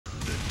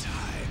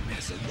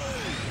No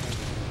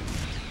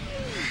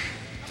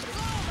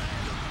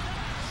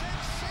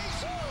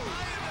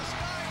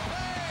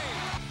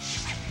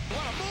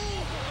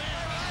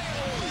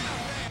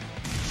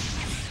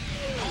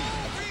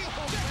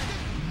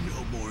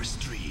more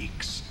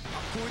streaks.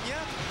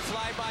 Ateneo,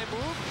 fly-by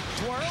move,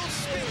 twirl,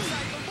 spin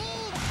cycle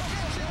move,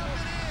 gets it up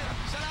and in.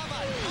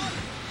 Salamat, up,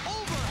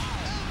 over,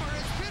 Elmer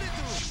is pitted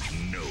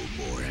through. No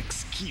more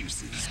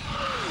excuses.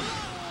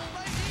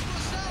 Magnifico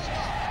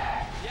salva.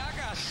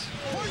 Yagas,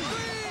 for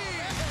three.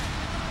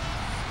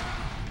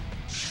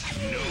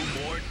 No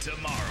more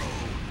tomorrow.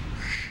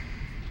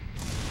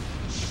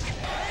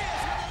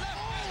 Reyes with the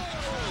left.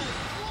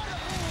 What a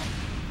move.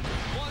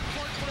 1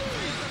 point for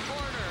three in the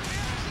corner.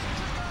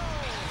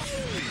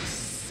 This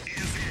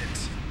is it.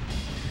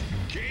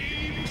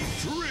 Game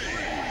 3.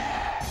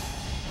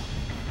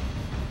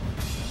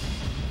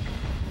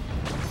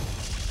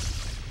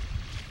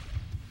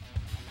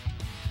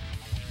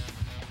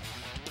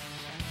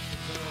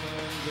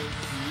 This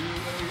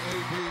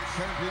UAAP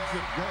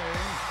Championship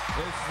game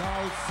is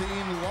now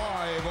seen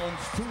live on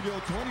Studio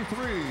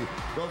 23,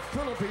 the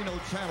Filipino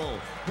channel,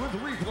 with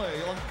replay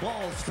on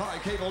Ball Sky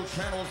Cable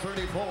Channel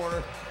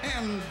 34,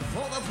 and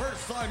for the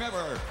first time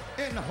ever,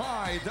 in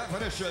high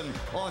definition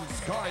on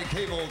Sky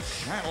Cable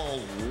Channel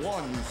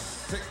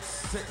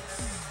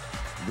 166.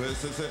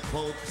 This is it,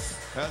 folks,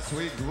 as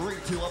we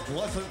greet you a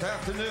pleasant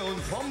afternoon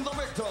from the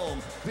Big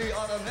Dome, the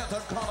Ateneo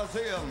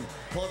Coliseum,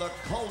 for the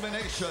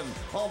culmination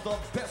of the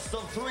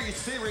best-of-3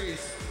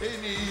 series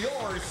in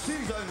your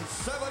Season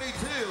 72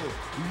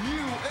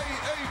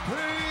 UAAP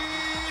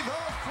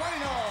The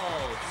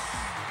Finals.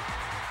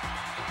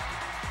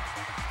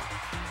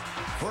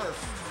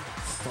 First,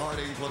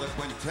 starting for the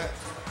quintet,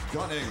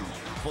 gunning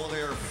for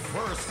their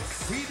first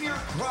senior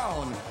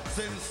crown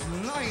since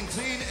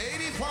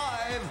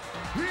 1985,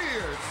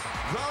 here's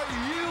the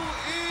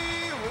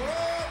UE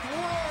Red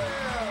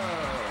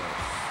Warriors.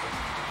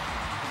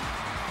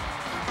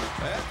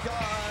 At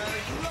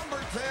guard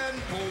number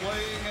 10,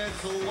 playing his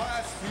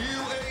last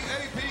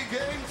UAAP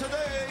game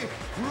today,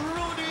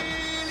 Rudy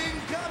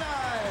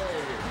Linganay.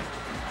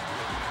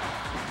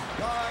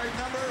 Guard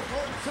number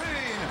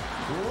 14,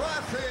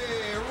 Rafi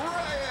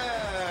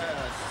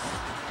Reyes.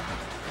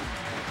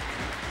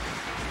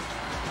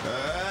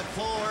 At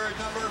forward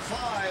number 5,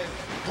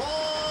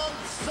 Paul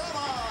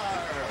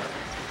Samar.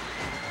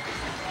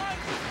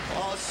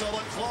 Also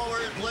at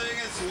forward, playing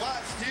his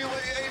last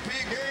UAAP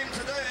game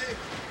today,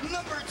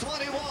 number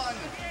 21,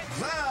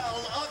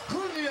 Val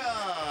Acuna.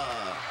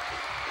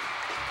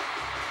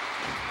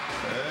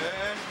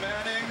 And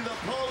manning the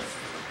post,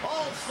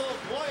 also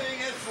playing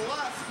his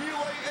last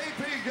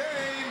UAAP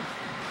game,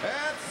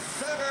 at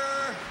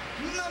center,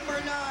 number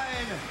 9,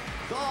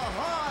 the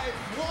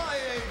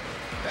high-flying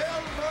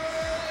Elmer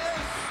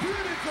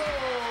Espiritu.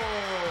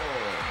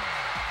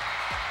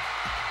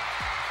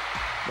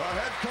 The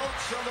head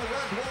coach of the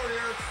Red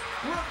Warriors,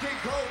 rookie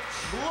coach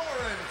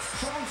Lawrence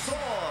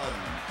Johnson.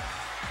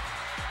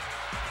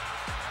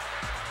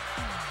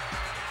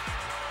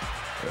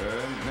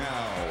 And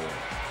now,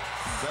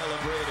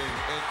 celebrating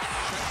its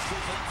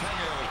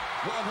sesquicentennial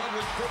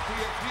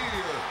 150th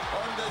year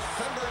on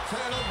December 10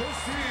 of this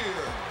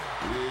year,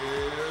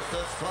 here's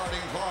the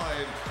starting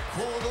five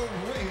for the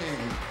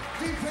reigning,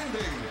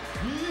 defending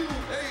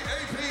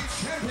UAAP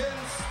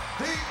champions,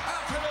 the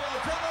Ateneo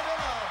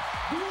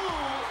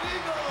Blue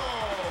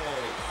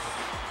Eagles.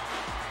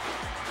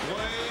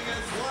 Playing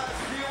his last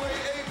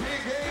UAAP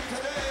game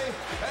today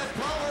at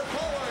power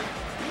forward,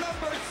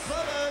 number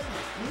 7,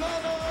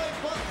 Nonoy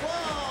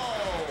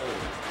Baclao.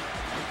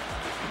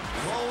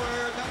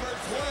 Forward number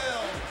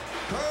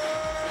 12,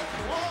 Kurt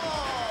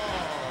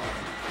Long.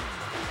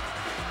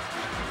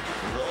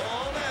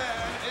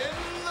 Roman in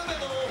the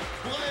middle,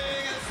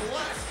 playing his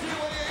last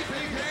UAAP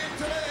game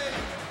today,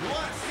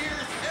 last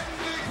year's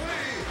MVP,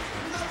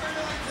 number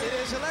 19. It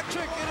is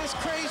electric, it is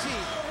crazy.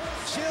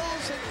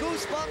 Chills and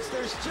goosebumps,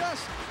 there's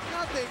just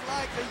nothing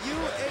like the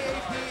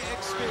UAAP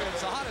experience.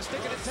 The hottest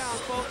ticket in town,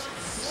 folks.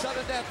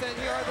 Sudden death, and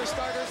here are the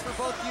starters for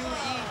both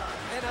UE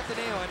and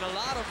Ateneo, and a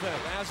lot of them,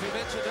 as we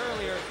mentioned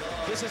earlier,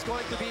 this is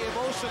going to be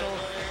emotional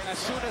as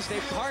soon as they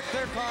park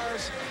their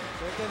cars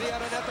into the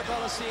Ateneo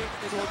Coliseum.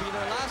 It will be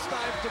their last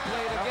time to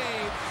play the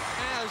game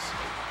as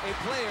a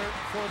player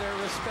for their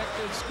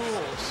respective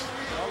schools.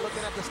 Well,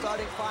 looking at the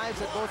starting fives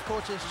that both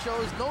coaches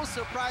chose, no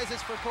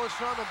surprises for Coach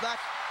Norman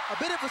Black. A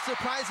bit of a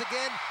surprise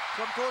again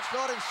from Coach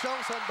Lawrence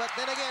Chongson, but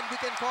then again, we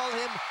can call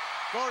him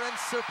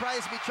Lawrence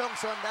Surprise Me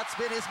Chongson. That's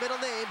been his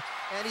middle name,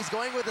 and he's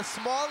going with a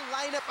small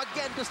lineup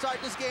again to start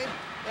this game.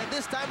 And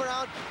this time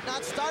around,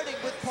 not starting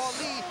with Paul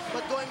Lee,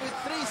 but going with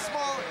 3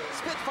 small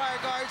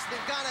Spitfire guards,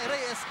 Linganay,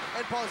 Reyes,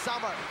 and Paul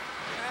Samar.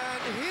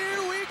 And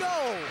here we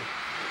go.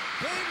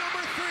 Game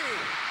number 3.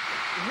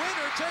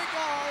 Winner take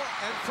all,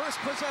 and first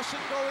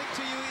possession going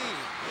to UE.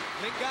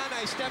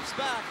 Linganay steps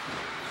back,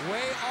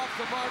 way off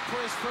the mark for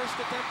his first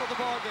attempt of the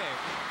ball game.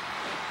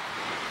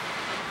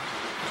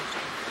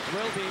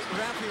 Will be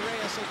Rafi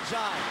Reyes and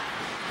Jai.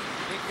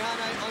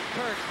 Linganay on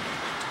Kirk.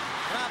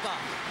 Raba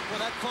with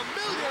that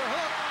familiar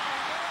hook.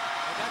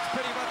 And that's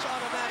pretty much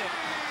automatic.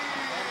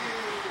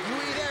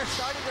 there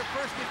starting their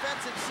first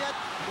defensive set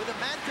with a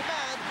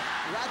man-to-man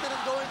rather than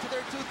going to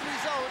their 2-3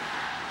 zone.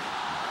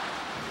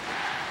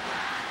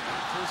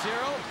 2-0,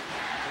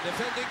 the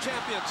defending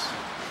champions.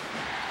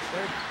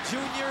 Their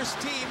juniors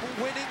team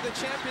winning the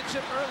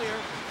championship earlier.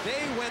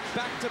 They went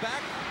back-to-back.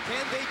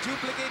 Can they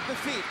duplicate the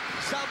feat?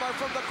 Samar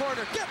from the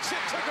corner gets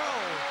it to go.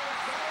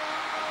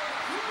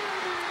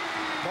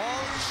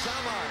 Paul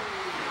Samar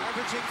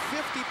averaging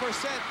 50%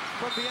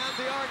 from beyond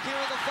the arc here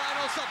in the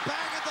finals. A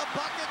bang in the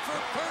bucket for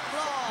Kurt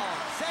Long.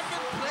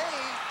 Second play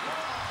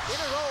in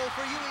a row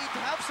for UE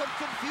to have some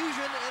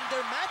confusion in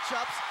their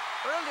matchups.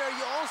 Earlier,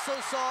 you also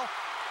saw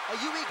a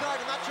UE guard,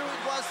 I'm not sure who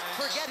it was,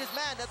 forget his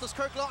man. That was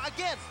Kurt Long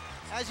again.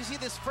 As you see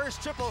this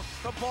first triple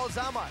from Paul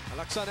Samar.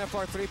 Alaksan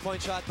FR 3-point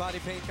shot, body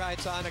paint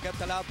kahit saan.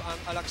 Nagatalab ang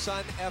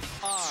Alaksan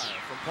FR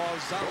from Paul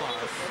Samar.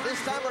 And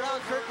this time around,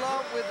 Kurt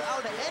Long,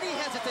 without any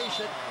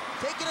hesitation,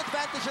 taking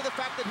advantage of the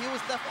fact that he was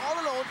left all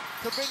alone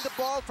to bring the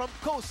ball from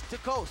coast to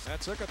coast.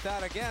 Let's look at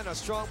that again. A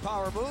strong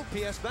power move.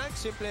 PS Bank,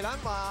 simple lang,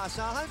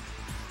 maaasahan.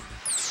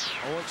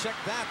 We'll check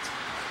that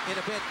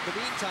in a bit. In the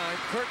meantime,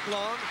 Kurt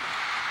Long,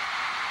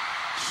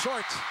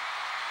 short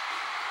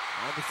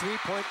on the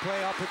three-point play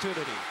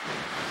opportunity.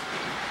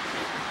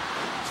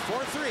 It's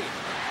 4-3. A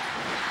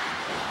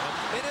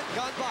minute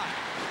gone by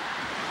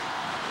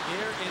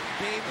here in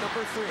game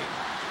number 3.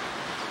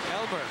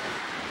 Elmer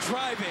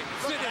driving,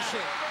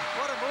 finishing.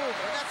 What a move.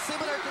 And that's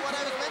similar to what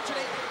I was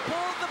mentioning.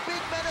 Pull the big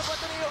men of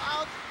Ateneo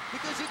out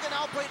because you can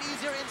operate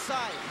easier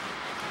inside.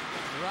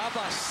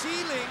 Raba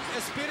sealing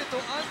Espiritu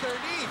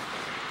underneath.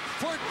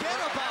 Forget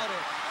about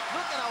it.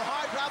 Look at how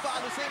hard Raba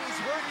Aluseni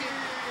is working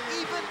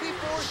even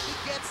before he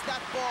gets that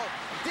ball.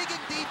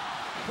 Digging deep,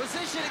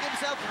 positioning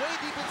himself way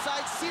deep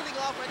inside, sealing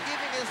off and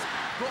giving his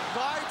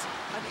guards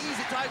an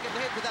easy target to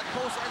hit with that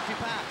post entry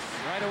pass.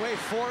 Right away,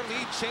 4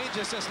 lead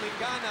changes as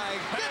Linganay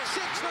gets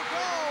 6 to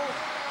go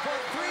for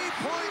a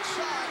 3-point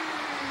shot.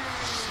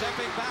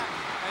 Stepping back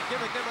and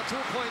giving them a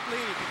 2-point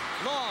lead.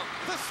 Long,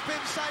 the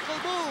spin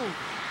cycle move.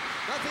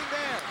 Nothing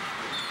there.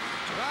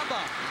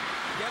 Raba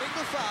getting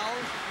the foul,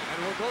 and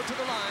will go to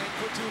the line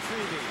for 2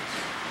 freebies.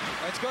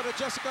 Let's go to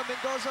Jessica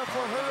Mendoza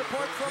for her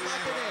report from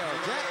Ateneo.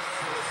 Jess?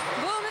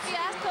 Boom, if you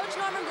ask Coach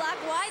Norman Black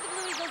why the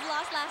Blue Eagles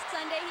lost last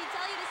Sunday, he'd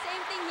tell you the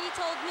same thing he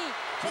told me,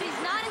 that he's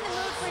not in the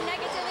mood for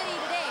negativity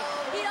today.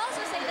 He'd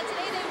also say that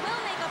today they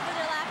will make up for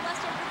their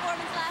lackluster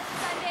performance last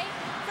Sunday,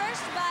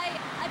 first by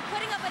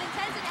putting up an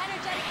intense and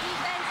energetic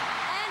defense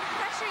and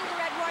pressuring the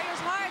Red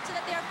Warriors hard so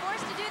that they are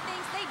forced to do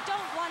things they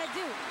don't want to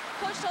do.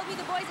 Coach told me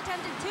the boys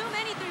attempted too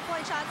many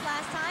 3-point shots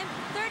last time,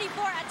 34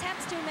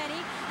 attempts too many,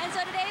 and so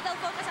today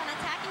they'll focus on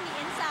attacking the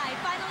inside.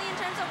 Finally, in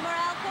terms of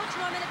morale, Coach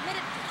Norman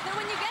admitted that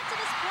when you get to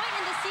this point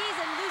in the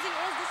season, losing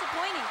is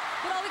disappointing,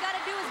 but all we got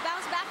to do is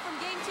bounce back from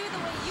Game 2 the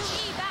way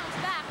UE bounced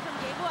back from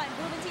Game 1.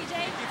 Boom and TJ.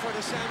 Thank you for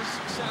the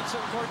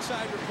Samsung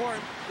courtside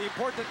report. The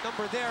important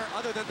number there,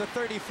 other than the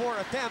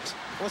 34 attempts,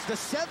 was the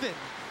 7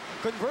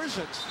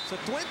 conversions. So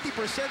 20%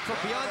 from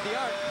beyond the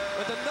arc.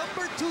 But the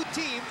number 2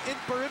 team in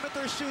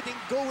perimeter shooting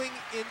going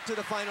into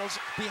the finals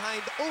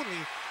behind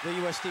only the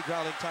UST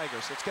Growling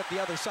Tigers. Let's get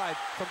the other side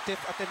from Tiff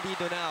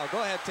Atendido now.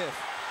 Go ahead, Tiff.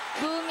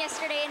 Boom,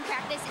 yesterday in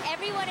practice,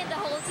 everyone in the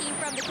whole team,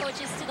 from the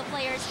coaches to the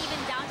players, even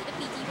down to the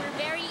PT, were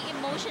very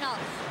emotional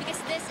because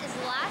this is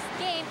the last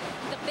game,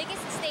 the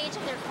biggest stage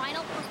of their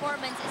final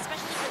performance,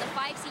 especially for the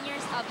 5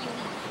 seniors of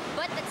uni.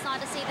 But that's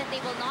not to say that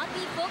they will not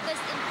be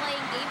focused in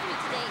playing Game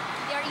 3 today.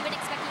 They are even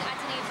expecting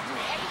Ateneo to do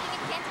everything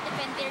it can to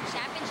defend their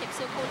championship.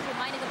 So coach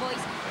reminded the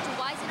boys to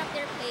wisen up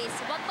their plays,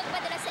 huwag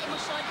magpadala sa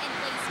emosyon and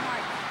play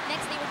smart.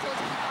 Next, they were told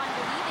to keep on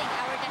believing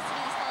our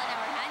destiny is still in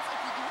our hands if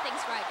we do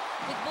things right.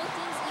 With both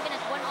teams even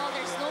at 1-1,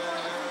 there's no more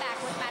looking back.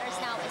 What matters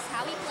now is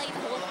how we play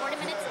the whole 40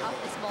 minutes of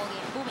this ball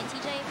game. Boom and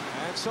TJ.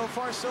 And so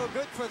far, so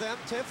good for them.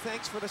 Tiff,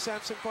 thanks for the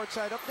Samsung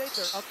courtside update.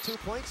 They're up 2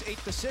 points,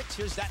 8-6.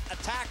 Here's that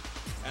attack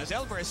as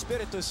Elmer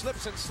Espiritu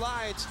slips and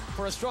slides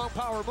for a strong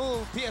power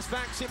move. PS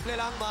Bank, simple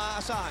lang,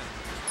 maaasahan.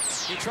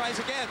 He tries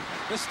again.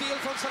 The steal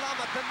from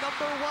Salamat, the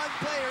number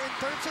 1 player in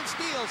terms of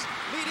steals,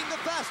 leading the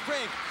fast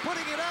break.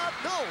 Putting it up,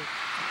 no.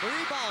 The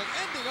rebound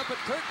ending up at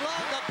Kurt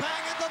Long. The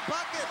bang in the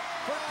bucket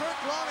for Kurt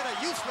Long, and a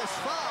useless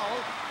foul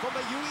from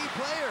a UE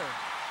player.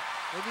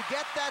 When you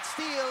get that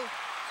steal,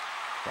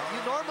 you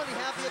normally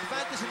have the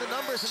advantage in the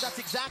numbers, and that's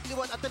exactly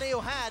what Ateneo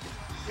had.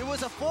 It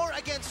was a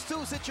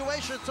 4-against-2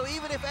 situation, so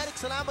even if Eric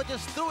Salama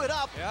just threw it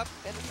up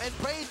and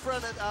prayed for a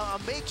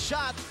make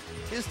shot,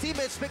 his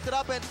teammates picked it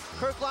up, and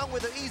Kurt Long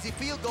with an easy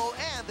field goal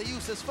and the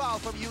useless foul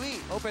from UE.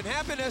 Open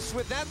happiness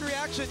with that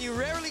reaction. You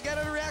rarely get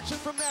a reaction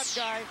from that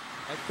guy.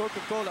 And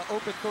Coca-Cola,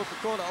 open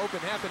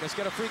happiness.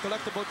 Get a free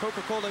collectible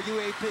Coca-Cola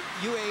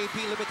UAAP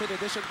limited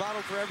edition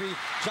bottle for every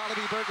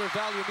Jollibee Burger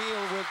value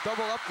meal with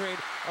double upgrade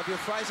of your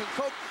fries and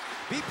Coke.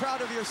 Be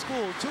proud of your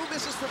school. 2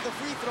 misses from the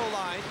free throw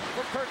line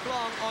from Kurt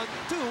Long on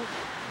 2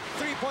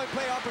 3-point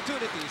play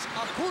opportunities.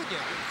 Acuna,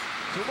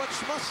 too much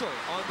muscle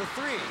on the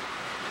 3.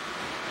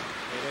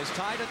 It is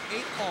tied at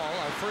 8-all,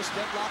 our first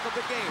deadlock of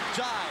the game.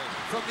 Jai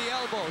from the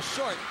elbow,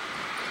 short.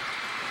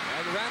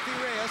 And Rafi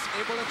Reyes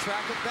able to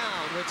track it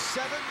down with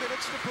 7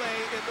 minutes to play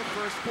in the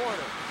first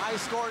quarter. High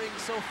scoring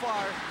so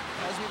far,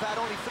 as we've had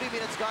only 3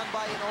 minutes gone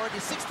by and already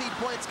 16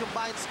 points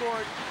combined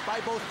scored by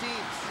both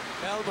teams.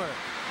 Elmer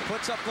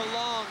puts up the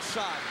long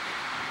shot,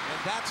 and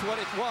that's what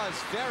it was,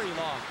 very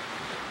long.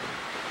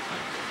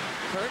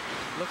 Kurt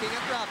looking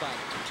at Rabah,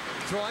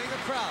 drawing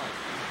a crowd.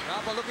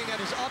 Rabah looking at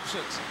his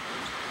options.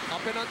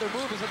 Up and under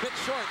move is a bit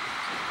short.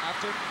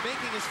 After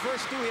making his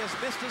first two, he has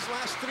missed his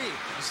last three.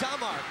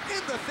 Zamar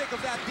in the thick of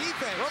that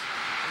defense.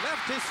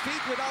 Left his feet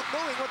without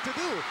knowing what to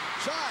do.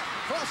 Shot,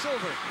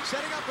 crossover,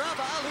 setting up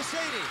Rabah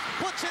Al-Husseini.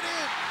 Puts it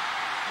in.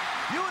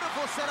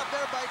 Beautiful setup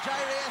there by Jai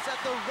Reyes at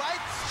the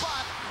right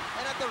spot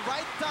and at the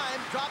right time,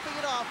 dropping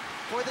it off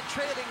for the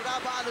trailing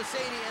Rabah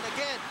Al-Husseini. And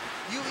again,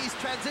 UE's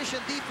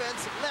transition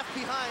defense left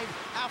behind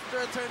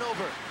after a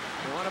turnover.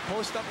 They want to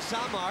post up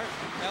Zamar.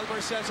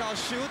 Elmer says, I'll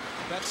shoot.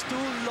 That's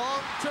two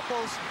long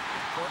triples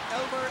for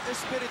Elmer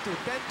Espiritu.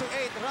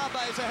 10-8.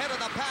 Rabah is ahead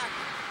of the pack.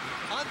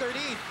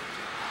 Underneath.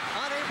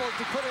 Unable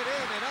to put it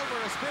in, and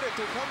Elmer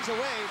Espiritu comes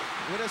away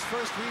with his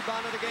first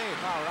rebound of the game.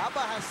 Wow,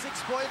 Rabah has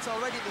 6 points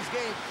already in this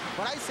game,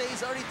 but I say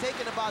he's already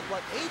taken about,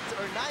 what, 8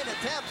 or 9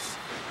 attempts.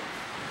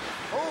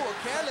 Oh, a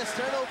careless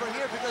turnover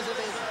here because of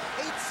his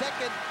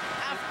 8-second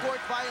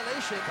half-court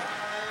violation.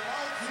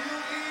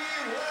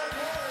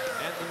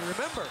 And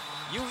remember,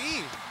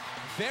 UE,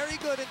 very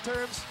good in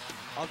terms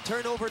of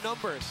turnover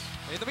numbers.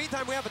 In the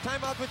meantime, we have a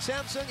timeout with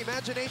Samsung.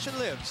 Imagination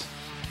lives.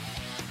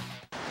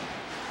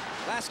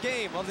 Last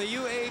game of the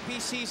UAAP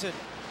season.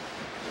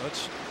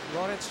 Coach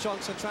Lawrence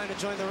Chongson trying to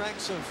join the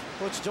ranks of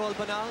Coach Joel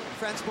Banal,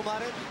 Franz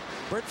Pumaret,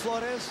 Bert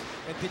Flores,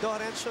 and Pido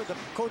Arencio, the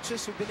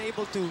coaches who've been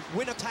able to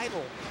win a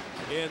title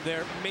in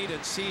their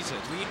maiden season.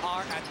 We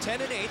are at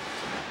 10-8.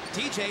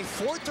 TJ,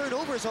 4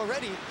 turnovers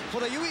already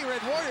for the UE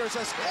Red Warriors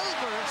as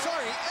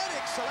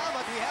Eric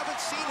Salamat, we haven't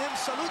seen him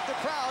salute the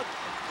crowd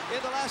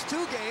in the last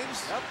 2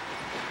 games. Yep.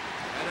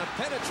 And a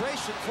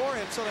penetration for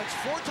him, so that's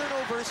 4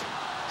 turnovers,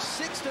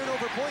 6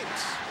 turnover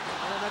points.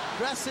 And an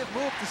aggressive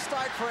move to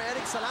start for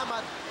Eric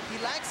Salamat. He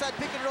likes that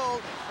pick and roll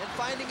and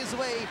finding his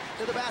way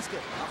to the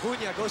basket.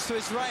 Acuña goes to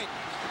his right.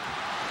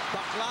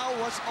 Baclao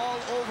was all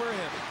over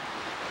him.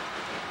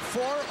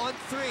 4 on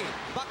 3.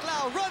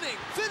 Baclao running,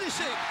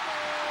 finishing.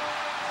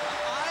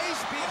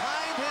 Eyes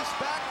behind his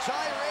back.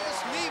 Jai Reyes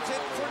leaves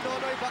it for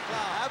Nonoy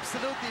Baclao.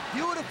 Absolutely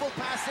beautiful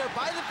pass there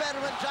by the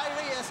veteran Jai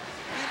Reyes.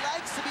 He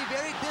likes to be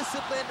very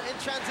disciplined in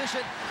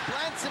transition,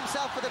 plants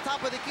himself at the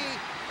top of the key,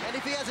 and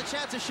if he has a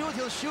chance to shoot,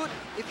 he'll shoot.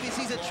 If he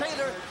sees a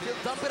trailer, he'll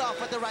dump it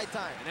off at the right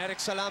time. And Eric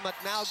Salamat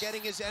now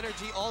getting his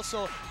energy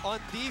also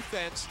on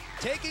defense,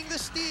 taking the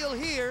steal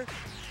here.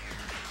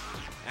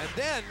 And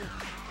then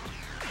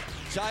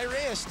Jai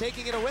Reyes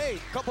taking it away.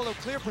 Couple of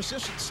clear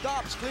position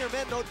stops. Clear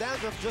men, no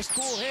dandruff, just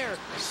cool hair.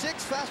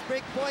 6 fast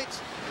break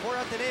points for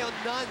Ateneo,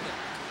 none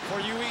for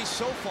UE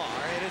so far.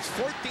 And it's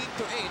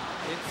 14-8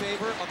 in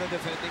favor of the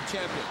defending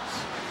champions.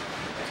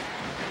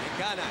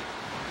 Ngana.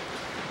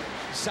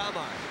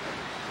 Zamar.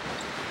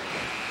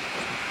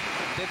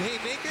 Did he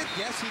make it?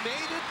 Yes, he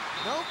made it.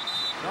 No?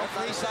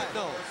 Referee said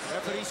no.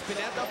 Referee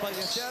Spinetta,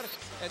 Balyacer,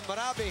 and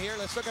Marabe here.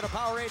 Let's look at a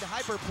Powerade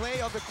Hyper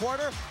Play of the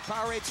quarter.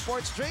 Powerade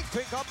Sports Drink.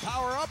 Drink up,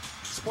 power up.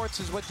 Sports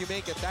is what you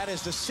make it. That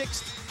is the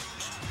 6th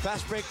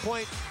fast break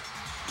point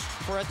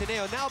for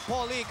Ateneo. Now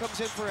Paul Lee comes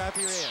in for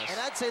Rafi Reyes. And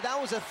I'd say that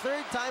was the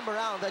 3rd time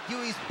around that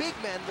UE's big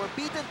men were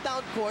beaten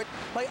down court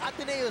by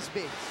Ateneo's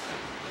bigs.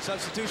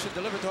 Substitution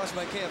delivered to us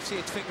by KFC.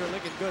 It's finger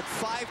licking good.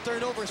 5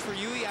 turnovers for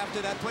UE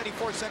after that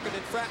 24-second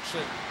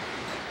infraction.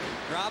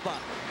 Rabah.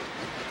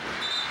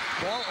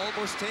 Ball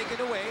almost taken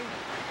away.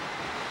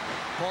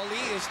 Paul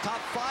Lee is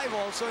top 5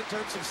 also in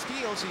terms of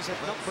steals. He's at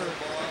number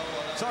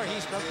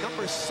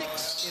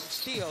 6 in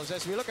steals.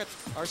 As we look at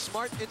our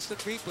smart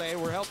instant replay,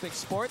 we're helping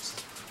sports.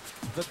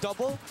 The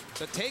double,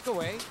 the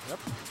takeaway. Yep.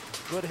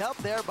 Good help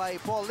there by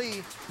Paul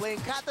Lee,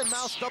 playing cat and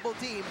mouse double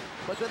team,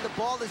 but when the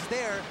ball is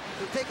there,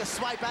 he'll take a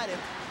swipe at it.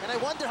 And I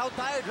wonder how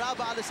tired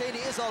Rabah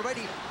Al-Husseini is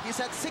already. He's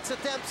had 6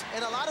 attempts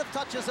and a lot of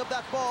touches of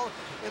that ball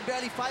in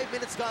barely 5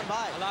 minutes gone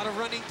by. A lot of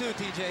running too,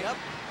 TJ. Yep.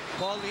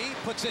 Paul Lee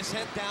puts his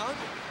head down.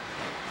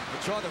 To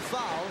draw the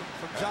foul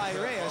from Jai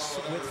Reyes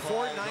with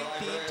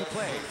 4:19 to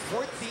play.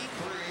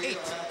 14-8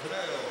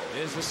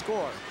 is the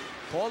score.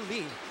 Paul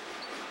Lee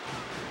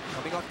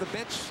coming off the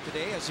bench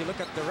today. As you look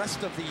at the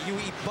rest of the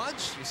UE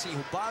bunch, you see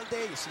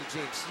Hubalde, you see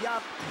James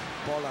Yap,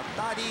 Paul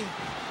Artadi.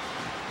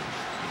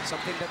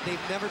 Something that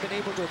they've never been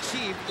able to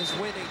achieve is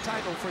win a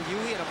title for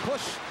UE, and a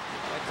push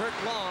by Kurt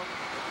Long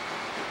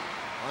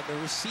on the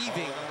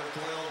receiving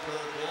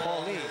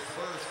Paul Lee.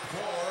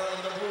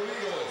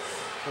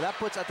 So that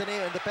puts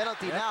Ateneo in the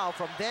penalty now.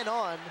 From then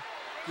on,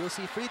 you'll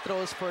see free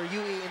throws for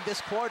UE in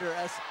this quarter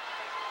as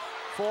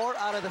 4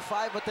 out of the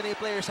 5 Ateneo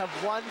players have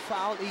 1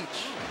 foul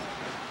each.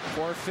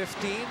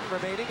 4:15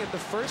 remaining in the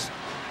first,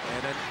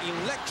 and an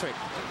electric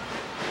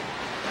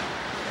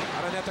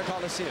Araneta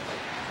Coliseum.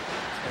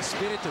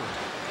 Espiritu.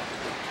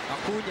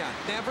 Acuña,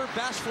 never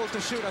bashful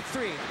to shoot a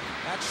 3.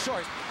 That's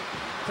short.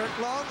 Kurt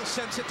Long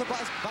sends it to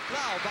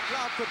Baclao.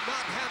 Baclao could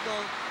not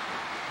handle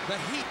the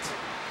heat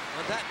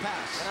on that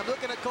pass. And I'm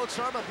looking at Coach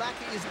Norman Black.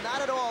 He is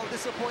not at all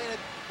disappointed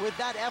with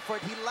that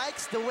effort. He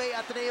likes the way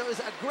Ateneo is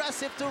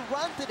aggressive to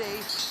run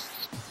today.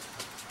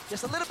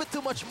 Just a little bit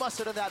too much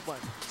mustard on that one.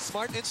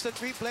 Smart instant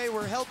replay.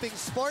 We're helping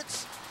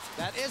sports.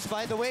 That is,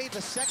 by the way,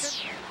 the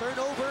second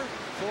turnover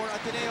for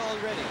Ateneo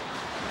already.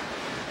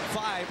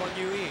 5 on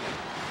UE.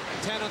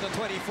 10 on the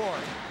 24.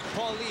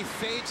 Paul Lee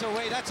fades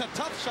away. That's a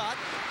tough shot,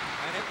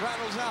 and it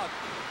rattles out.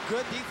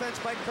 Good defense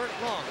by Kurt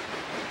Long.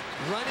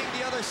 Running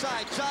the other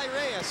side, Jai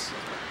Reyes.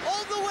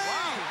 All the way!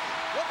 Wow,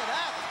 look at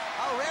that.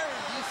 How rare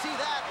do you see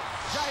that?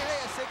 Jai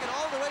Reyes taken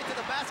all the way to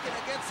the basket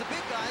against the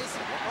big guys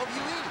of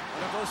UE.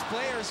 One of those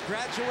players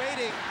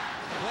graduating,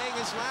 playing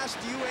his last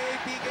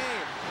UAAP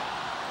game.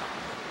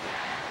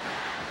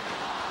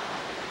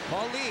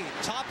 Paul Lee,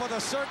 top of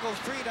the circle,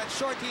 3, that's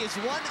short. He is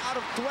 1 out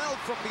of 12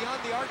 from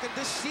beyond the arc in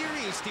this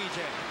series,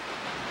 TJ.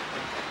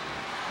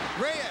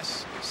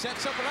 Reyes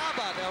sets up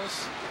Raba. That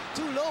was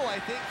too low, I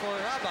think, for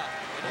Raba.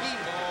 And he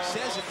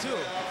says it too.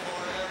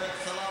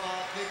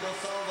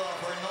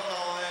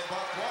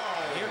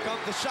 Here come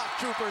the shock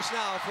troopers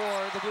now for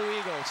the Blue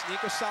Eagles.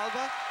 Nico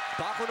Salva,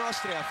 Bacon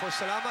Austria for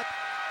Salamat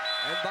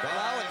and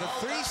Baclao at the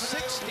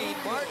 316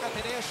 mark.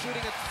 Ateneo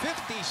shooting at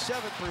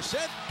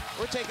 57%.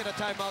 We're taking a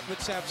timeout with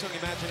Samsung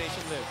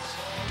Imagination Lives.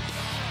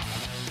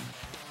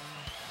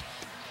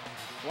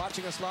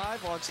 Watching us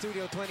live on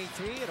Studio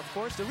 23, and of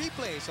course the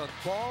replays on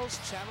Balls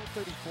Channel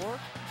 34.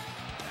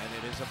 And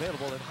it is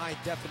available in high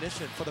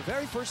definition for the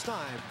very first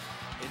time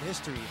in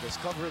history. This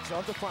coverage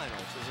of the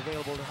finals is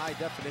available in high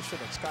definition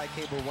at Sky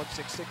Cable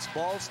 166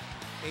 Balls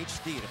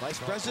HD. The Vice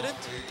President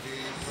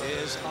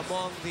is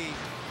among the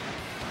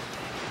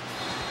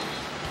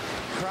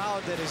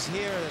crowd that is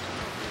here,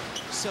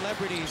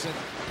 celebrities and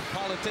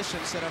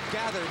politicians that have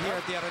gathered here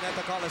at the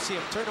Araneta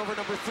Coliseum. Turnover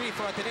number 3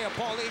 for Ateneo.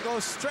 Paul Lee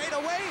goes straight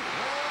away.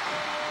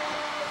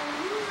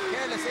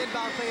 Careless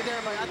inbound play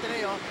there by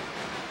Ateneo.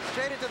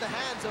 Straight into the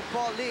hands of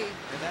Paul Lee.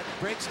 And that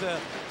breaks the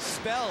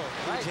spell.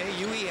 Right.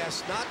 UE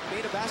has not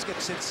made a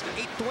basket since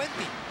 8:20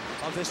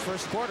 of this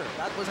first quarter.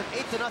 That was an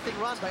 8-0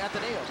 run by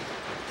Ateneo.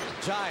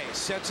 Jai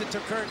sends it to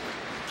Kurt.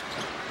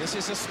 This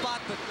is a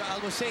spot that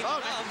Al-Hussein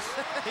loves.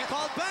 He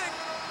called back.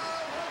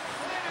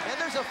 And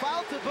there's a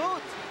foul to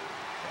boot.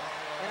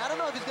 And I don't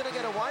know if he's going to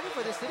get a warning for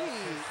this. Did he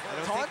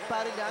taunt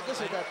Parinyagas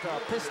with that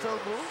pistol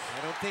move?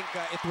 I don't think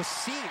it was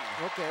seen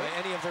by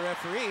any of the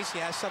referees. He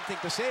has something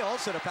to say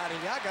also to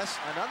Parinyagas.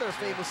 Another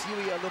famous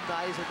UE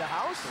alumni is in the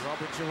house.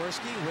 Robert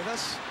Jaworski with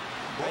us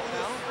right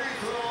now.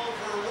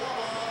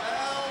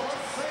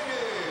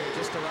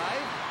 Just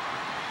arrived.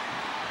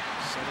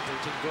 Senator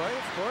Jinggoy,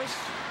 of course,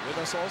 with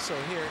us also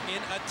here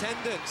in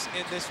attendance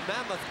in this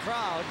mammoth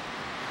crowd,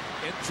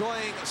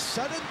 enjoying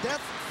sudden death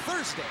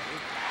Thursday.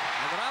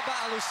 And Raba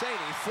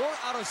Al-Husseini, 4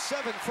 out of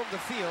 7 from the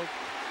field.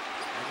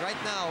 And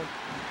right now,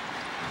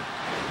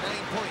 9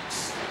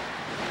 points.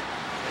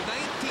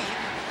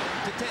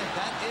 19-10,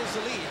 that is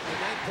the lead. The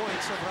 9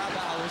 points of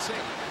Raba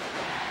Al-Husseini.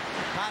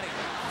 Pari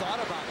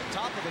thought about it,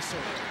 top of the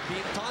circle,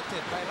 being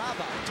taunted by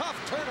Raba. Tough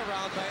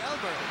turnaround by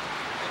Elmer.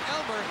 And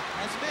Elmer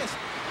has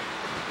missed.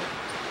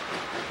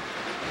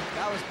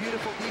 That was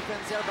beautiful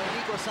defense there by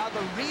Nico Salva,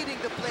 reading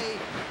the play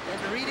and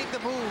reading the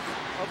move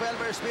of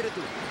Elmer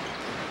Espiritu.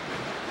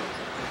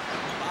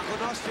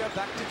 Bacon Austria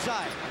back to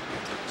Jai.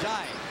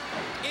 Jai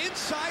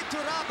inside to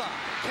Raba.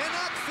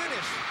 Cannot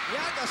finish.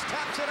 Llagas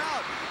taps it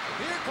out.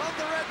 Here come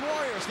the Red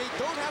Warriors. They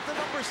don't have the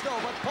numbers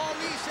though, but Paul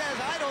Lee says,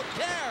 I don't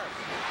care.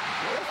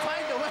 We'll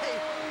find a way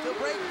to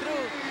break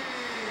through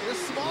the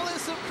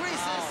smallest of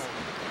creases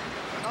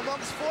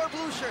amongst 4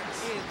 blue shirts.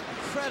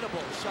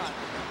 Incredible shot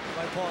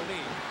by Paul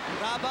Lee.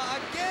 Raba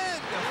again.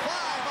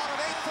 5 out of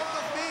 8 from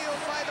the field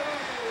by the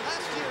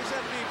last year's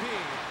MVP.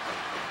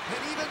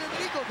 And even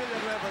Enrico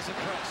Villanueva is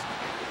impressed.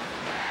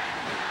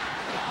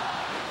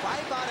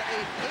 5 out of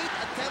 8.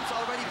 8 attempts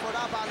already for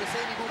Raba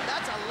Al-Husseini.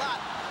 That's a lot,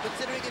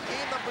 considering in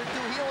game number 2,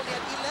 he only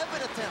had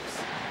 11 attempts.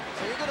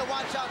 So you're going to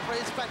watch out for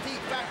his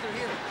fatigue factor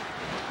here.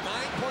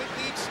 9-point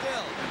lead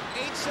still.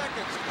 8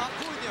 seconds.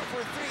 Acuna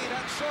for 3.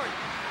 That's short.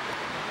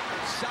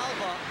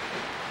 Salva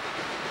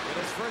with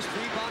his first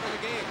rebound of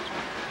the game.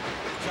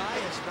 Jai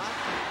has not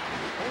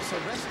also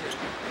rested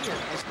here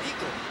as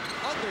Nico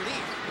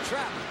underneath.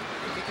 Trap.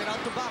 Kick it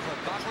out to Bacon.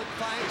 Bacon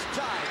finds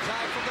Jai.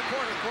 Jai from the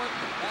corner court.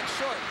 That's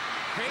short.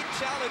 Great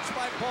challenge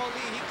by Paul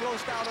Lee. He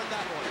closed out on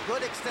that one.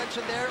 Good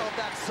extension there of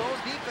that zone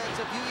defense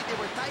of UE. They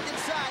were tight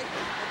inside,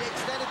 and they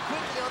extended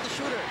quickly on the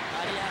shooter.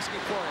 Patty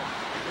asking for it.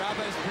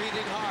 Raba is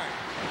breathing hard.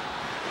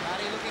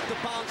 Patty looking to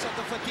bounce at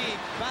the fatigue.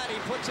 Patty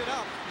puts it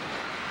up.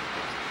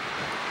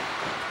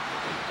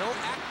 No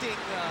acting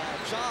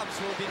jobs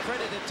will be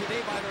credited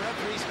today by the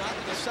referees, not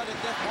in the sudden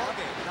death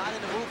ballgame. Not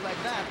in a move like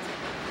that.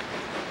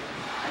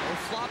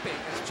 We're flopping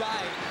as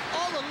Jai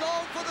all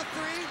alone for the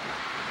 3.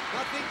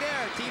 Nothing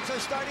there. Teams are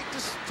starting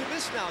to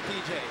miss now,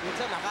 TJ.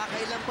 Minsan,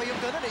 nakakailan pa yung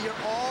ganun eh.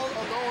 You're all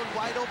alone,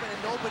 wide open,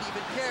 and nobody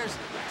even cares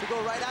to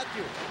go right at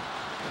you.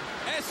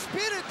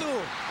 Espiritu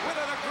with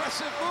an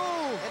aggressive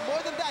move. And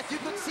more than that, you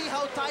could see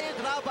how tired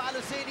Raba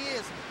Aluseni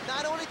is.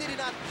 Not only did he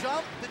not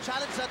jump to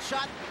challenge that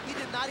shot, he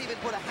did not even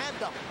put a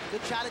hand up to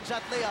challenge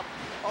that layup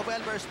of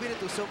Elmer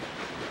Espiritu. So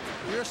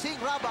you're seeing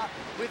Raba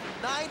with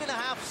 9.5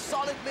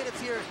 solid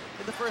minutes here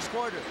in the first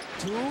quarter.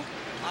 2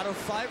 out of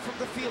 5 from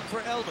the field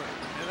for Elmer.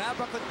 And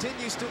Raba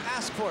continues to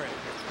ask for it.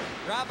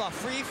 Raba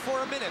free for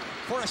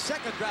a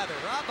second rather.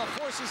 Raba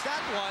forces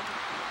that one,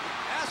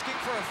 asking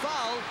for a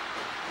foul.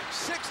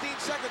 16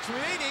 seconds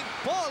remaining.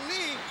 Paul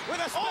Lee with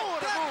a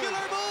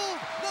spectacular move.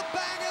 The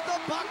bang in the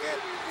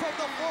bucket from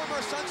the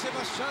former San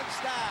Sebastian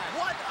star.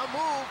 What a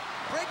move,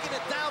 breaking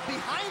it down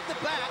behind the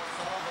back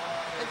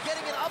and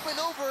getting it up and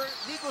over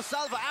Nico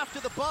Salva after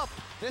the bump.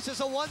 This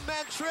is a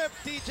one-man trip,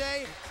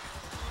 TJ.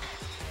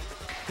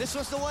 This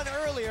was the one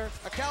earlier,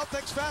 a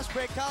Caltex fast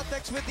break.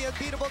 Caltex with the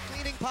unbeatable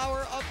cleaning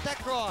power of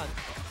Tecron.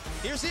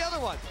 Here's the other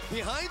one.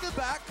 Behind the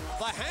back,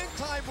 the hang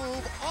time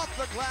move off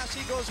the glass.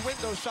 He goes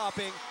window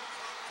shopping.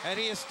 And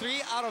he is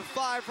 3 out of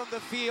 5 from the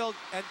field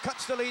and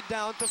cuts the lead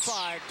down to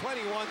 5,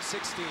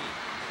 21-16.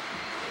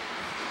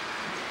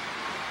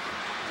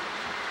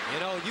 You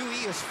know,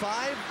 UE is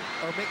 5,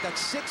 or make that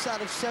 6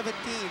 out of 17.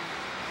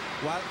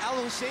 While Al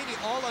Husseini,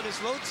 all on his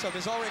lonesome,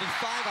 is already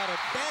 5 out of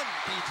 10,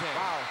 DJ.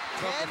 Wow,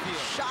 10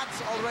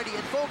 shots already.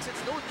 And folks, it's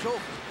no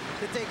joke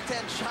to take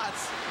 10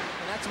 shots.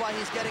 And that's why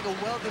he's getting a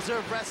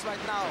well-deserved rest right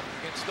now.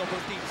 Against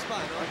double teams, fine,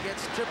 right?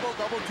 Against triple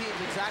double teams,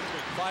 exactly.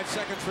 5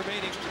 seconds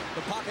remaining.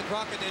 The pocket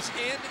rocket is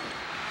in.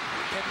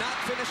 Cannot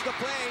finish the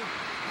play.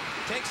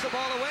 Takes the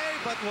ball away,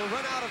 but will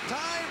run out of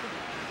time.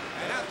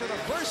 And after the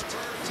first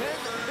 10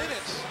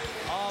 minutes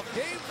of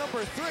game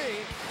number 3,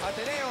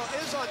 Ateneo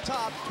is on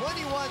top,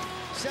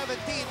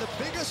 21-17. The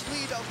biggest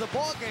lead of the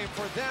ball game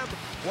for them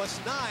was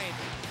 9.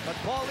 But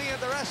Paul Lee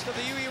and the rest of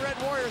the UE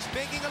Red Warriors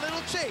making a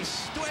little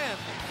chase to end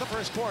the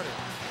first quarter.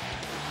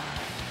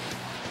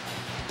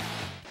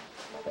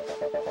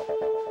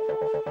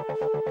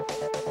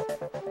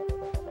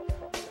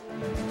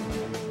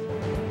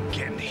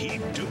 Can he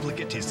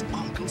duplicate his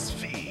uncle's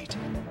feat?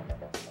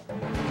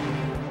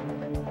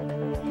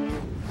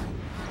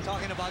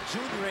 Talking about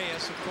June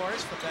Reyes, of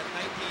course, from that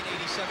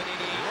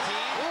 1987-88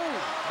 team.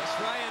 As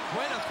Ryan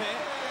Buenafe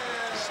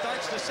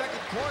starts the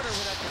second quarter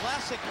with a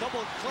classic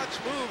double clutch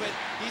move. And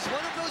he's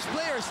one of those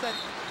players that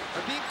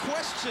are being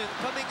questioned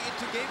coming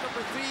into game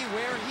number 3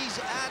 where he's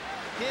at.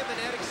 Him and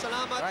Eric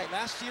Salamat,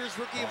 last year's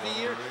Rookie of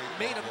the Year,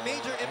 made a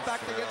major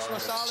impact against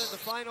LaSalle in the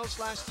finals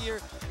last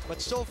year,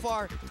 but so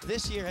far,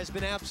 this year has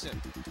been absent.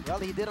 Well,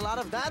 he did a lot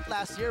of that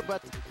last year,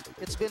 but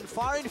it's been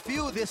far and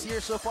few this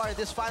year so far in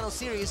this final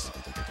series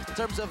in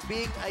terms of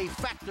being a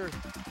factor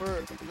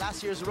for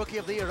last year's Rookie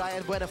of the Year,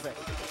 Ryan Buenafe.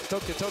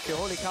 Tokyo,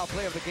 Holy Cow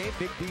play of the game,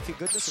 big beefy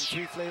goodness in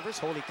 3 flavors.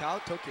 Holy Cow,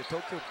 Tokyo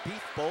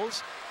beef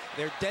bowls.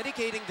 They're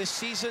dedicating this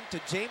season to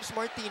James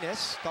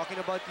Martinez, talking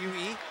about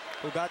UE,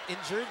 who got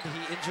injured.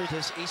 He injured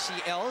his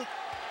ACL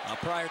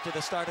prior to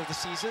the start of the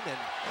season. And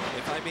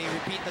if I may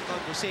repeat the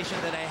conversation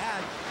that I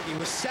had, he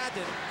was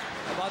saddened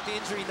about the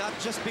injury, not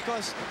just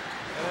because,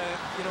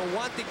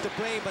 wanting to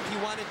play, but he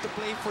wanted to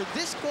play for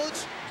this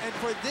coach and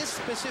for this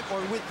specific,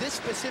 or with this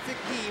specific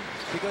team,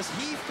 because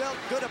he felt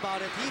good about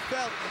it. He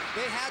felt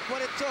they had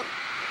what it took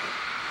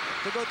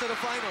to go to the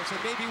finals and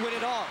maybe win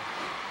it all.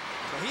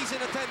 So he's in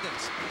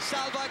attendance.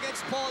 Salva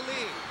against Paul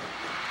Lee.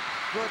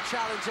 Good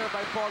challenge there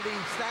by Paul Lee,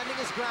 standing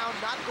his ground,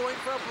 not going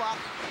for a block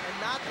and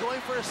not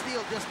going for a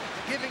steal, just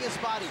giving his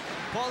body.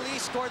 Paul Lee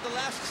scored the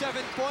last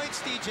 7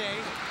 points, TJ,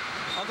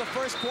 of the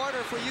first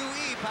quarter for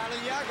UE.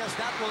 Palayagas,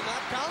 that will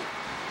not count.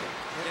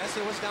 And yes,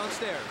 it was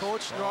downstairs.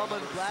 Coach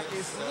Norman Black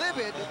is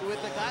livid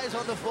with the guys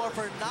on the floor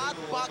for not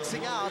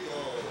boxing out.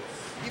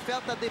 He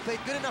felt that they played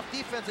good enough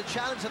defense to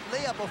challenge that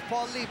layup of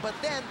Paul Lee, but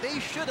then they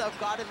should have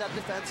gotten that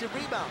defensive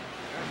rebound.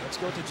 Let's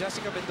go to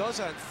Jessica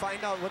Mendoza and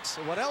find out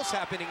what else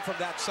happening from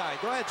that side.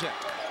 Go ahead, Jeff.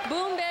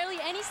 Boom, barely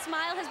any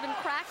smile has been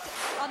cracked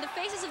on the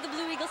faces of the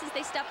Blue Eagles since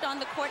they stepped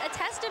on the court. A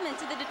testament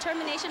to the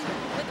determination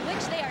with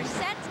which they are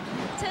set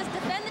to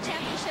defend the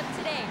championship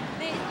today.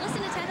 They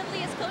listened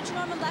attentively as Coach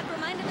Norman Black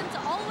reminded them to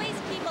always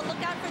keep a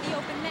lookout for the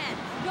open man.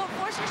 Don't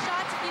force your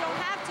shots if you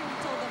don't have to, he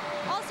told them.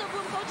 Also,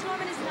 Boom, Coach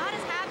Norman is not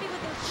as happy with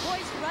the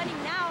boys running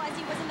now as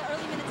he was in the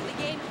early minutes of the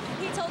game.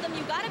 He told them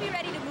you got to be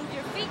ready to move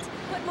your feet,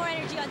 put more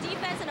energy on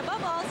defense, and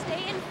above all,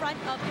 stay in front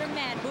of your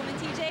man. Boom and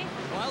TJ.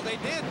 Well, they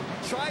did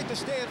try to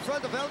stay in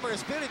front of Elmer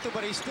Espiritu,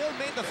 but he still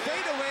made the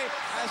fadeaway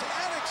as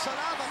Eric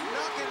Salamat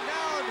knocking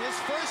down his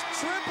first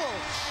triple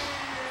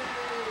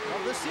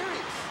of the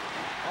series.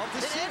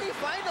 In any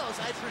finals,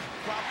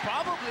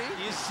 probably.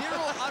 He's 0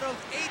 out of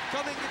 8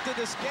 coming into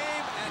this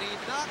game, and he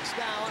knocks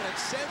down and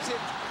sends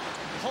it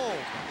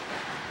home.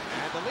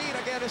 And the lead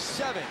again is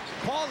 7.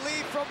 Paul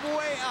Lee from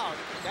way out.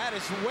 That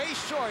is way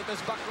short as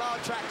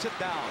Baclao tracks it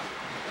down.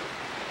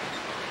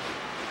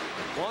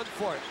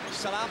 1-4.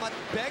 Salamat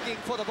begging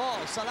for the ball.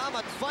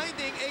 Salamat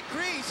finding a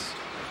crease.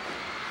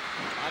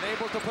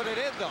 Unable to put it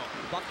in, though.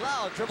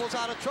 Baclao dribbles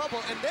out of trouble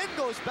and then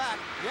goes back.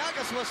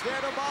 Llagas was there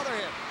to bother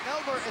him.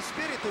 Elmer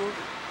Espiritu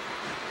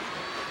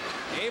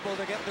able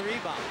to get the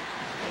rebound.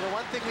 You know,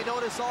 one thing we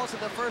noticed also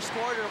in the first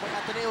quarter when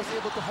Ateneo was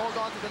able to hold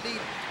on to the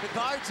lead, the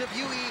guards of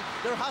UE,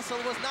 their hustle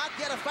was not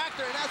yet a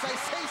factor. And as I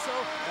say so,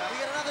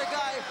 we get another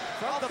guy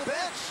From the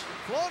bench,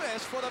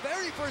 Flores, for the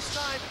very first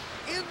time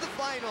in the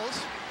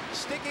finals,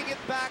 sticking it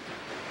back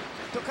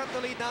to cut the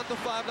lead down to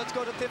 5. Let's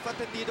go to Tiff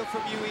Ateneo from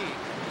UE.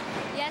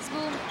 Yes,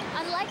 Boom.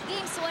 Unlike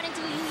games 1 and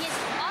 2, UE is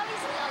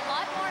obviously a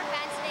lot more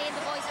fans today, and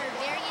the boys are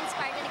very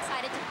inspired and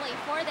excited to play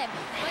for them.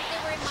 But they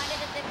were reminded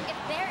that if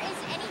there is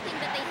anything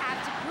that they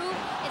have to prove,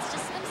 it's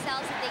just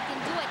themselves that they can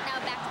do it.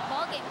 Now back to the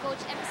ball game.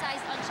 Coach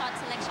emphasized on shot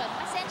selection.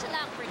 Pasensya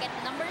lang, forget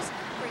the numbers,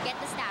 forget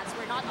the stats.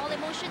 We're not all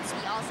emotions,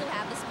 we also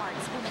have the smarts.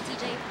 Boom and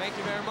TJ. Thank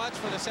you very much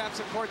for the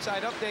Samson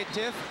courtside update,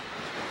 Tiff.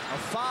 A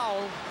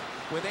foul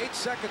with 8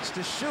 seconds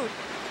to shoot.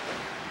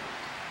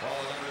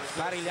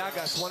 Barry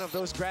Llagas, one of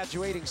those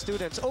graduating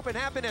students. Open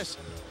Happiness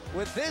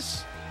with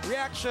this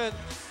reaction.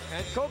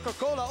 And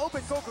Coca-Cola,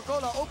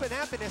 Open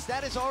Happiness.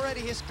 That is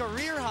already his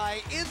career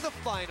high in the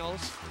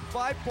finals.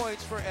 5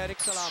 points for Eric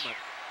Salamat.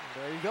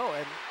 There you go.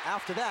 And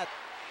after that,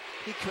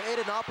 he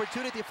created an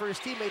opportunity for his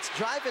teammates.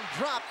 Drive and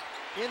drop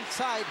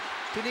inside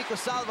to Nico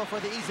Salva for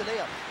the easy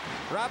layup.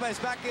 Raba is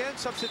back in.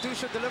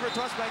 Substitution delivered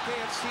to us by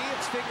KFC.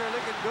 It's finger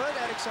looking good.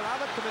 Eric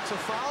Salamat commits a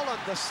foul on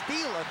the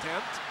steal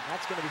attempt.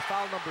 That's going to be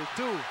foul number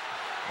 2.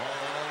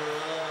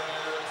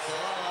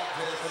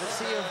 Let's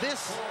see if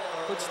this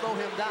could slow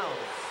him down.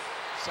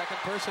 Second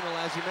personal,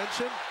 as you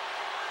mentioned.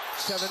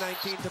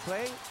 7:19 to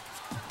play.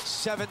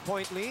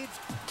 7-point lead.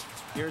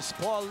 Here's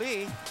Paul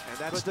Lee, and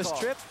that's the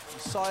strip. You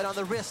saw it on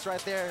the wrist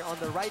right there, on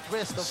the right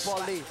wrist of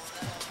Paul Lee.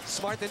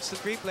 Smart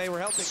instant replay. We're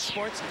helping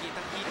sports.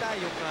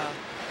 Kitang-kita yung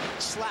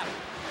slap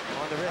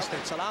on the wrist.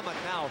 And Salamat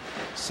now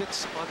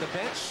sits on the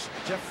bench.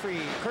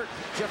 Jeffrey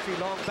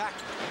Long back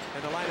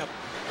in the lineup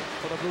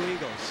for the Blue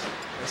Eagles.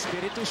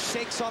 Espiritu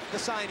shakes off the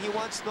sign. He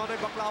wants Nonoy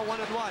Baclao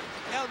 1-on-1.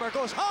 Elmer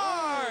goes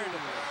hard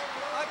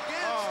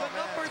against the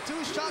number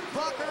 2 shot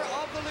blocker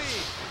of the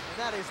league. And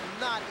that is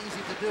not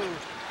easy to do.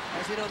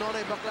 As you know,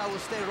 Nonoy Baclao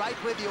will stay right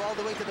with you all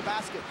the way to the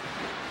basket.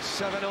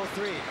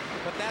 7:03.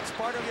 But that's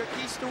part of your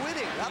keys to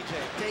winning, DJ.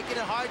 Taking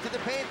it hard to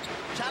the paint,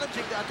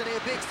 challenging the Ateneo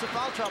bigs to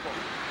foul trouble.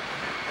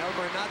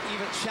 Elmer not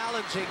even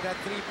challenging that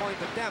 3-point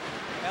attempt.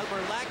 Elmer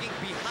lagging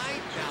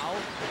behind now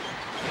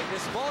in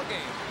this ball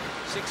game.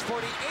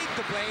 6:48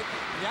 to play.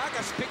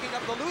 Llagas picking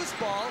up the loose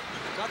ball.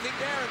 Nothing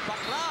there, and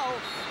Baclao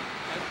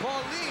and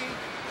Paul Lee.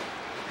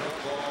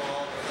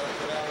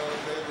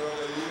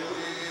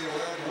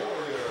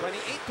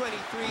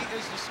 28-23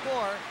 is the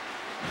score.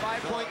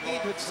 5-point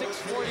lead with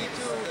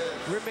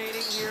 6:42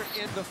 remaining here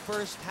in the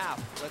first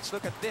half. Let's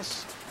look at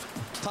this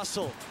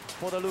tussle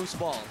for the loose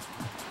ball.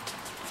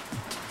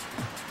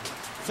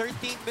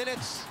 13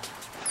 minutes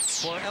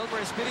for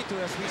Elmer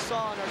Espiritu, as we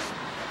saw on our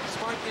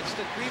smart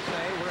instant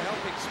replay. We're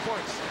helping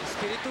sports.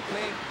 Espiritu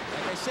playing,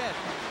 like I said,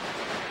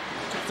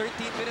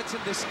 13 minutes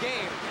in this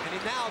game, and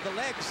now the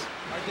legs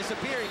are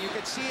disappearing. You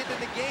can see it in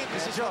the game.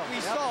 This is what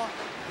we saw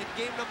in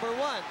game number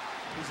 1.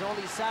 He's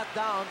only sat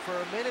down for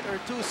a minute or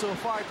 2 so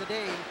far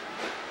today.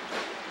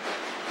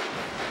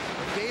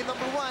 In game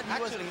number 1,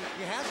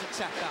 he hasn't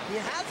sat down. He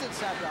hasn't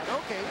sat down.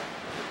 Okay.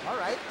 All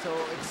right. So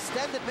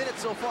extended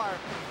minutes so far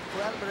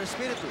for Elmer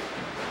Espiritu.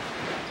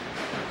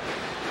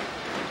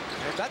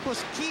 And that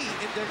was key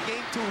in their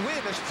game to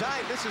win, as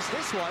Jai misses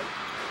this one.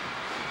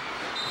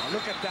 Now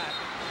look at that.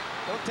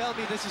 Don't tell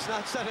me this is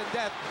not sudden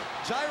death.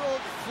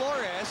 Jairald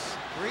Flores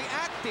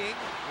reacting.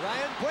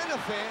 Ryan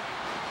Buenafe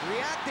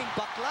reacting.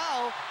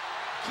 Baclao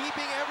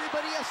keeping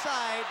everybody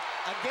aside.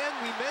 Again,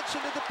 we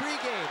mentioned in the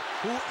pregame,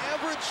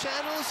 whoever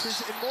channels his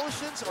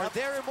emotions or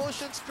their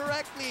emotions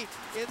correctly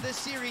in this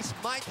series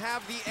might have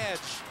the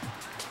edge.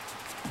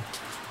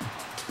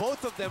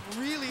 Both of them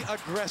really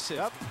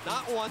aggressive,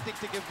 not wanting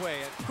to give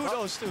way. And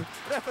kudos to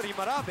referee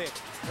Marabe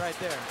right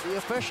there. The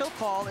official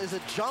call is a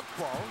jump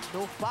ball.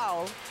 No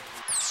foul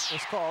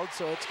is called,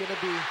 so it's going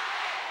to be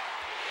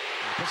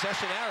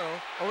possession arrow.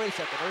 Oh, wait a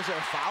second. Is there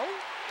a foul?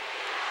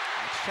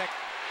 Let's check.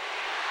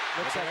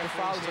 Looks like the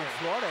fouls on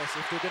Flores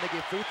if they're going to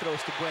give free throws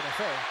to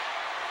Buenafe.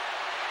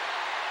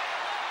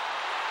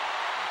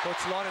 Coach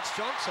Lawrence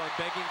Johnson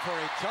begging for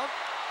a jump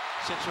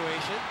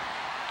situation.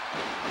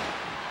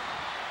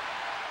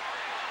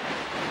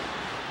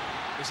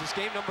 This is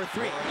game number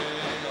 3.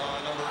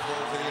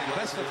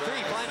 Best of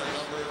 3 finals.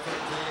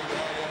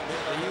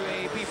 The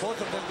UAAP, both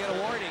of them get a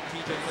warning,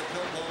 TJ.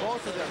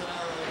 Both of them.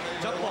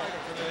 Jump ball.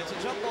 It's a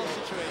jump ball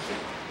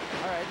situation.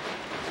 All right.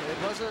 So it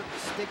wasn't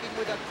sticking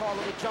with that call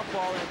on the jump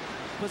ball, and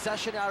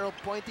possession arrow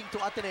pointing to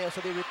Ateneo, so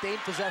they retain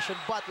possession,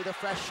 but with a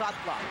fresh shot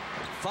clock.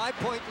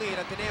 5-point lead.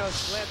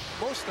 Ateneo's led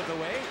most of the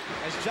way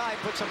as Jai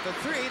puts up the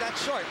 3.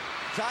 That's short.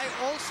 Jai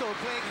also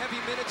playing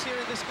heavy minutes here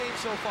in this game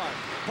so far.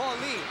 Paul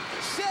Lee,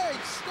 stepping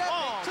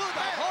to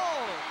the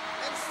hole.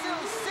 And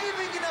still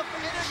saving enough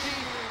energy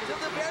till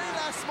the very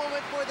last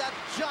moment for that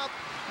jump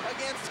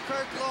against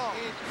Kirk Long.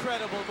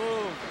 Incredible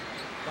move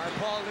by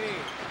Paul Lee.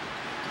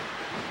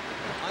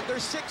 Under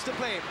 6 to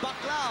play.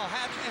 Baclao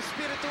had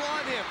Espiritu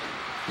on him.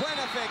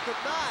 Buenafe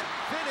could not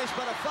finish,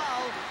 but a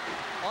foul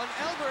on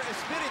Elmer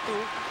Espiritu.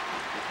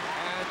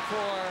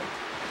 for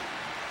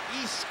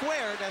E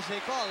squared, as they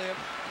call him.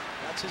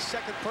 That's his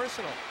second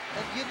personal.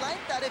 And you like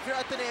that if you're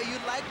Ateneo. You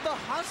like the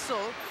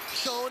hustle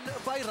shown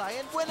by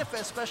Ryan Buenafe,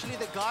 especially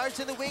the guards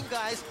and the wing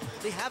guys.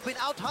 They have been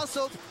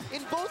out-hustled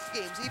in both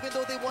games, even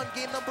though they won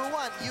game number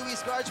 1.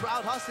 UE's guards were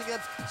out-hustling them,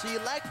 so you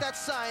like that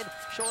sign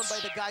shown by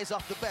the guys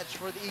off the bench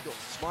for the Eagles.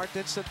 Smart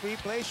instant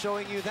replay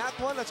showing you that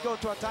one. Let's go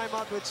to a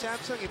timeout with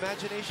Samsung.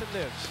 Imagination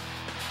lives.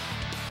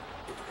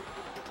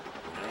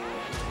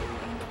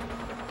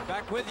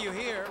 Back with you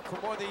here for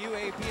more the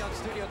UAP on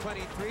Studio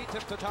 23.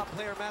 Tip-to-top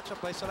player matchup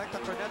by Selecta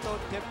Corneto.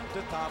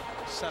 Tip-to-top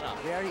setup.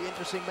 Very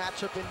interesting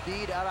matchup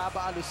indeed.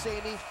 Araba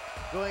Aluseni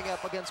going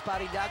up against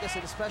Parillagas,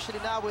 and especially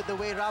now with the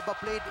way Raba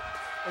played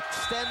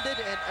extended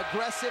and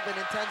aggressive and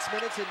intense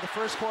minutes in the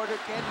first quarter.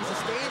 Can he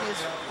sustain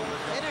his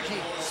energy,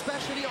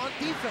 especially on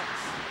defense?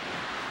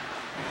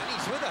 And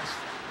he's with us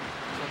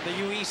from the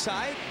UE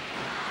side.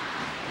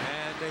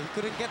 And he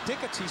couldn't get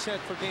tickets, he said,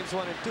 for games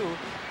 1 and 2.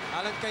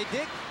 Alan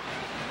Kaidik.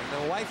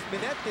 The wife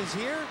Minette is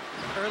here.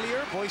 Earlier,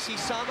 Boise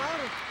Samar,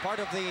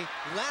 part of the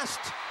last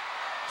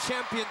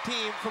champion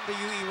team from the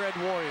UE Red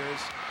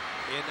Warriors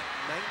in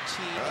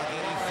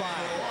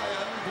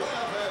 1985.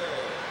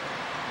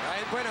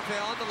 Ryan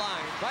Buenafe on the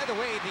line. By the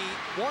way, the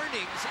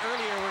warnings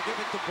earlier were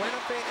given to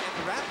Buenafe and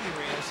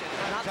Ramirez and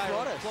not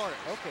Flores.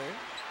 Okay.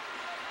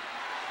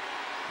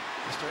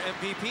 Mr.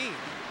 MVP.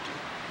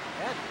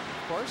 And,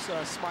 of course,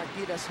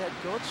 Smartitas head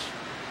coach,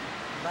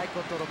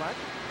 Raiko Toroman,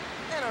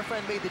 and our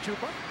friend May the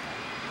Chupa.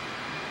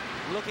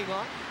 Looking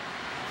on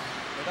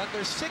with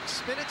under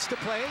 6 minutes to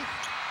play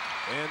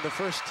in the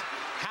first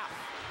half.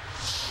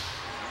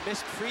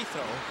 Missed free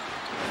throw.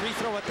 Free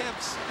throw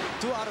attempts,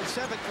 2 out of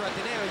 7 for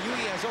Ateneo.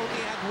 UE has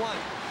only had 1,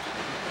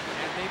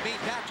 and they made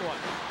that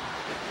one.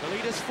 The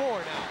lead is 4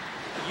 now.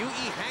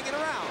 UE hanging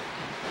around.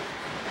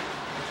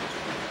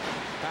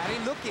 Patty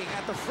looking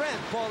at the friend.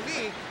 Paul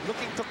Lee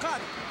looking to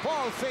cut.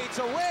 Ball fades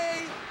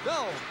away.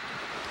 No.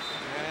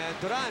 And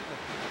Duran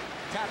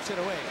taps it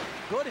away.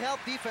 Good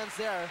help defense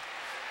there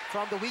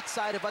from the weak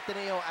side of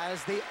Ateneo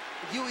as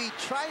UE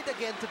tried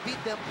again to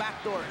beat them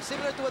backdoor.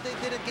 Similar to what they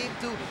did in game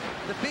 2,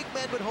 the big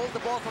men would hold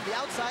the ball from the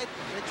outside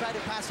and then try to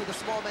pass to the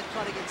small men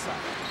cutting inside.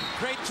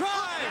 Great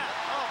drive!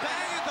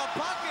 Bang in the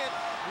pocket!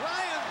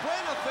 Ryan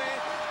Buenafe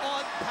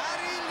on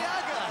Patty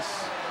Llagas.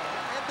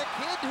 And the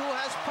kid who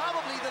has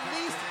probably the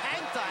least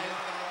hang time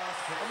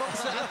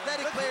amongst the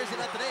athletic players in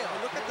Ateneo.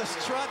 Look at the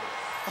strut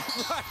of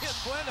Ryan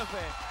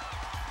Buenafe.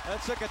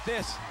 Let's look at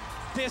this.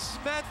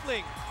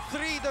 Dismantling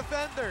 3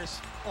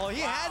 defenders. Oh,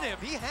 he had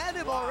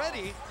him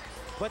already,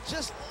 but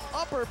just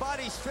upper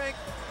body strength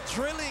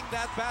drilling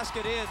that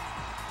basket in.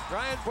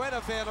 Ryan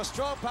Buenafe on a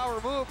strong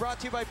power move brought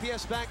to you by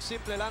PS Bank.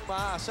 Simple lang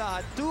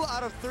maaasahan. 2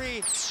 out of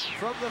 3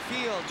 from the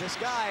field. This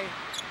guy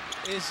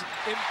is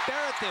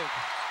imperative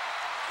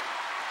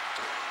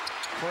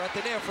for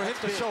Ateneo, for him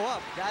to show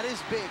up. That is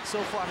big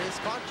so far. His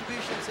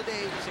contributions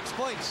today 6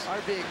 points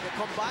are big. The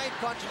combined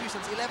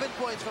contributions, 11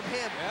 points from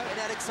him and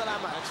Eric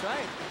Salama. That's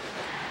right.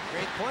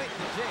 Great point,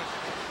 DJ.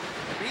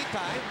 In the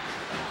meantime,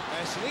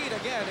 this lead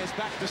again is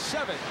back to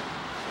 7. A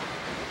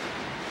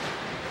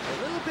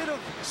little bit of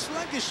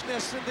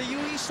sluggishness in the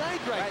UE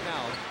side right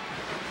now.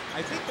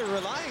 I think they're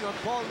relying on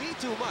Paul Lee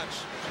too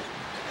much.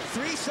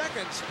 3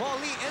 seconds, Paul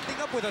Lee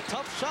ending up with a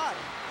tough shot.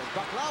 And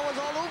Baclao was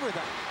all over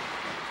that.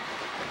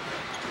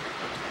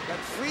 That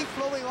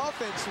free-flowing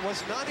offense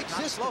was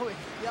non-existent.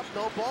 Yep,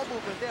 no ball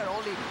movement there.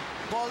 Only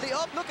Paul Lee.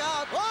 Oh, look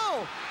out!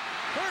 Oh!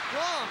 Kurt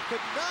Long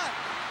could not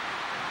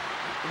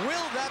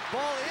will that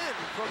ball in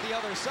from the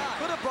other side.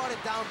 Could have brought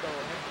it down,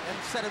 though, and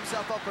set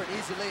himself up for an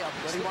easy layup,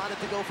 but he wanted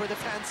to go for the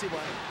fancy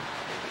one.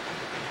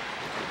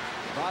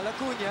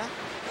 Valacuña,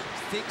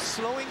 things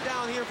slowing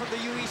down here from the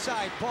UE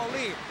side. Paul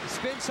Lee,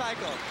 spin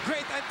cycle.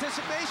 Great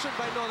anticipation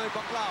by Nonoy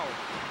Baclao.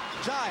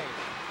 Jai,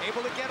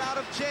 able to get out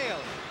of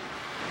jail.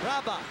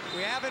 Raba,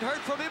 we haven't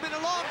heard from him in a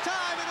long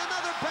time, and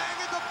another bang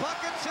in the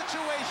bucket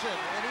situation.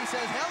 And he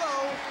says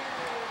hello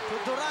to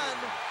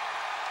Duran,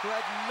 who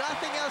had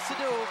nothing else to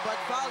do but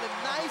foul him.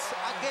 Nice,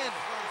 again,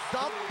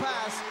 dump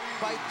pass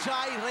by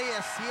Jai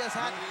Reyes. He has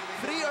had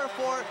 3 or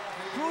 4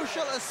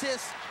 crucial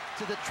assists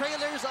to the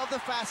trailers of the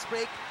fast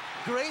break.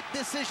 Great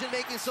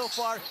decision-making so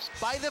far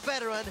by the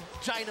veteran,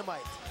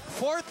 Dynamite.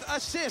 4th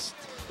assist.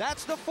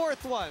 That's the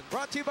 4th one.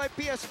 Brought to you by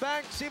PS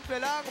Bank. Simple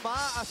lang,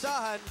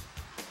 maaasahan.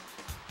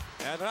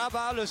 And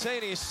Raba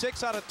Aluseni,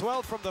 6 out of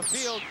 12 from the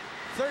field.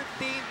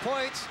 13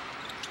 points.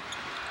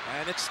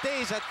 And it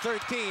stays at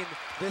 13.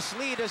 This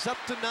lead is up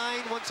to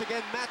 9, once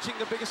again matching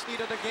the biggest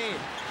lead of the game.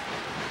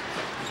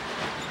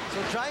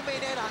 So Jai may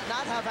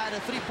not have had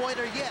a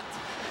 3-pointer yet.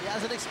 He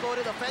hasn't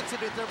exploded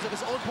offensively in terms of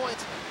his own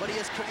points, but he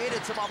has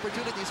created some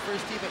opportunities for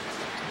his teammates.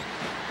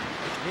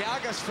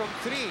 Llagas from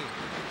 3.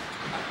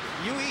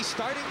 UE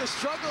starting to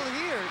struggle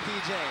here,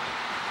 DJ.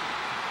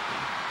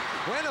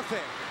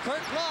 Buenafe,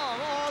 Kurt Long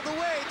all the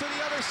way to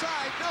the other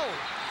side. No.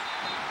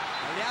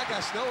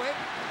 Llagas, no hit.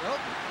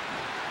 Nope.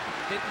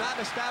 Did not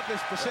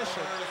establish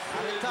position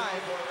at the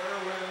time.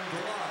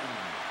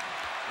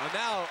 And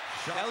now,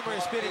 Elmer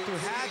is bidding to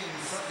Haddon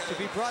to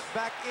be brought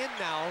back in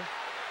now.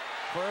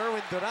 for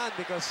Erwin Duran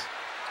because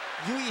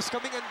UE is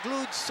coming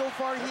unglued so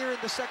far here in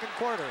the second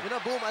quarter. You know,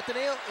 Boom,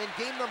 Ateneo in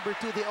game number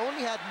 2, they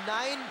only had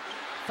 9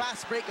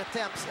 fast break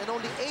attempts and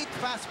only 8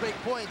 fast break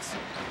points.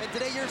 And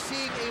today you're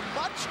seeing a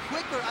much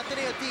quicker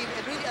Ateneo team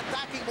and really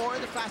attacking more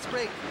in the fast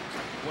break.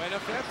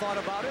 Buenafe thought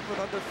about it with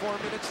under 4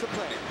 minutes to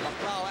play.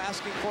 Baclao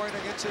asking for it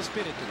against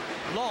Espiritu.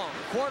 Long,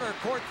 court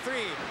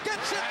 3,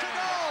 gets it to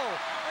go!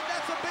 And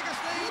that's the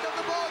biggest lead of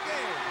the ball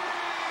game.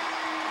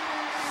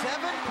 7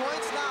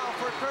 points now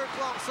for Kirk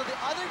Long. So the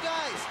other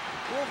guys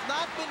who have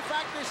not been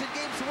factors in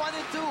games 1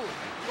 and 2,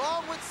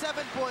 Long with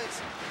 7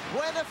 points,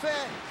 Buenafe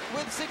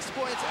with 6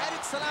 points, Eric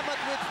Salamat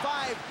with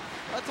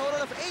 5. A total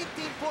of 18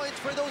 points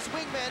for those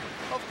wingmen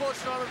of Coach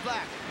Norman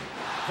Black.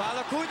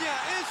 Valacuña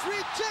is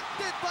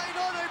rejected by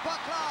Nonoy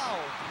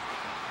Baclao.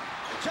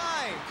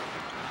 Jai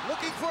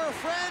looking for a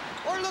friend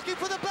or looking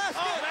for the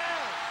basket. Oh,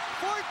 man.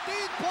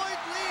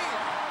 14-point lead.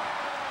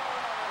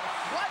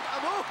 What a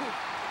move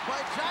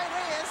by Jai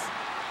Reyes.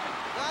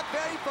 Not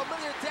very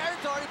familiar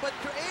territory, but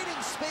creating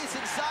space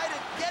inside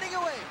and getting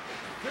away.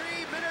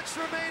 3 minutes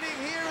remaining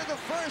here in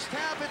the first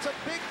half. It's a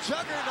big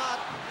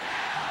juggernaut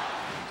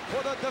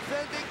for the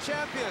defending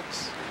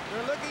champions.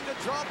 They're looking to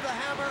drop the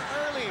hammer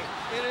early.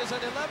 It is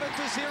an 11-0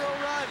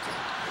 run.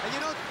 And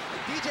you know,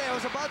 DJ, I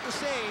was about to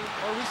say,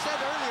 or we said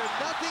earlier,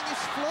 nothing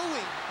is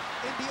flowing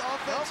in the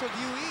offense of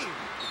UE.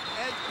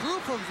 And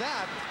proof of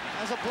that,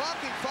 as a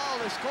blocking foul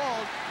is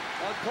called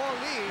on Paul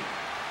Lee,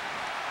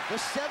 the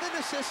 7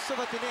 assists of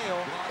Ateneo,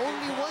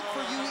 only 1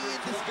 for UE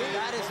in this game.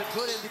 That is a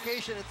good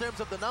indication in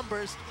terms of the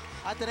numbers.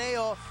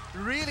 Ateneo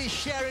really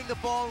sharing the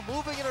ball,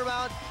 moving it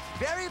around,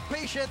 very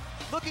patient,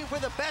 looking for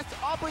the best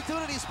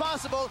opportunities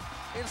possible.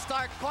 In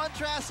stark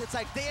contrast, it's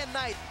like day and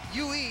night.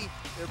 UE,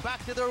 they're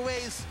back to their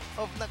ways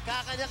of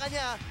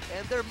nagkakanya-kanya,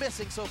 and they're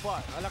missing so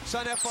far.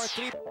 Alaksan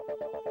FR3.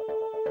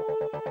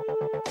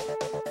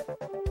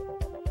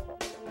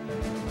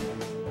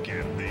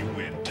 Can they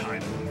win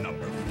title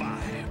number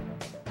 5?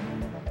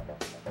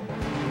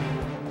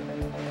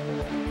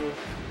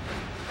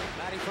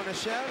 Matty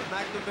Fonachel,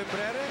 Magnum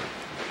Membrere,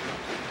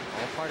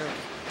 all part of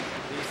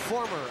the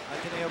former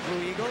Ateneo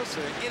Blue Eagles.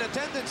 In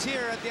attendance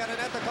here at the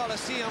Araneta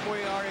Coliseum,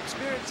 we are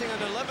experiencing an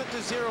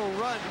 11-0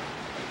 run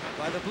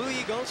by the Blue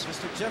Eagles.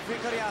 Mr. Jeffrey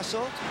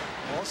Carriazo,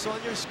 also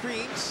on your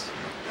screens,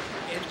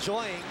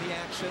 enjoying the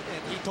action,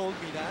 and he told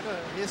me that.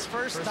 His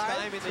first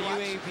time in the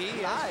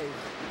UAP. Live.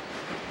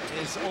 In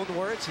his own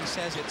words, he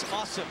says it's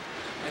awesome.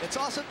 And it's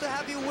awesome to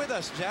have you with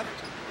us, Jeff.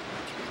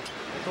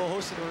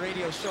 Co-hosting a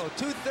radio show.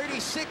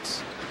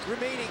 2:36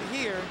 remaining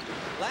here.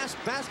 Last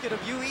basket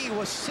of UE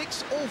was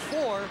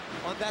 6:04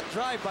 on that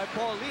drive by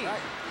Paul Lee.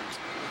 Right.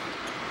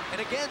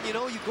 And again, you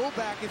know, you go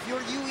back, if you're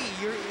UE,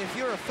 if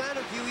you're a fan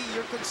of UE,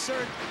 you're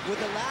concerned with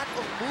the lack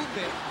of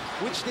movement,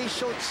 which they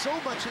showed so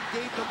much in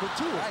game number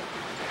 2. Right.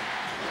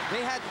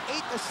 They had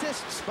 8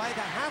 assists by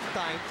the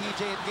halftime,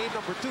 TJ, in game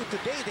number 2.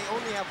 Today, they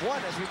only have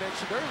 1, as we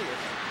mentioned earlier.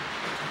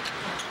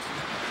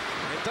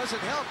 It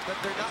doesn't help that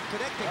they're not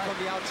connecting from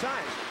the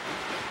outside.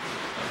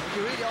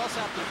 You really also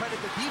have to credit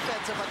the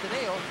defense of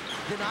Ateneo,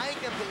 denying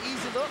them the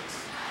easy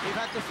looks. They've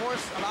had to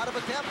force a lot of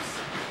attempts.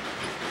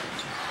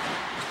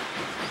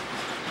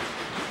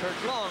 Kirk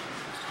Long,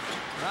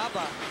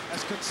 Raba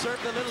has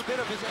conserved a little bit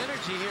of his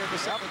energy here in the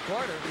second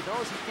quarter. He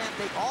knows he can't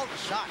take all the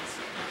shots.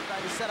 He's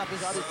trying to set up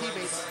his other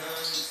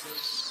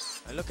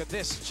teammates. And look at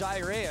this, Jai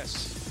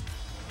Reyes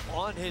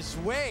on his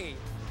way,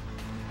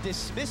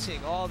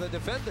 dismissing all the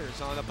defenders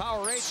on the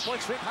Power Rate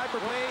Sports Drink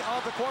Hyperplay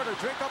of the quarter.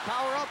 Drink up,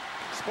 power up.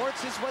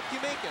 Sports is what you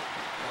make it.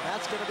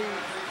 That's going to be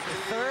the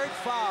 3rd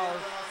foul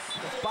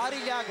of Buddy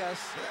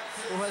Llagas,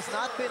 who has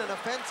not been an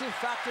offensive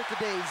factor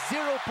today.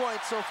 0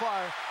 points so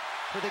far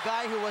for the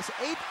guy who was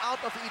 8 out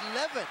of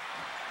 11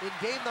 in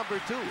game number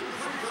 2.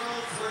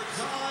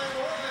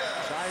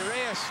 Jai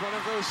Reyes, one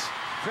of those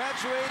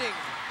graduating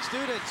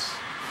students,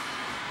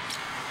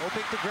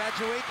 hoping to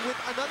graduate with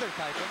another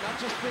title, not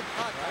just with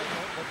a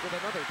title, but with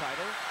another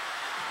title.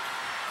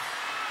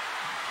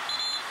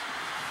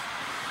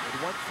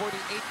 With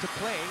 1:48 to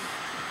play,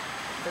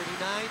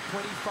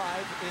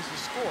 39-25 is the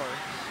score.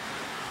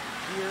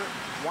 Here,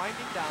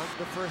 winding down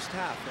the first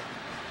half.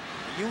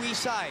 The UE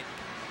side,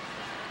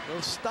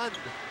 they're stunned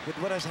with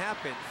what has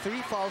happened.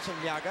 3 fouls on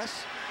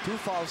Llagas, 2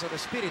 fouls on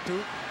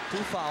Espiritu,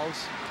 2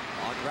 fouls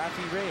on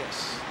Rafi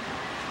Reyes.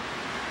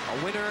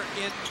 A winner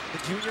in the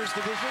juniors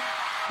division,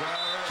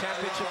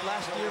 championship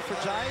last year for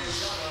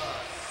Giants.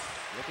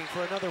 Looking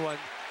for another one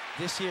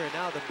this year.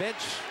 Now the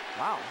bench.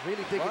 Wow,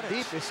 really digging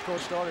deep is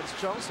Coach Lawrence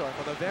Chongson.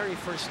 For the very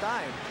first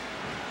time,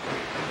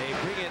 they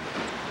bring in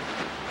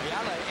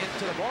Ayala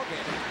into the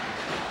ballgame.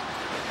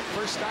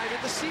 First time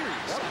in the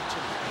series. Yep.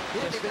 He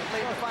didn't even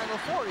play the Final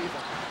Four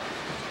even.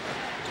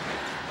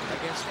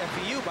 Against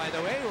FEU, by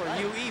the way, where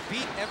UE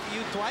beat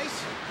FEU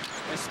twice.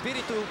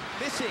 Espiritu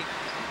missing.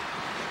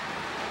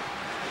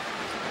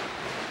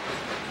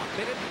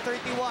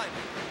 1:31.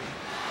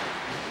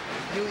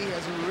 UE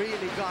has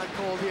really gone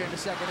cold here in the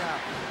second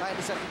half, in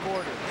the second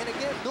quarter. And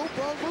again, no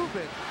ball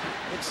movement.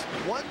 It's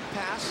 1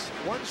 pass,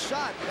 1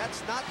 shot.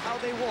 That's not how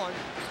they won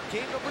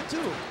game number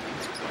 2.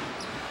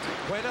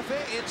 Buenafe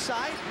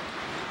inside.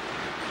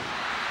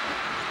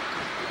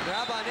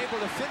 Graba unable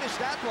to finish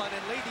that one,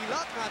 and Lady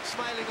Luck not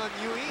smiling on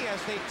UE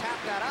as they tap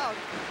that out.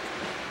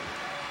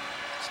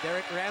 It's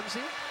Derek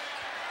Ramsey.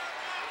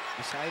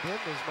 Beside him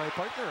is my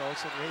partner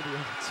also in radio.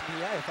 It's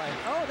Mia, if I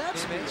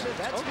that's may mention.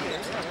 That's okay. Mia.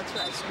 Yeah, that's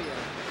right. That's Mia.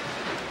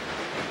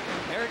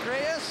 Eric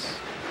Reyes,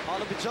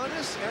 Oliver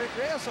Jonas. Eric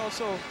Reyes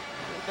also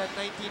in that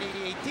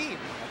 1988 team.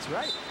 That's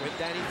right. With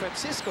Danny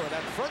Francisco,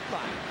 that front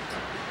line.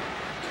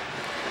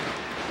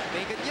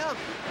 Megan Young,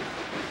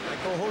 my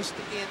co-host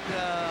in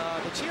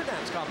the cheer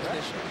dance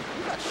competition.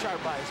 You got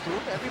sharp eyes, too.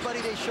 Everybody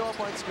they show up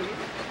on screen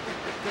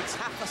takes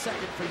half a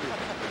second for you.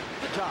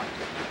 Good job.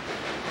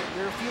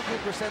 Your field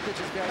goal percentage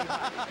is very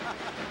high.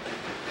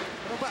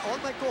 All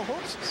my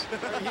co-hosts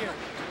are here.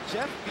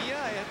 Jeff, Mia,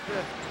 and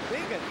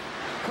Megan.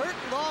 Kurt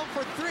long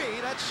for three,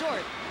 that's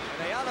short.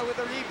 And Ayala with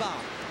the rebound.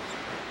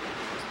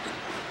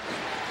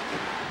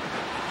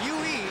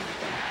 UE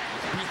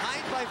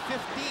behind by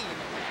 15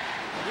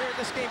 here in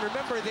this game.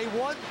 Remember, they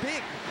won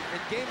big in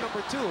game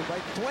number 2 by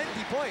 20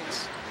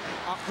 points.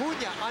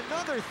 Acuna,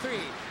 another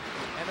three,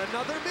 and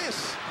another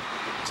miss.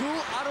 2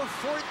 out of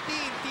 14,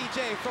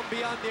 TJ, from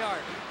beyond the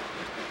arc.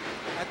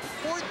 At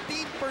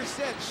 14%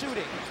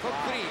 shooting from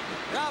three.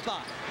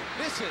 Raba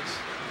misses.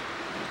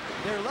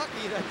 They're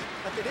lucky that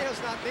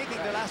Ateneo's not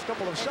making the last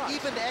couple of shots.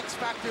 Even the X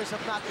factors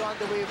have not gone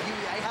the way of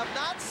UE. I have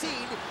not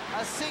seen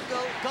a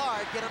single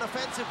guard get an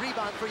offensive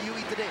rebound for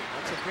UE today.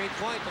 That's a great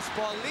point. As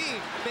Paul Lee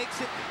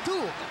makes it 2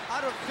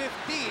 out of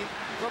 15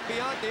 from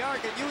beyond the arc,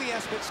 and UE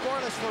has been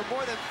scoreless for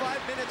more than 5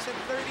 minutes and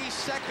 30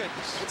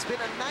 seconds. It's been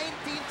a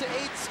 19-8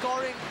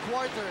 scoring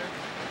quarter.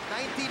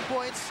 19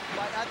 points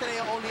by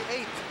Ateneo, only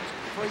 8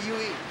 for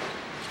UE.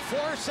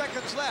 4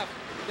 seconds left.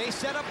 They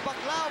set up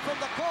Baclao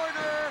from the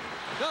corner.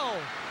 No.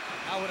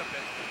 That would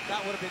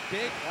have been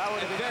big. That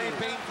would have been very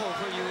painful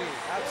for UE.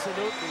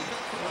 Absolutely.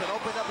 It would have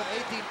opened up an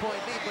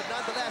 18-point lead, but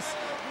nonetheless,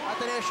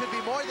 Ateneo should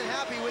be more than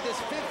happy with his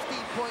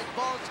 15-point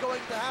bounce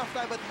going to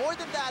halftime. But more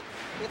than that,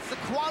 it's the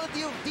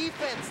quality of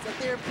defense that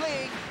they're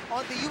playing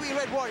on the UE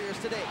Red Warriors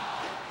today.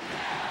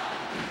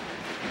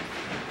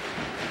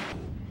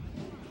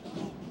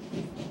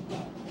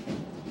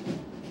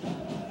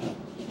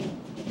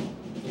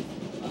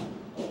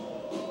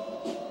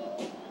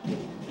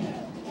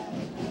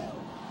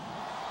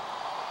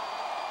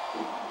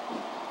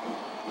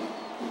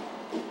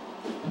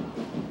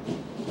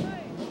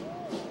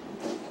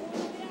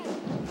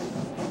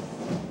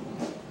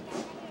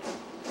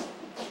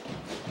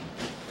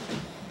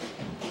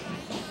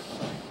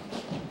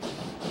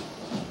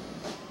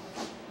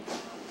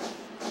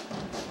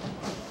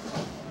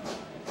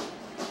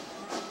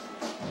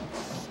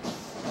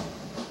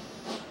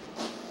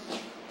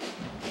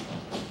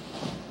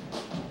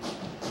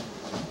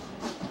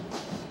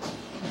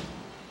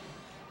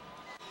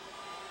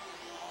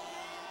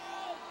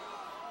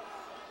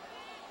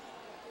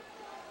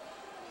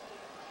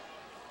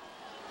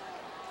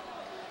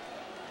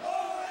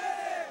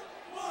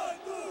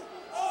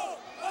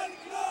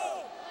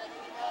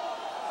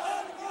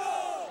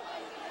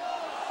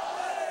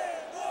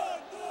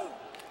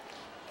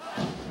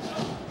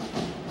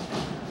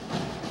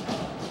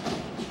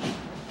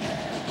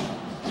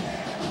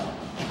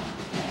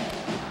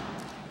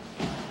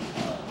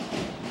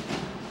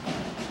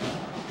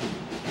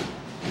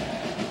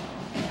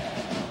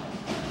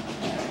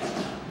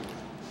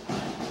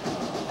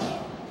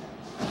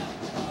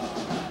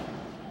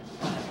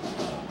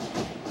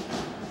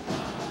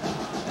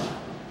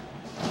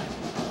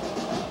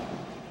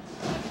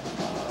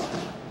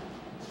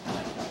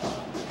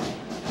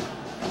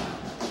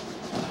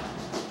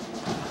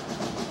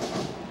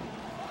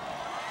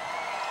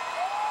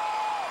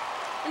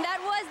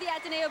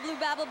 Ateneo Blue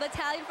Babel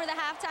Battalion for the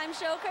halftime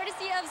show,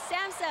 courtesy of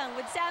Samsung.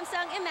 With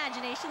Samsung,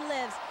 imagination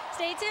lives.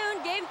 Stay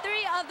tuned. Game 3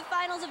 of the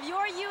finals of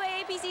your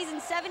UAAP season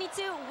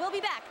 72 will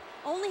be back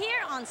only here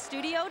on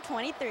Studio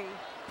 23.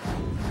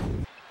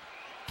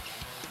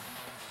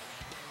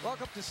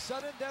 Welcome to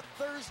Sudden Death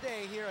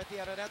Thursday here at the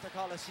Araneta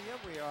Coliseum.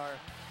 We are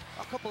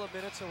a couple of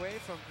minutes away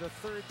from the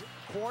third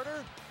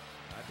quarter.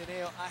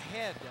 Ateneo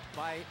ahead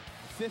by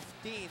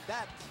 15.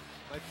 That,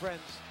 my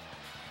friends,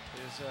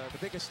 is the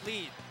biggest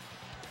lead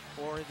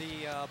for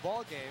the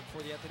ball game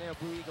for the Ateneo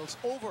Blue Eagles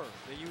over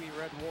the UE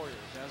Red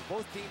Warriors. As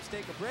both teams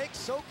take a break,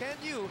 so can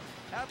you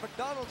have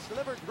McDonald's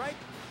delivered right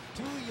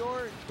to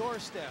your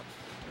doorstep.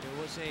 It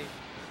was a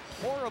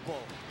horrible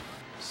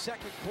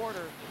second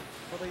quarter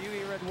for the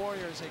UE Red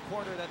Warriors, a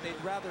quarter that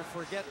they'd rather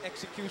forget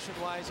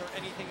execution-wise or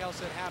anything else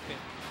that happened.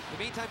 In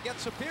the meantime, get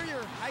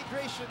superior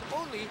hydration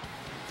only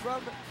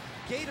from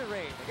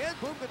Gatorade. Again,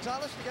 Boom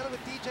Gonzalez together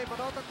with DJ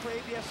Manotoc for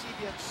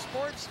ABS-CBN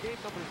Sports.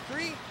 Game number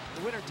 3,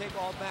 the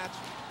winner-take-all match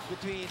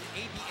between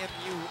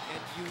ABMU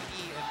and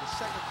UE in the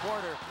second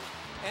quarter.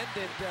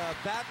 ended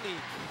badly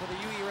for the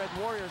UE Red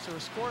Warriors, who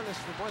were scoreless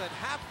for more than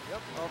half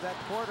of that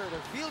quarter. Their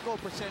field goal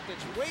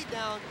percentage way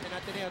down, and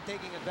Ateneo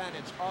taking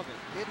advantage of it.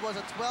 It was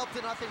a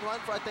 12-0 run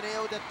for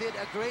Ateneo that did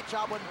a great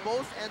job on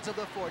both ends of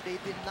the floor. They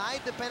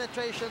denied the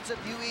penetrations of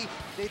UE,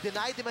 they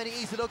denied them any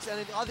easy looks, and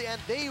on the other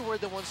end, they were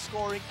the ones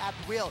scoring at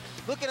will.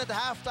 Looking at the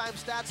halftime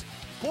stats,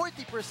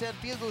 40%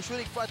 field goal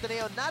shooting for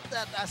Ateneo, not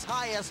that as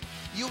high as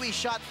UE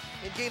shot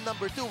in game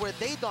number 2, where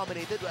they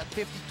dominated at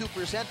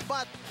 52%,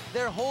 but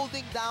they're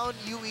holding down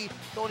UE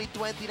to only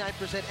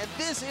 29%, and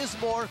this is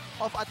more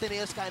of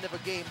Ateneo's kind of a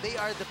game. They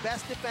are the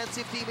best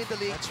defensive team in the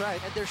league. That's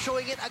right. And they're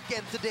showing it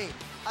again today.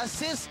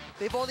 Assists,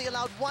 they've only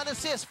allowed 1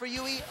 assist for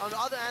UE. On the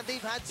other hand,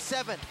 they've had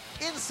 7.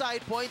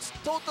 Inside points,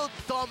 total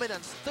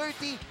dominance.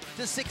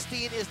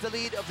 30-16 is the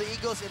lead of the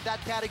Eagles in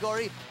that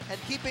category, and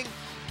keeping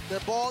the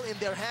ball in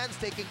their hands,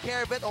 taking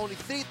care of it. Only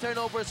 3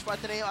 turnovers for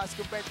Ateneo as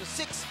compared to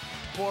 6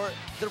 for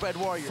the Red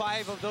Warriors.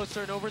 5 of those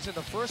turnovers in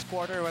the first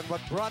quarter, and what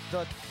brought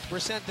the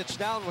percentage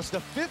down was the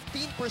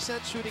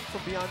 15% shooting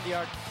from beyond the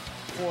arc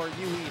for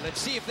UE.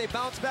 Let's see if they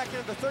bounce back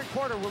in the third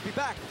quarter. We'll be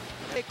back.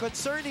 A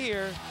concern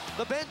here,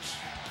 the bench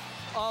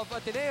of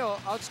Ateneo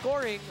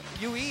outscoring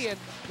UE, and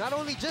not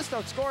only just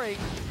outscoring,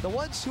 the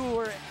ones who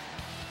were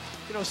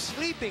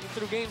sleeping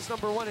through games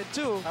number 1 and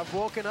 2 Have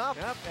woken up.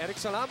 Yep, Eric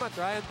Salamat,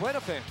 Ryan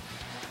Buenafe.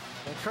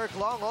 And Kirk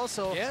Long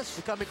also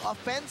becoming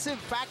offensive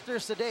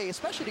factors today,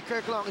 especially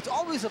Kirk Long. It's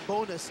always a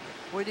bonus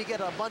when you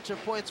get a bunch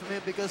of points from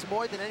him, because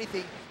more than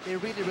anything, they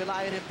really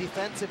rely on him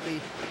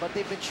defensively. But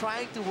they've been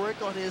trying to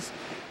work on his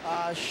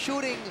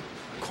shooting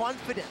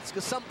confidence,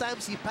 because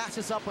sometimes he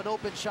passes up on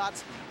open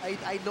shots.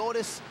 I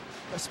notice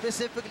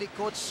specifically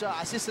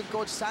assistant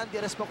coach Sandy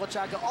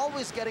Respacochaga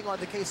always getting on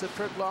the case of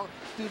Kirk Long.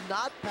 Do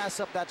not pass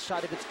up that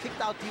shot. If it's kicked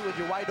out to you and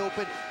you're wide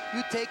open,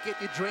 you take it,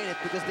 you drain it,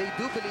 because they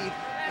do believe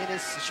in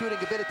his shooting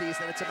abilities,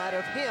 and it's a matter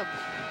of him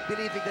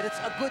believing that it's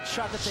a good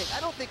shot to take. I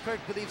don't think Kirk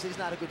believes he's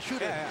not a good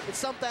shooter. It's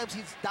sometimes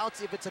he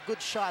doubts if it's a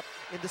good shot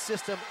in the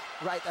system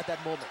right at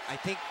that moment. I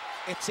think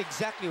it's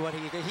exactly what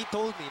he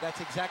told me.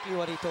 That's exactly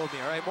what he told me.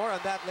 All right, more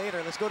on that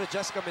later. Let's go to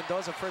Jessica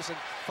Mendoza first and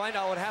find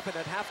out what happened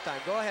at halftime.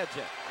 Go ahead,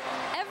 Jeff.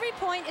 Every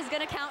point is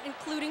going to count,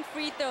 including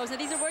free throws. Now,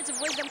 these are words of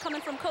wisdom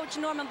coming from Coach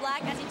Norman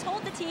Black as he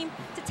told the team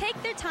to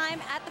take their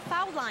time at the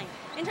foul line.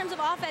 In terms of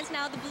offense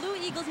now, the Blue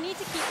Eagles need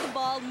to keep the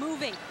ball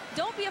moving.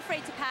 Don't be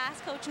afraid to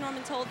pass, Coach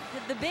Norman told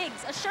the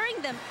bigs,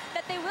 assuring them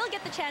that they will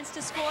get the chance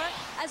to score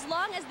as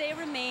long as they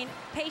remain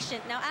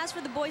patient. Now, as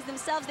for the boys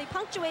themselves, they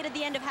punctuated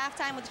the end of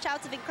halftime with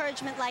shouts of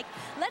encouragement like,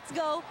 let's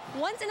go,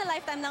 once in a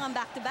lifetime lang ang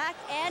back-to-back,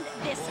 and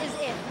this is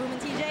it. Boom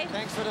and TJ.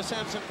 Thanks for the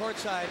Samson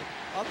courtside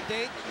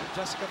update.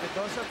 Jessica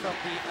Mendoza from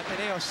the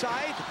Ateneo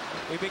side.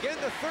 We begin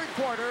the third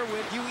quarter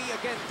with UE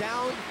again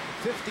down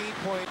 15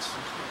 points,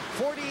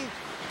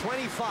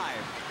 40-25.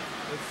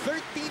 With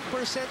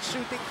 13%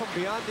 shooting from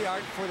beyond the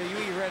arc for the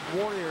UE Red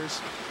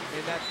Warriors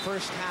in that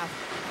first half.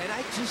 And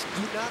I just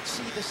do not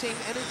see the same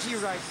energy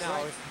right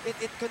now.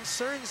 It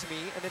concerns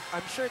me, and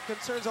I'm sure it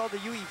concerns all the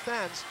UE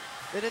fans,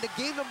 that in a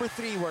game number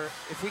 3, where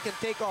if we can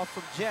take off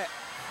from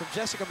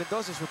Jessica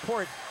Mendoza's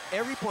report,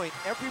 every point,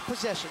 every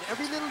possession,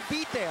 every little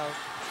detail,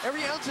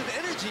 every ounce of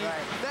energy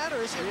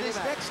matters in this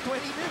next 20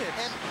 minutes.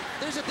 And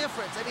there's a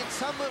difference. I mean,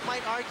 some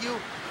might argue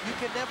you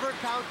can never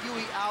count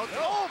UE out.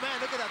 Oh, man,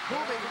 look at that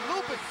booming,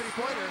 looping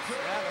three-pointer.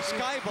 Yeah, the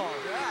sky ball.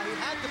 Yeah, he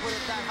had to put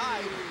it that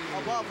high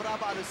above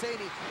Rabah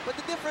Al-Husseini. But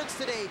the difference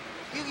today,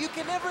 you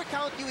can never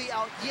count UE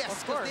out, yes,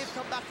 because they've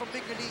come back from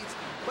bigger leads.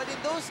 But in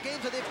those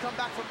games that they've come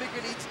back from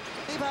bigger leads,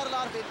 they've had a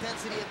lot of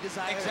intensity and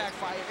desire and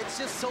fire. It's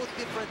just so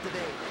different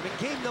today. I mean,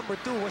 game number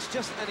 2 was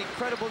just an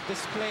incredible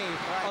display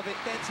of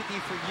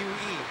intensity for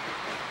UE.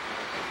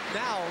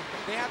 Now,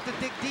 they have to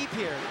dig deep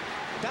here.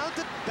 Down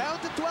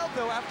to 12,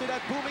 though, after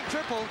that booming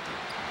triple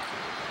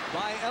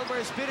by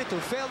Elmer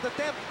Espiritu. Failed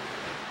attempt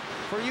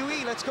for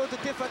UE. Let's go to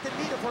Tiff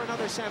Ateneo for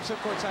another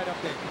Samson courtside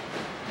update.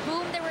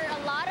 Boom, there were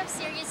a lot of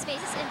serious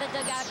faces in the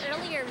dugout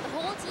earlier. The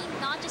whole team,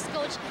 not just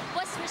coach,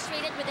 was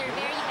frustrated with their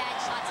very bad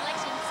shot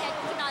selection. Said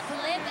could not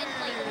live and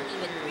play only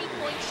with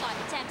 3-point shot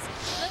attempts.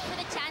 Look for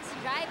the chance to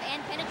drive and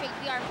penetrate.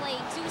 We are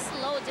playing too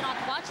slow. Do not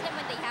watch them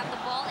when they have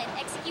the ball and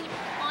execute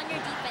on your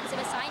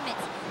defensive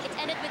assignments. It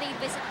ended with a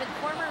visit with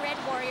former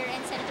Red Warrior and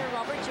Senator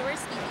Robert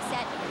Jaworski. He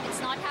said, it's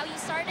not how you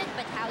started,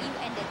 but how you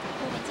ended.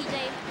 Boom and TJ.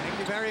 Thank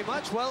you very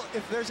much. Well,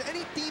 if there's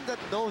any team that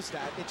knows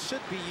that, it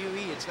should be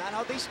UE. It's not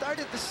how they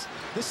started this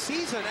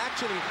season,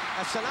 actually,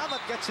 as Salamat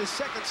gets his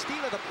second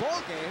steal of the ball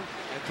game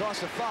and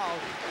draws a foul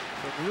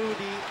from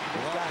Rudy.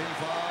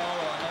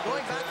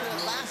 Going back to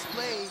the last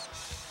play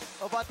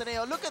of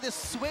Ateneo, look at this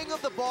swing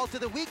of the ball to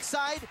the weak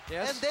side,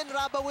 and then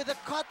Rabah with a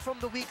cut from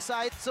the weak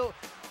side. So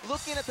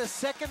looking at the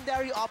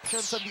secondary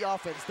options of the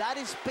offense, that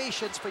is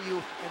patience for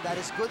you, and that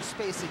is good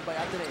spacing by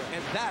Ateneo.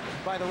 And that,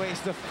 by the way,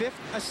 is the 5th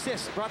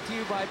assist brought to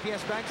you by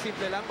PS Bank.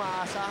 Simple lang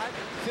maaasahan.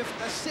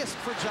 5th assist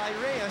for Jai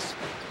Reyes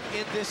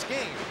in this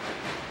game.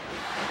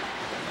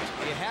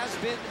 He has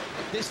been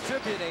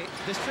distributing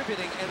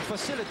and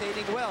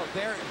facilitating well.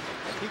 There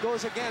he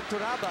goes again to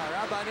Rabah.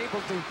 Rabah unable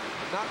to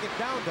knock it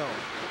down, though.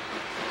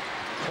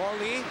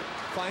 Paulie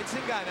Finds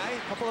Singanay.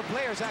 A couple of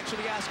players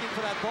actually asking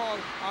for that ball.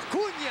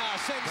 Acuna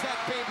sends that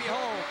baby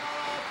home.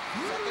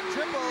 Second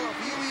triple of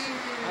UE.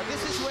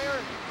 This is where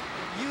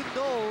you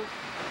know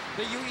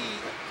the UE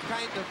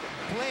kind of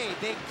play.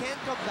 They can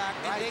come back,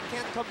 and they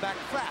can come back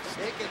fast.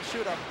 They can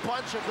shoot a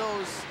bunch of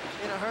those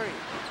in a hurry.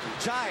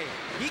 Jai,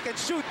 he can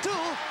shoot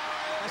too,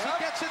 as he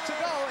gets it to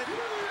go and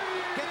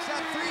gets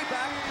that three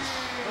back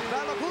from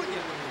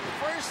Valabunya.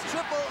 First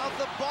triple of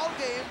the ball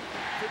game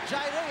for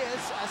Jai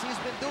Reyes, as he's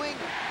been doing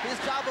his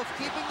job of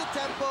keeping the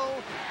tempo,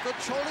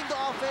 controlling the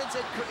offense,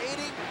 and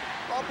creating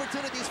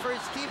opportunities for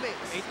his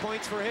teammates. 8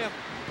 points for him.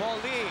 Paul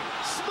Lee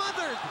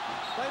smothered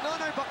by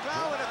Nonoy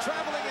Baclao, and a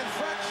traveling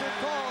infraction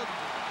called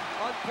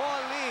on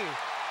Paul Lee.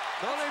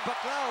 Nonoy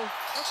Baclao,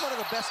 that's one of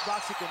the best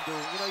blocks you can do.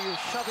 You know, you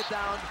shove it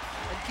down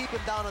and keep him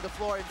down on the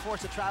floor and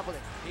force a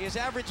traveling. He is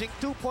averaging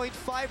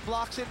 2.5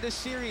 blocks in this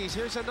series.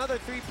 Here's another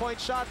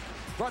three-point shot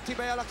brought to you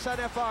by Alaksan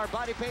FR.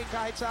 Body paint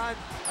kahit saan.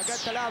 Agad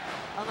talab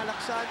ang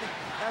Alaksan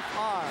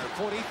FR.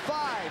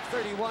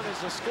 45-31 is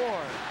the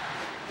score.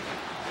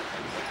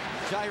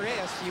 Jai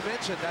Reyes, you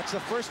mentioned, that's the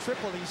first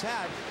triple he's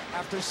had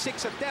after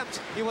 6 attempts.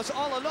 He was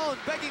all alone,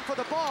 begging for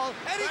the ball,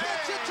 and he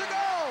gets it to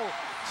go!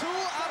 2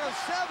 out of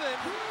 7.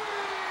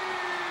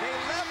 They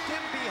left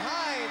him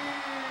behind,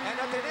 and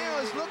Ateneo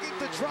is looking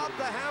to drop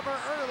the hammer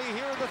early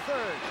here in the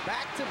third.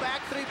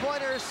 Back-to-back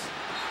three-pointers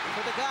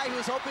for the guy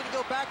who's hoping to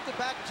go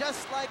back-to-back,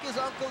 just like his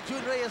uncle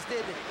June Reyes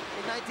did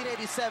in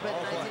 1987 and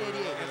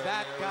 1988. And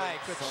that guy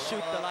could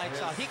shoot the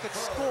lights out. He could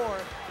score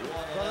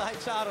the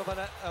lights out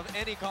of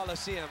any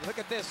Coliseum. Look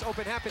at this,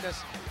 Open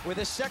Happiness with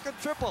his second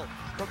triple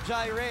from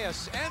Jai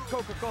Reyes and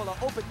Coca-Cola,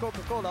 Open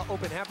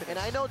Happiness. And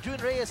I know June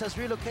Reyes has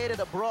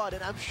relocated abroad,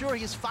 and I'm sure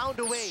he's found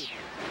a way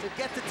to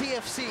get to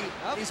TFC.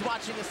 He's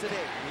watching us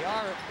today. We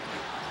are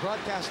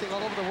broadcasting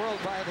all over the world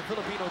via the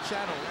Filipino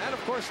channel, and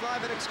of course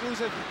live and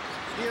exclusive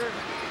here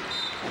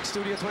in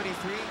Studio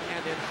 23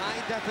 and in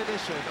high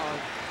definition on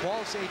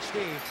Walls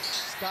HD,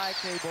 Sky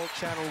Cable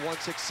Channel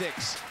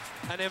 166.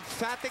 An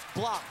emphatic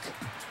block.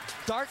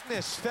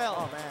 Darkness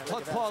fell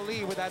on Paul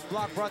Lee with that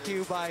block brought to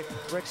you by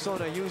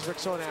Rexona. Use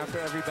Rexona after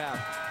every bath.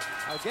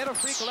 Get a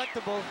free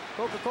collectible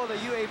Coca-Cola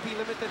UAP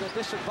limited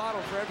edition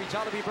bottle for every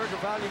Jollibee Burger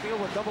value meal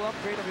with double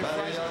upgrade of your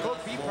price.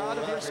 Coke, be proud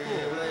of your school.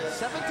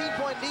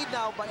 17-point lead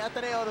now by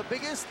Ateneo, the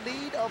biggest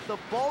lead of the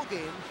ball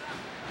game,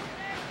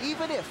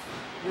 even if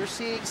you're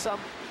seeing some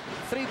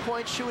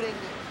three-point shooting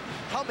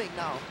coming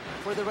now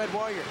for the Red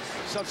Warriors.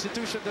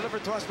 Substitution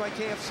delivered to us by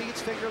KFC.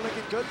 It's finger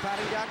looking good.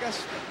 Patty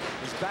Llagas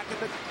is back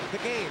in the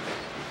game.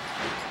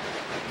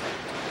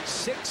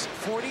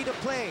 6:40 to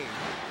play.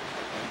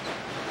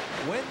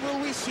 When will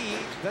we see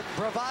that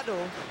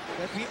bravado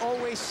that we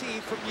always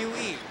see from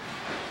UE?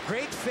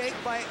 Great fake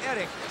by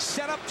Eric.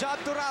 Set up job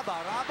to Raba.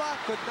 Raba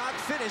could not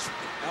finish.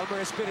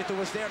 Elmer Espiritu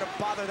was there to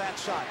bother that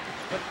shot.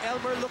 But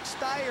Elmer looks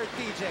tired,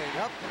 TJ.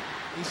 Yep.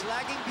 He's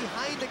lagging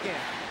behind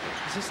again.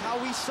 This is how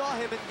we saw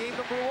him in game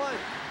number 1.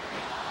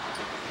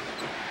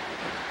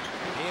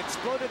 He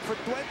exploded for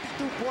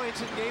 22 points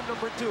in game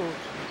number 2.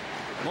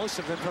 Most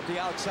of them from the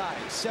outside.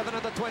 7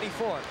 of the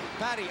 24.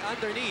 Patty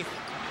underneath.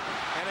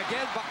 And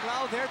again,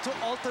 Baclao there to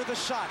alter the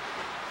shot.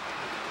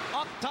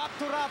 Up top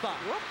to Raba.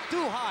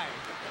 Too high.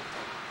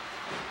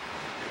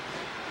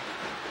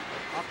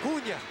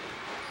 Acuna.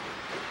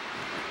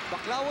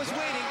 Baclao was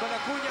waiting, but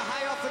Acuna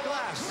high off the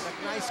glass.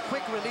 A nice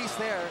quick release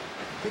there.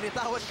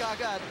 Binitawad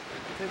kagad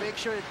to make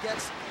sure it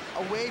gets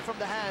away from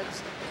the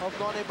hands of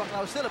Nonoy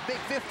Baclao. Still a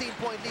big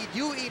 15-point lead.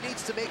 UE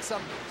needs to make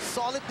some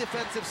solid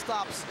defensive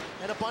stops,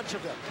 and a bunch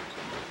of them.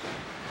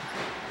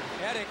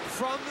 Eric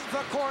from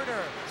the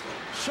corner.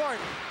 Short.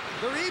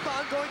 The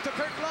rebound going to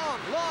Kirk Long.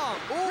 Long.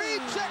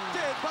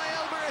 Rejected by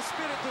Elmer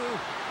Espiritu.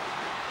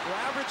 Who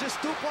averages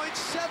 2.7.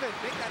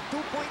 Make that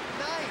 2.9.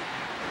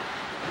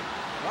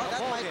 Well,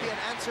 that might be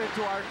an answer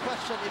to our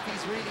question if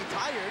he's really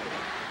tired.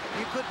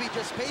 He could be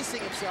just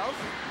pacing himself.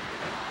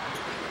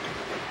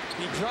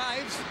 He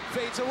drives,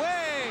 fades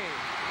away.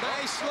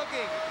 Nice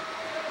looking.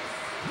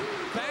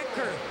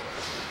 Banker.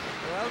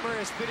 Elmer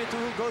Espiritu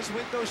goes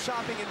window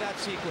shopping in that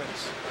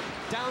sequence.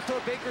 Down to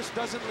a Baker's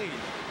dozen lead.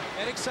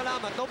 Eric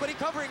Salamat, nobody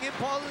covering him.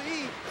 Paul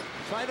Lee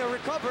trying to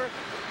recover.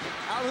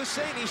 Al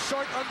Husseini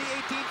short on the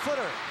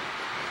 18-footer.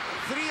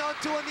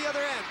 3-on-2 on the other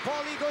end.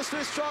 Paul Lee goes to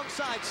his strong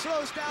side,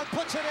 slows down,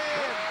 puts it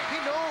in. He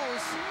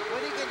knows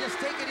when he can just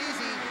take it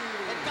easy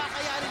and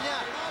kakayanin niya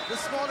the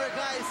smaller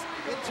guys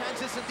in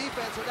transition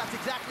defense. So that's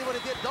exactly what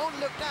he did. Don't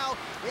look now.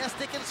 Yes,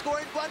 they can score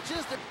in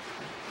bunches.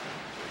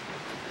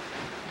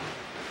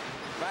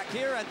 Back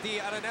here at the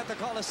Araneta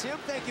Coliseum,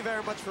 thank you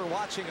very much for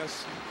watching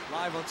us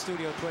live on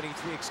Studio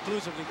 23,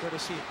 exclusively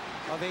courtesy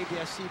of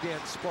ABS-CBN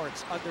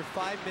Sports. Under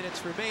 5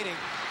 minutes remaining,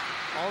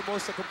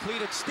 almost a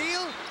completed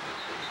steal.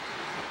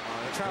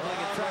 A traveling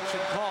infraction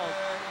called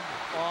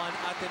on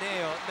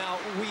Ateneo. Now,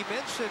 we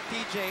mentioned,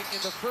 TJ,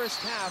 in the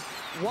first half,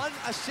 1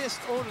 assist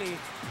only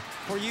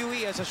for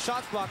UE as a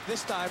shot block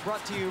this time,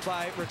 brought to you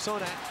by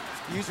Rexona.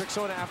 Use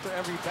Rexona after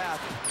every bath.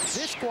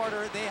 This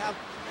quarter, they have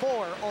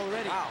 4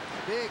 already. Wow,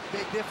 big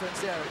difference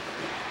there.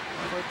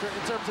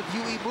 in terms of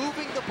UE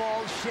moving the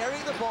ball,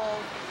 sharing the ball,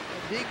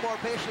 and being more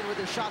patient with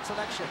their shot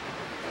selection.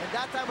 And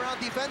that time around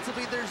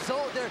defensively, their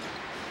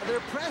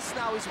press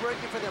now is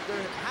working for them.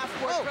 Their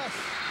half-court press.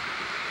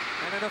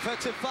 And an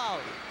offensive foul.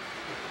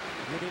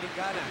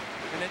 Ghana.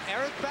 And an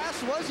errant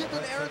pass. Was it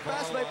an errant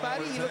pass by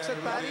Patty? He looks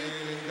at Patty.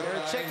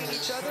 They're checking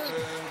each other.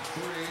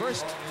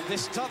 First,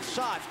 this tough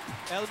shot.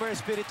 Elmer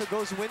Espiritu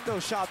goes window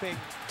shopping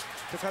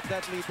to cut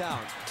that lead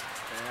down.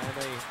 And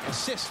an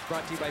assist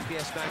brought to you by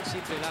PS Max.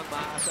 Simple lang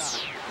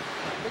maasa.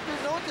 But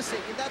you're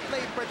noticing, in that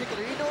play in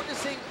particular, you're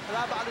noticing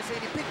Raba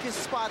Aluseni pick his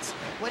spots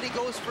when he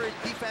goes for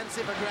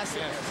defensive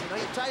aggressiveness. Yes. You know,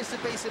 he tries to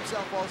base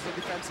himself also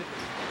defensively.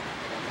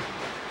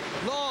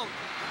 Long.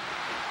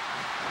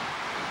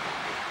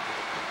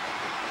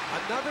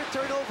 Another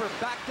turnover,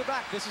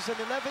 back-to-back. This is an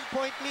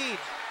 11-point lead.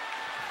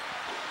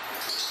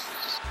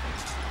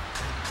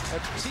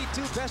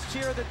 C2 best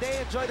cheer of the day.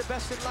 Enjoy the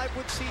best in life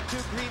with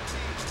C2 Green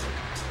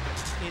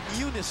Tea. In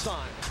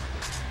unison.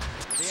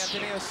 The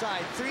Ateneo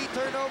side. 3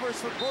 turnovers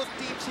for both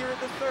teams here in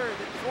the third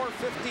and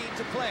 4:15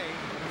 to play.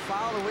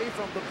 Foul away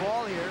from the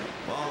ball here.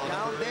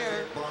 Down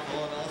there,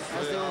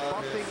 as they were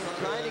bumping and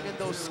grinding in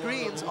those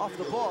screens off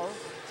the ball.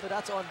 So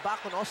that's on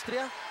Bacon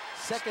Austria.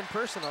 Second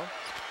personal.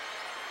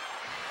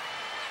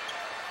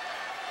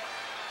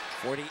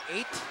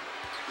 48-37.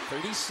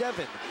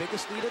 The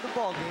biggest lead of the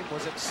ball game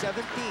was at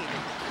 17.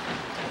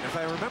 And if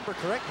I remember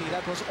correctly,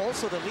 that was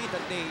also the lead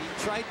that they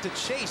tried to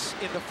chase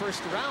in the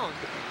first round,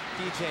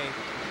 DJ,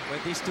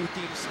 when these two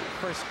teams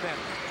first met.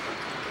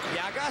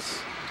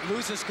 Llagas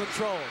loses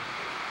control.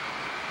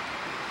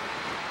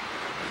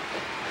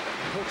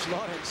 Coach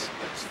Lawrence's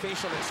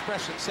facial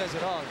expression says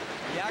it all.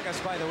 Llagas,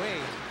 by the way,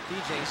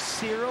 DJ,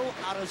 0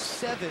 out of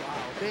 7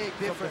 big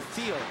from the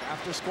field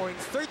after scoring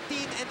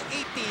 13 and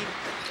 18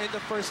 in the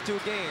first 2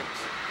 games.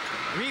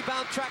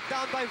 Rebound tracked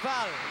down by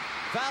Val.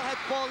 Val had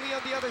Paul Lee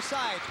on the other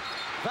side.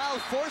 Val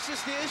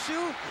forces the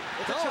issue.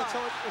 It's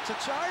a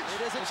charge.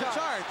 It is a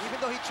charge.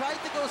 Even though he tried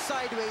to go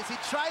sideways, he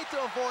tried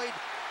to avoid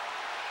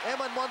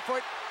Eman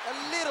Montfort a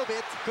little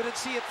bit. Couldn't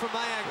see it from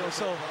my angle,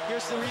 so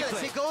here's the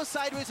replay. He goes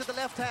sideways with the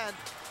left hand.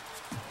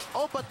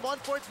 Oh, but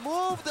Montfort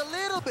moved a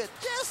little bit,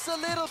 just a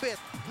little bit.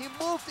 He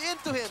moved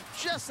into him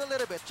just a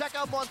little bit. Check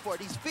out Montfort.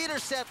 His feet are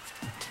set,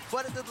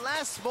 but at the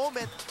last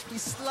moment, he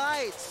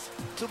slides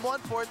to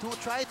Montfort, who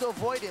tried to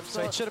avoid him.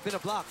 So it should have been a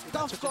block.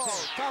 Tough call,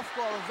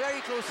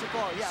 very close to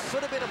call. Yeah,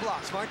 should have been a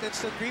block. Smart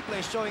instant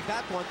replay showing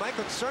that one. My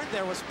concern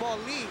there was Paul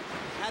Lee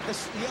at the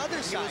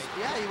other side.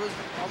 He was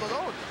all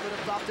alone. Could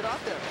have blocked it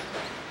out there.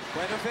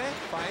 Buenafe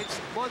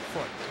finds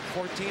Montfort.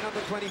 14 on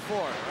the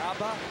 24.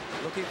 Raba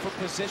looking for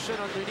position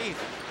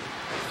underneath.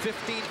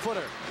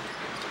 15-footer.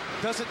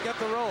 Doesn't get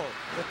the roll.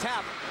 The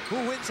tap. Who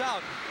wins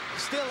out?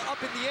 Still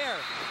up in the air.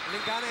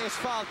 Lingane is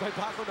fouled by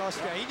Bacon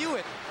Austria. He knew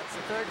it. That's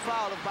the third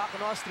foul of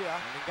Bacon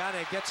Austria.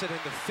 Lingane gets it in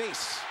the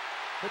face.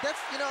 But that's,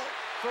 you know,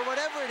 for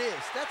whatever it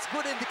is, that's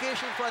good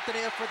indication for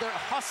Ateneo for their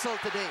hustle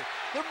today.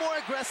 They're more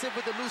aggressive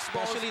with the loose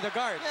balls. Especially the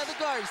guards. Yeah, the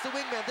guards, the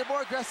wingmen. They're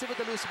more aggressive with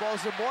the loose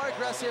balls. They're more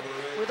aggressive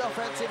with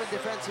offensive and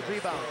defensive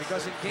rebounds.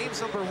 Because in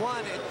games number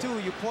 1 and 2,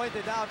 you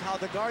pointed out how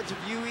the guards of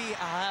UE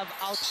have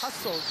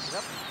out-hustled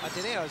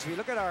Ateneo. As we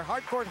look at our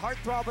hardcore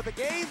heartthrob of the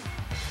game,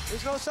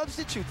 there's no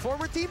substitute.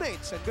 Former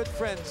teammates and good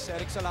friends,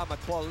 Eric Salamat,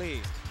 Paul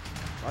Lee.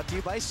 Brought to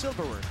you by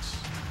Silverworks.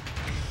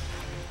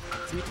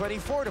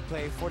 3:24 to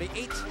play,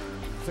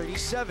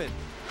 48-37.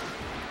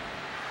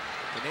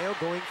 Ateneo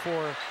going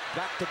for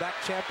back-to-back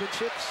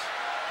championships.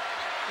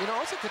 You know,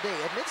 also today,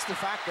 amidst the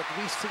fact that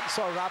we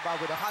saw Raba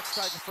with a hot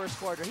start in the first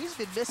quarter, he's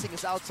been missing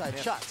his outside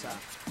shots.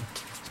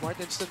 Smart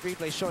instant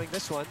replay showing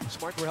this one.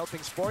 Smart, we're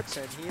helping sports,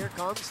 and here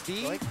comes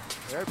the...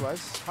 There it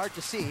was. Hard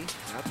to see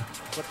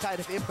what kind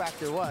of impact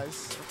there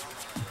was.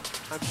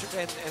 I'm sure,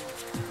 and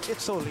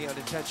it's solely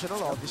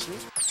unintentional, obviously.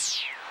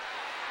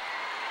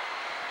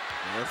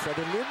 And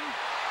Freddie Lim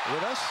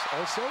with us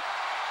also.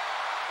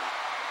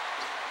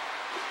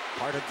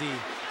 Part of the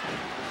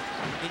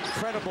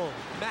incredible,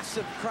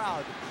 massive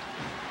crowd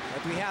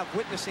that we have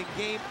witnessing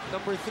game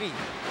number 3.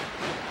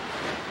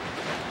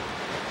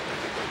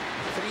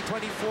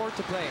 3:24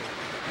 to play.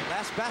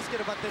 Last basket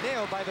of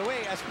Ateneo, by the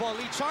way, as Paul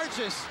Lee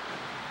charges.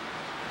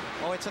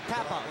 Oh, it's a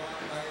tap out.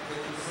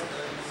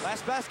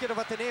 Last basket of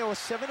Ateneo was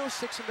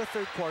 7:06 in the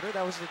third quarter.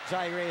 That was the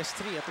Jai Reyes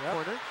 3 at the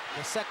corner.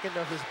 The second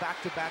of his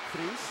back-to-back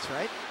threes. That's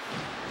right.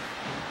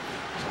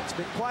 So it's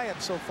been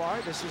quiet so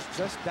far. This is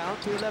just down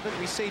to 11.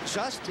 We say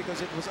just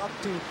because it was up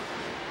to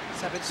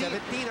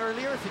 17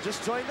 earlier. If you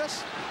just joined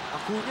us,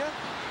 Acuna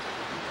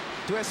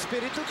to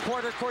Espiritu,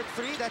 quarter court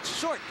 3. That's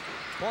short.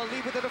 Paul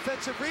Lee with an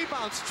offensive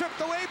rebound, stripped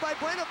away by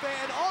Buenafe,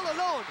 and all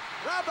alone,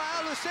 Raba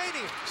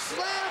Aluseni,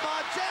 slam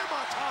on jam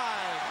on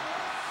time.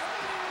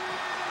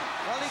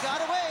 Well, he got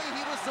away.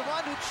 He was the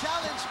one who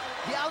challenged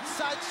the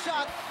outside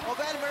shot of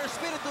Elmer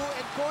Espiritu,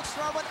 and Coach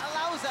Norman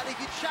allows that. If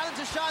you challenge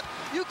a shot,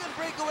 you can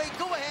break away.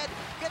 Go ahead,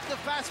 get the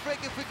fast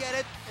break if we get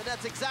it, and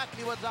that's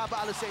exactly what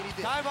Raba Aluseni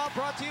did. Timeout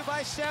brought to you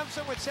by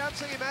Samsung. With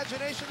Samsung,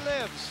 imagination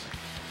lives.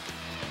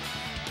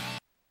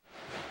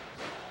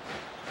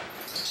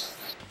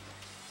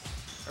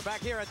 We're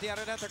back here at the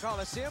Ateneo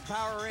Coliseum.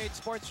 Powerade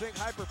Sports Drink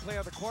Hyper Play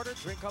of the Quarter.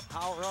 Drink up,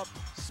 power up.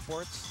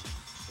 Sports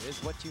is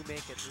what you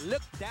make it.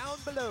 Look down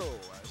below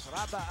as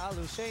Raba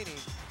Al-Husseini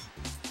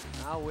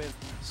now with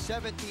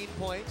 17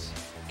 points,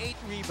 8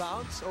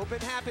 rebounds. Open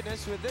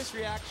Happiness with this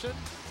reaction.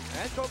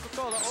 And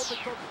Coca-Cola, Open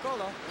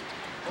Coca-Cola,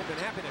 Open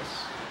Happiness.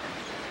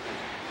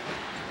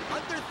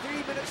 Under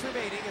 3 minutes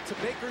remaining. It's a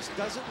Baker's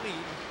dozen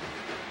lead.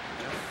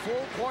 And a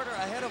full quarter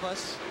ahead of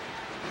us.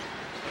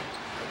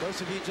 For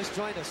those of you just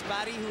joined us,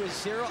 Patty, who is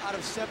 0 out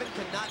of 7,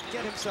 cannot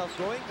get himself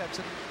going. That's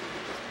a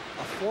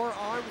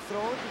forearm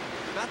thrown.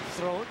 Not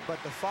thrown,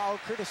 but the foul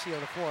courtesy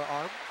of the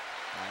forearm.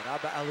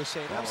 Raba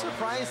Al-Husseini. I'm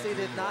surprised they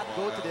did not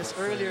go to this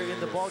earlier in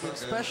the ballgame,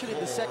 especially in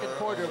the second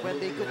quarter when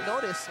they could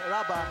notice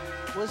Raba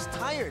was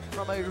tired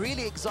from a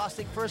really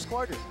exhausting first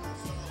quarter.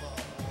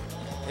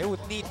 They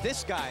would need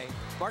this guy,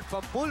 Mark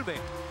Van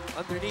Pulming,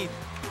 underneath.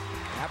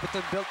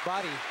 Habitant-built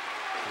body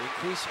to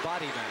increase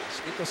body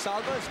mass. Nico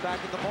Salva is back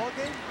in the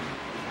ballgame.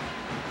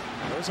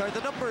 Those are the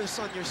numbers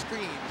on your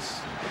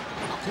screens.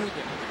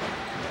 Ateneo.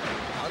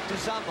 Out to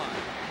Zama.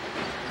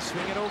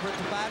 Swing it over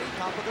to Patty,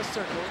 top of the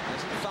circle.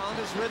 Hasn't found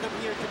his rhythm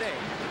here today.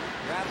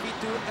 Rafi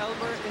to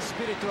Elmer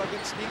Espiritu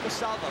against Nico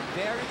Salva.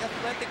 Very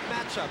athletic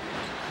matchup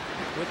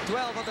with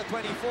 12 on the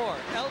 24.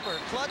 Elmer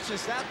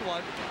clutches that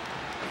one.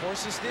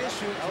 Forces the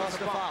issue, draws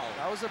the foul.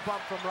 That was a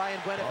bump from Ryan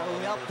Buenefit, who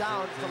helped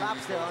down,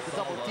 collapsed there on the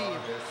double team.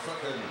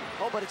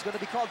 Oh, but it's going to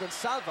be called on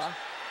Salva.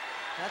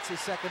 That's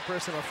his second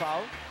personal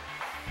foul.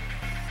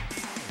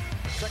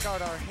 Check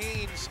out our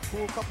Hanes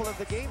pool couple of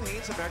the game.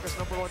 Hanes, America's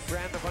 #1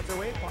 brand of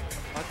underwear,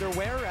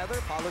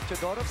 Paulo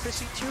Teodoro,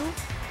 Chrissy Chu,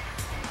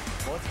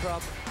 both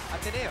from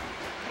Ateneo.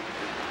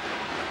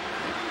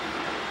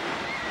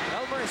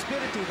 Elmer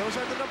Espiritu, those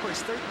are the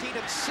numbers, 13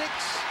 and 6.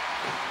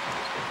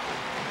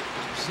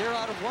 0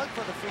 out of 1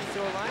 from the free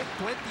throw line.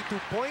 22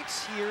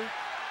 points here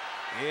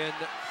in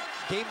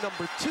game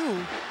number 2.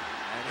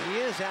 And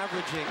he is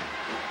averaging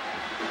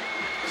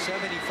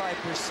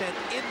 75%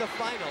 in the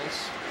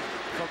finals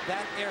from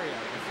that area,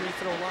 the free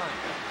throw line.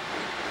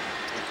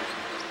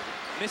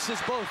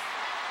 Misses both.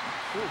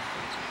 Ooh.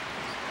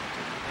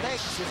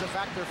 Legs is a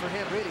factor for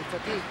him, really,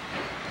 fatigue.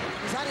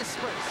 He's had his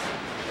spurts.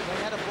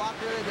 He had a block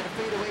earlier, then a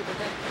fade away, but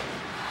then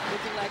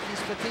looking like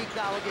he's fatigued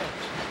now again.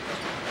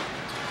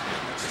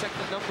 Let's check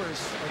the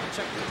numbers, or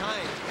check the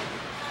time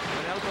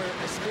on Elmer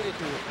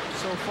Espiritu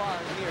so far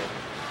here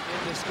in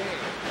this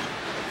game.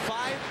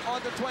 5 on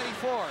the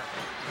 24.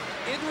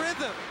 In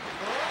rhythm.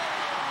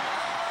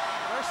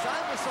 First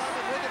time we saw him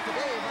in rhythm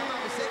today. If I'm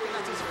not mistaken,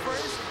 that's his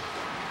first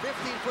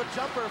 15-foot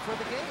jumper for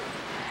the game.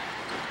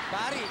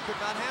 Barry could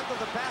not handle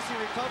the pass. He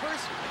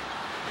recovers.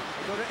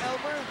 We go to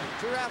Elmer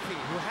to Rafi,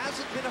 who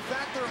hasn't been a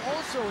factor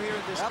also here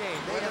in this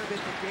game. They have been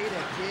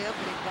degraded. Kim,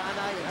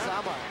 Linkana, and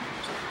Zama.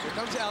 Here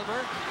comes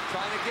Elmer,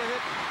 trying to give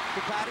it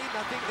to Patty.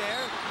 Nothing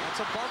there. That's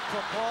a bump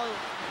from Paul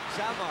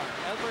Zamar.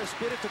 Elmer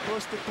Espiritu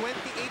close to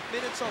 28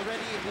 minutes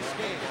already in this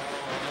game.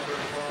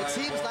 It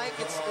seems like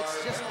it's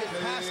just been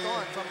passed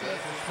on from the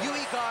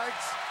UE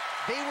guards.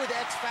 They were the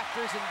X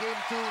factors in game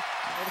 2,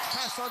 and it's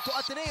passed on to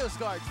Ateneo's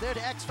guards. They're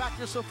the X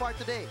factors so far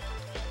today.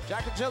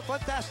 Jack and Jill,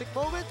 fantastic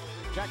moment.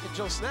 Jack and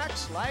Jill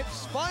Snacks,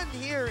 life's fun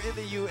here in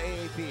the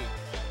UAAP.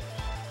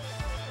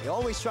 We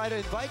always try to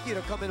invite you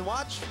to come and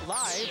watch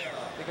live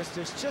because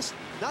there's just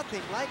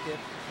nothing like it.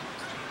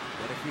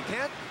 But if you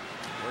can't,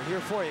 we're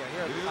here for you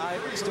here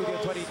at Studio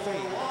 23.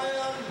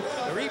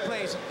 The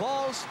replays of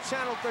Balls,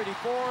 Channel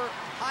 34,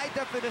 high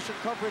definition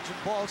coverage of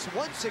Balls,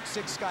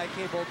 166 Sky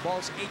Cable,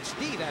 Balls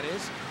HD that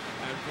is,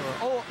 and for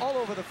all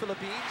over the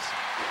Philippines,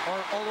 or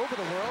all over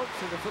the world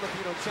through the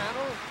Filipino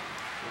channel.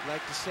 We'd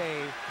like to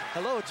say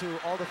hello to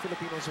all the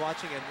Filipinos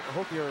watching, and I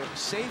hope you're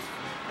safe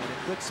and in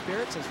good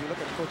spirits as we look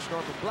at Coach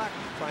Norman Black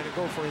trying to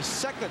go for his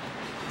second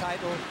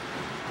title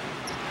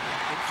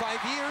in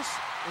 5 years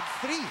in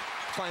 3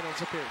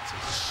 finals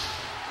appearances.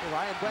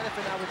 Ryan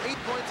Buenefit now with 8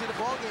 points in the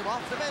ballgame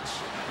off the bench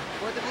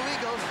for the Blue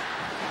Eagles.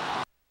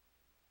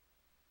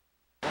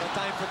 What a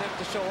time for them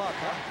to show up,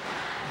 huh?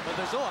 But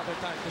there's no other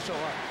time to show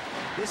up.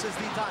 This is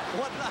the time.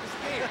 One last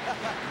game.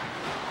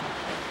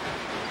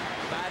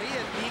 Barry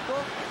and Nico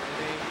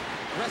in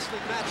a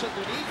wrestling match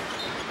underneath.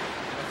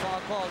 And a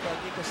foul called on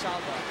Nico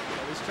Salva.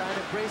 He's trying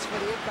to brace for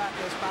the impact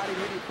as Patty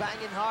really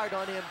banging hard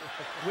on him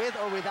with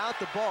or without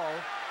the ball.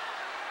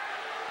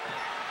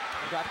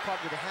 He got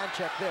caught with a hand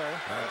check there.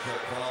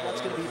 So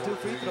that's going to be 2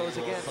 free throws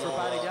again for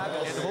Patty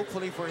Llagas. And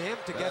hopefully for him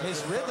to get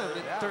his rhythm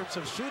in terms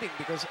of shooting,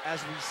 because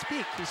as we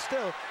speak, he's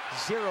still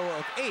 0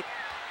 of 8.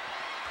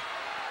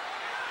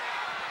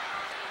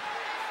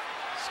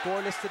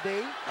 Scoreless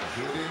today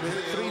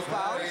with 3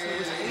 fouls.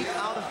 It was 8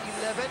 out of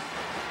 11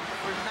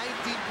 for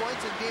 19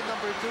 points in game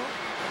number 2.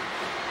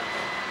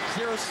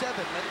 0-7,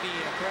 let me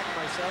correct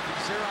myself.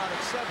 0 out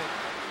of 7.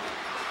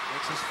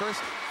 Makes his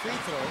first free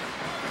throw.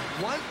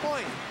 1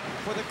 point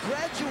for the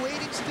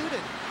graduating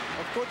student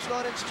of Coach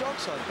Lawrence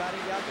Chongson,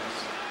 Patty Llagas,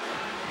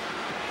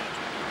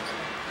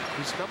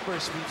 whose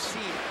numbers we've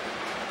seen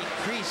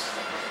increase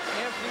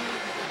every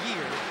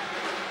year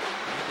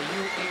in the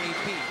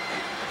UAAP.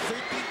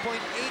 13.8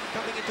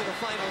 coming into the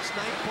finals,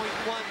 9.1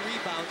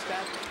 rebounds.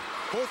 That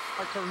both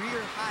are career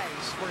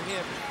highs for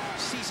him.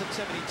 Season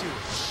 72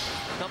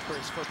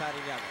 numbers for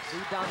Parinagas.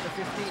 Lead down to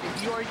 15.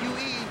 If you are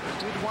UE,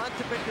 you'd want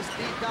to bring this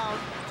lead down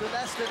to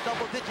less than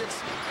double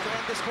digits to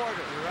end this quarter.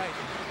 You're right.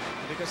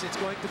 Because it's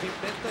going to be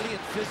mentally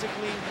and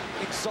physically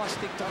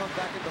exhausting to come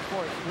back in the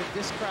fourth with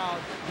this crowd,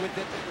 with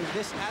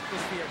this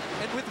atmosphere,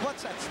 and with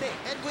what's at stake.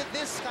 And with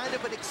this kind of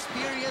an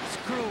experienced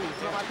crew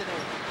from Ateneo.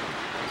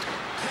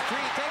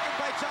 Three taken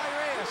by Jai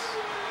Reyes.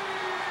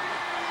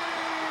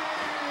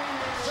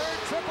 Third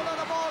triple of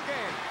the ball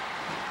game.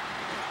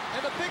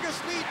 And the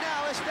biggest lead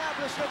now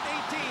established at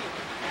 18.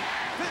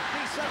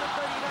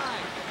 57-39.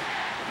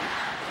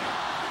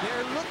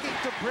 They're looking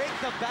to break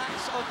the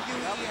backs of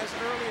UE as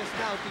early as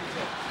now, TJ.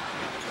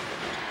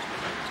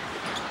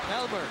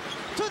 Elmer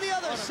to the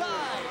other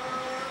side.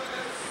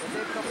 And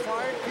they've come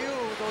far and few,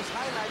 those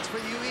highlights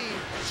for UE.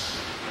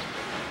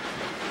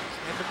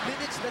 And the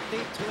minutes that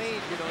they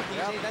played, you know,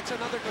 TJ, that's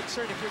another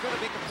concern. If you're going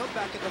to make a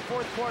comeback in the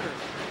fourth quarter,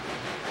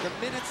 the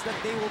minutes that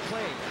they will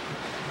play.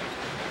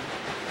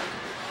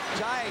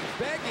 Jai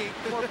begging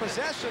for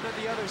possession on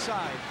the other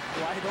side.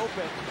 Wide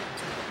open.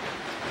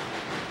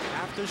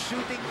 After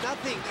shooting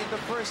nothing in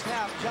the first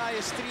half, Jai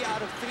is 3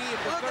 out of 3 in the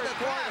third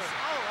quarter.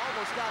 Oh,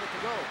 almost got it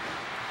to go.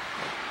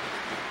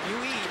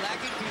 UE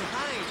lagging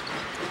behind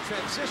in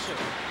transition.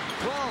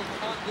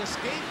 12 on this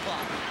game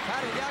clock.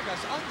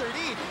 Parinagas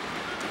underneath.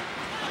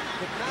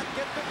 Could not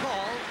get the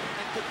call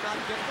and could not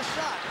get the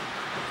shot.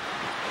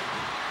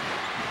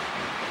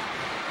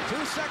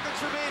 2 seconds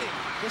remaining.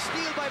 The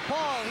steal by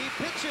Paul. He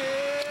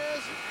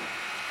pitches.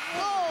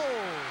 Whoa!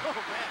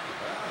 Oh, man.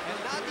 And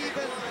not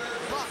even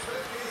Luck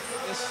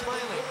is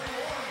smiling.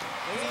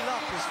 Lady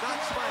Luck is not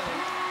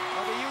smiling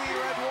on the UE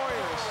Red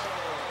Warriors.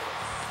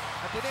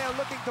 Ateneo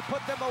looking to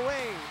put them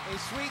away. A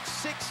sweet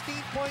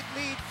 16-point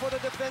lead for the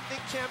defending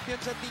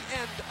champions at the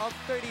end of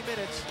 30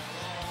 minutes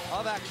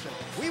of action.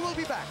 We will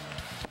be back.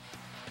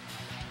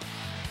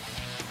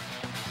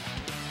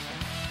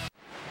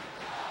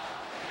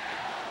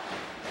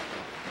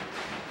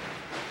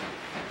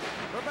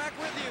 We're back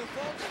with you,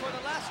 folks, for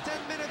the last 10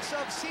 minutes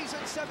of Season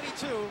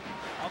 72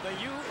 of the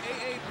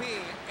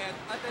UAAP. And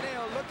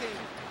Ateneo looking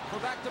for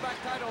back-to-back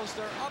titles.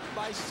 They're up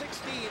by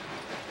 16.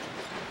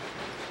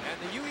 And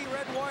the UE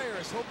Red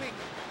Warriors hoping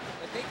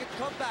that they can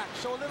come back,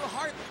 show a little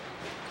heart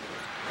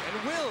and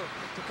will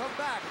to come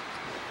back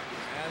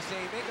as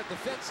they make a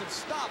defensive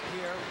stop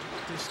here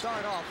to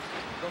start off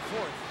the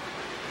fourth.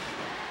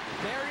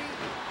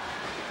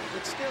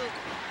 It's still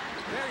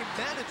very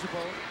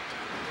manageable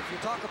if you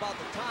talk about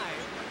the time.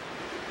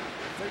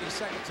 30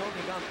 seconds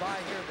only gone by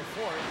here in the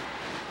fourth.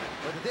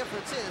 But the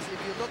difference is, if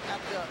you look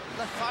at the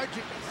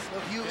lethargicness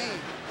of UE,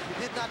 you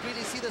did not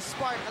really see the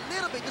spark a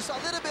little bit, just a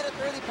little bit at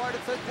the early part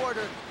of third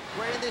quarter,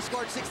 wherein they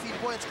scored 16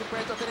 points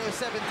compared to Ateneo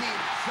 17.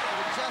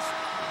 It just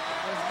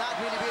has not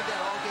really been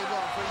there all game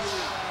long for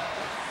UE.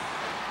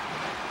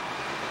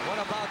 What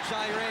about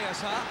Jai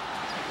Reyes, huh?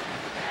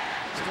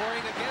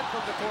 Scoring again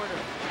from the corner.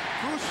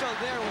 Crucial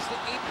there was the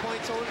 8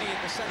 points only in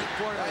the second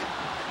quarter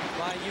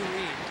by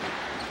UE.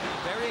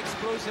 Very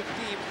explosive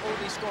team,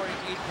 only scoring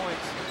 8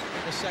 points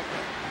in the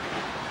second.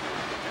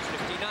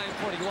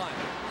 59-41.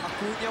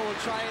 Acuna will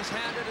try his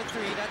hand at a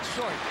three. That's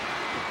short.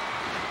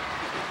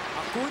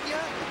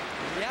 Acuna,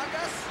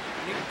 Llagas,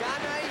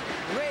 Linganay,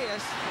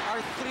 Reyes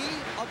are 3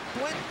 of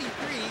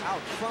 23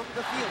 out from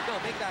the field. No,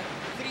 make that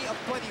 3 of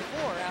 24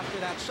 after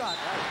that shot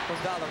from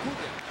Dal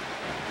Acuna.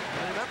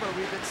 And remember,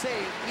 we've been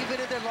saying,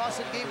 even in their loss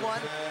in game 1,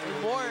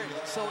 and more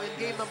so in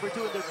game number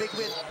 2 in their big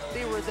win,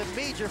 they were the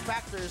major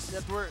factors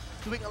that were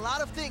doing a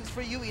lot of things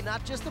for UE,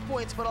 not just the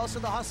points, but also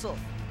the hustle.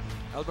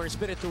 Elmer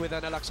Espiritu with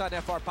an Alaksan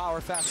FR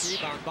power fast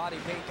rebound. Body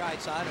paint kahit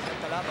saan.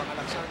 Nagtalabang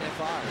Alaksan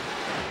FR.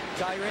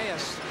 Jai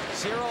Reyes,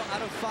 0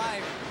 out of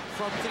 5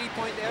 from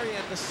three-point area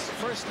in the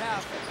first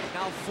half.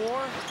 Now 4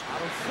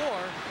 out of 4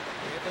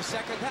 in the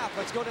second half.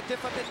 Let's go to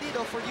Tiff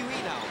Atendido for UE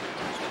now.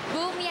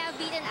 Boom, we have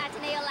beaten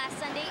Ateneo last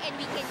Sunday, and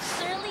we can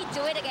surely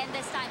do it again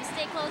this time.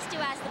 Stay close to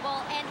us the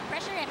ball and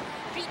pressure him.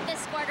 Treat this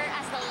quarter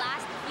as the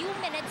last few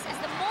minutes, as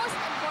the most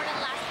important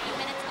last few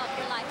minutes of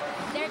your life.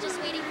 They're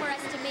just waiting for us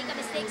to make a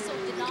mistake, so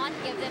do not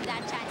give them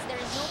that chance. There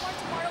is no more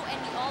tomorrow, and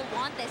we all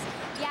want this.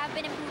 We have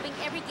been improving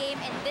every game,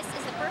 and this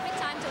is the perfect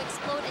time to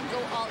explode and go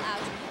all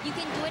out. You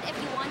can do it if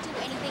you want to.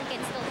 Anything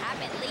can still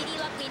happen. Lady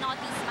Luck may not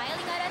be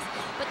smiling at us,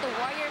 but the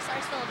Warriors are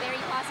still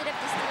very positive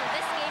to steal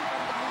this game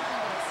from the Blue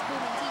Eagles.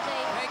 Boom and TJ.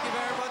 Thank you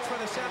very much for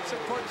the Samson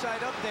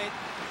courtside update.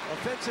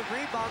 Offensive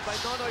rebound by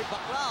Nonoy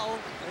Baclao.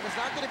 And it's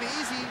not going to be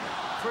easy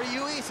for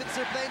UE since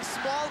they're playing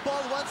small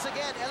ball once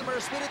again. Elmer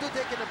Espiritu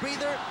taking a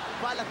breather,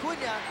 while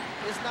Acuna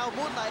is now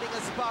moonlighting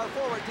as power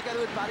forward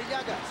together with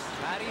Parinagas.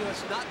 Patty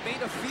has not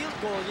made a field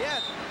goal yet.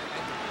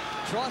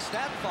 Draws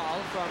that foul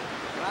from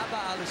Raba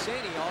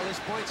Aluseni. All his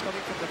points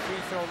coming from the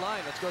free throw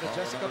line. Let's go to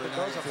Jessica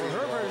Mendoza for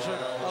her version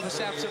of a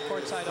Samson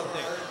courtside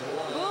update.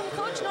 Boom,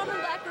 Coach Norman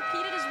Black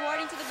repeated his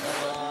warning to the Blue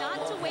Eagles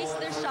not to waste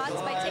their shots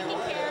by taking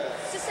care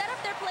to set up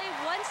their play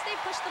once they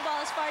push the ball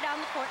as far down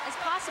the court as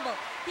possible.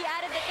 He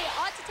added that they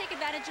ought to take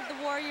advantage of the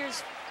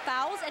Warriors'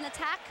 fouls and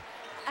attack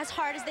as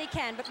hard as they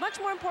can. But much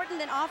more important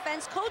than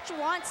offense, Coach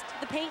wants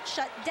the paint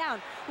shut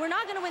down. We're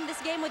not going to win this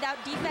game without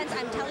defense,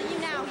 I'm telling you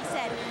now, he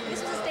said.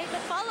 This was a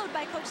statement followed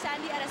by Coach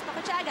Sandy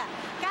Ares-Pacachaga.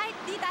 Kahit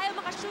di tayo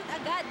makashoot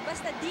agad,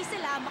 basta di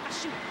sila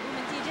makashoot.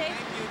 TJ?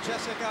 Thank you,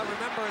 Jessica.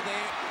 Remember,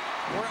 they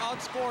were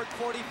outscored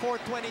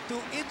 44-22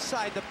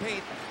 inside the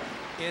paint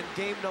in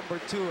game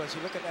number 2. As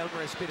you look at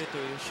Elmer Espiritu,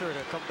 he's sure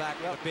to come back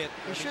a bit.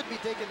 He should be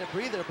taking a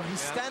breather, but he's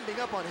standing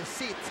up on his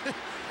seat.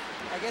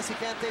 I guess he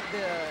can't take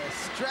the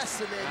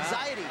stress and the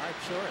anxiety. I'm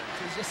sure. So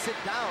he's just sit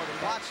down and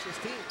watch his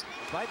team.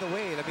 By the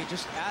way, let me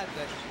just add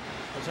that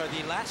those are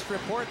the last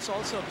reports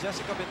also of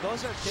Jessica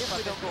Mendoza and Tim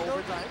Ateneo.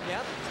 Overtime.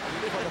 Yep,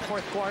 for the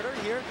 4th quarter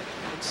here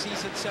in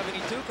season 72.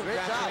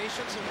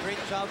 Congratulations and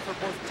great job for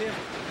both Tim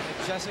and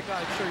Jessica.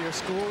 I'm sure your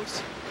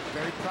schools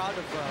very proud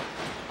of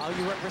how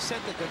you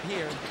represented them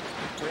here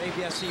for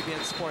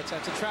ABS-CBN Sports.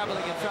 That's a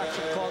traveling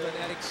infraction called on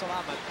Eric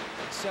Salamat.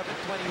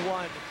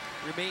 7:21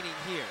 remaining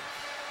here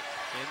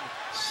in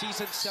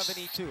season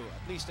 72,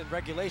 at least in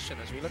regulation.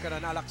 As we look at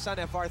an Alaksan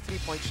FR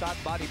 3-point shot,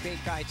 body paint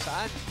kahit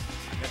saan.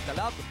 Agad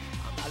talab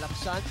ang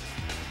Alaksan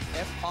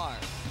FR.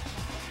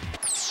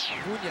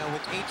 Acuña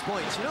with 8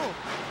 points. You know,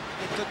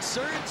 it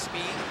concerns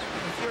me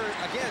if you're,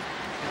 again,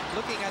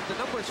 looking at the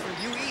numbers for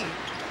UE,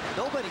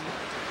 nobody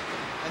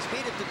has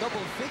made it to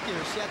double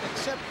figures yet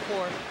except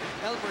for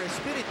Elmer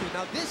Espiritu.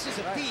 Now this is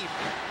a team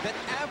that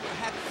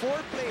had 4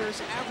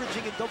 players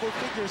averaging in double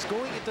figures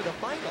going into the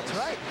finals. That's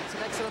right. It's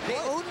an excellent The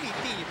point. only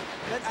team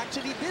that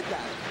actually did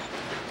that.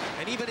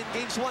 And even in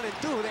games 1 and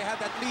 2, they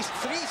had at least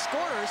 3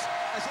 scorers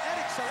as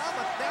Eric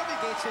Salamat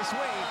navigates his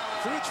way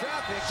through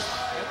traffic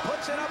and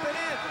puts it up and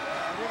in.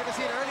 And we're going to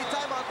see an early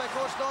timeout by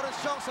Coach Lawrence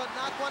Johnson.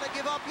 Not want to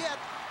give up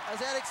yet, as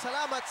Eric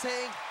Salamat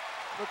saying,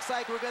 looks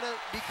like we're going to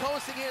be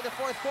coasting here in the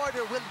 4th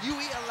quarter. Will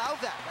UE allow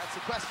that? That's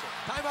the question.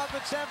 Timeout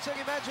with Samsung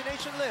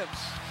Imagination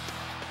Lives.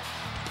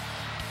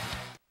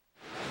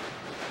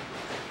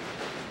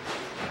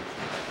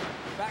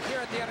 Back here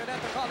at the Ateneo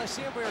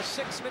Coliseum, we are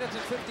 6 minutes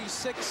and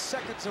 56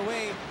 seconds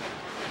away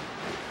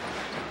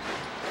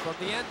from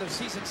the end of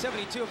season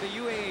 72 of the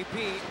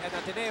UAAP, and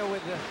Ateneo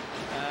with a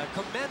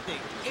commanding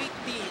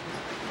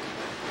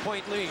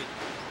 18-point lead.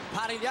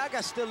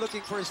 Parillaga still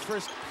looking for his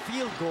first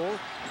field goal.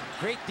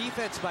 Great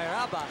defense by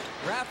Raba.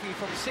 Rafi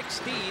from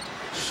 16,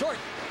 short.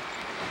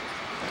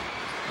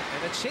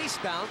 And a chase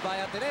down by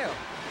Ateneo.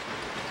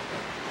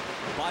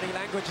 Body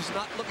language is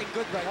not looking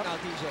good right now,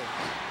 TJ.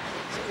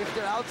 So if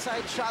their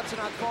outside shots are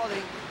not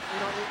falling, you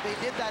know, they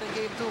did that in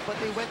game 2, but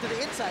they went to the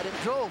inside and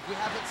drove. We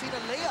haven't seen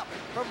a layup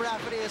from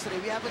Rafi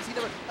yesterday. We haven't seen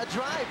a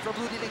drive from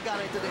Rudy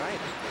Lingana today.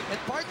 Right. And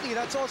partly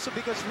that's also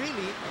because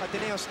really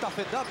Ateneo stuffed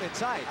it up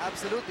inside.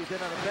 Absolutely. They've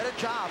done a better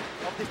job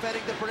of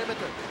defending the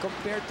perimeter.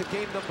 Compared to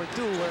game number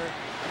 2, where,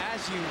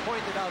 as you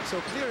pointed out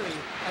so clearly,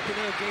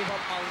 Ateneo gave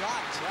up a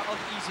lot of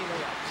easy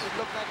layups. It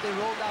looked like they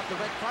rolled out the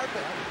red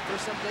carpet for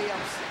some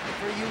layups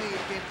for UE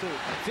in game 2.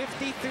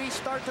 53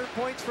 starter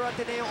points for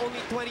Ateneo,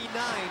 only 29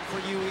 for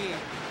UE.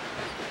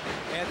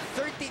 And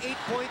 38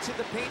 points in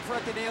the paint for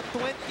Ateneo,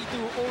 22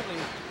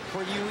 only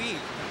for UE.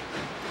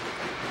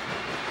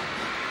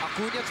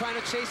 Acuña trying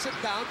to chase it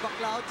down.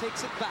 Baclao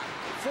takes it back.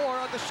 4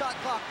 on the shot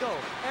clock, though.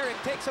 Eric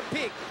takes a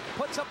peek,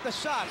 puts up the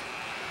shot.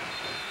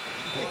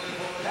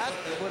 That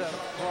would have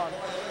brought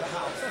the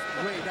house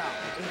way down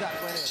if that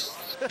went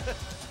in.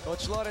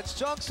 Coach Lawrence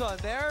Johnson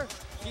there,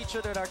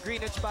 featured at our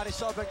Greenwich Paris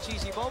Sobrang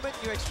Cheesy Moment.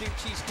 New Extreme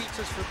Cheese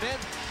Pizzas for men,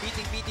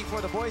 meeting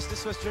for the boys.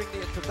 This was during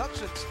the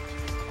introductions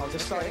of the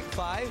starting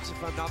 5s,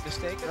 if I'm not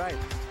mistaken. Right.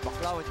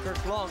 Baclao and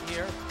Kirk Long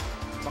here.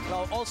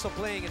 Baclao also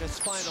playing in his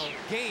final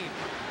game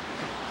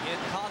in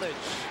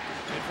college,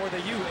 and for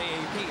the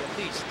UAAP at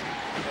least,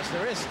 as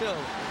there is still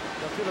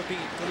the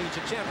Philippine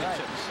Collegiate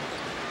Championships.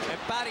 Right. And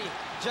Patty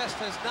just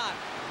has not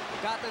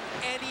gotten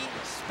any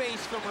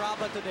space from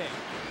Raba today.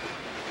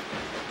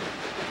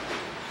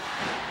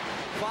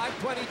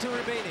 5:22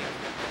 remaining.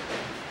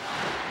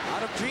 A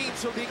lot of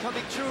dreams will be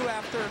coming true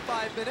after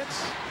 5 minutes.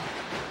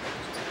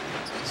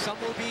 Some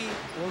will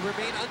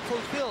remain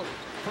unfulfilled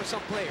for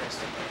some players.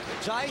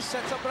 Jai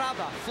sets up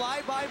Raba.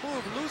 Fly-by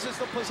move, loses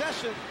the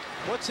possession,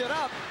 puts it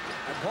up,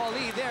 and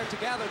Paulie there to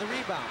gather the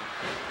rebound.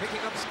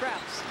 Picking up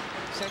scraps.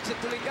 Sends it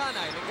to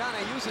Lingana.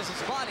 Lingana uses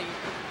his body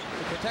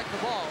to protect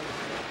the ball.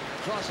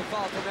 Draws a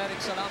foul from Eric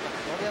Salamat.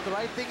 Well, they have the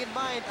right thing in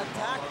mind.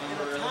 Attack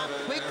and attack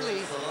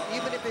quickly.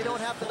 Even if they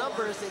don't have the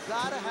numbers, they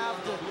gotta have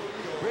to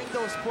bring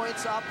those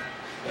points up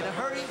in a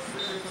hurry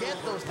to get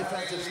those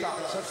defensive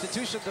stops.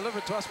 Substitution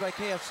delivered to us by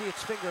KFC.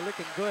 Its finger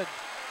looking good.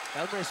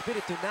 Elmer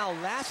Espiritu now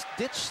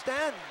last-ditch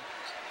stand,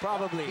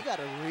 probably. He got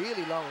a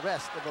really long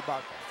rest of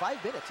about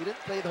 5 minutes. He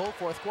didn't play the whole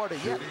 4th quarter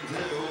yet.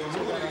 So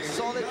we got a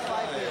solid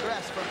 5-minute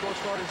rest from Coach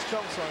Lawrence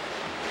Johnson.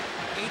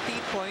 18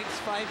 points,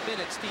 5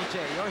 minutes, TJ.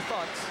 Your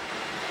thoughts?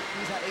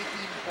 He's at 18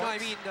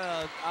 points.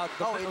 No,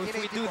 I mean, if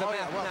we 18, do the oh,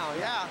 math well, now.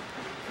 Yeah,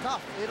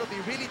 tough. It'll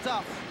be really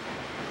tough.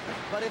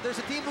 But if there's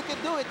a team who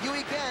can do it,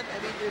 UE can. I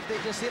mean, if they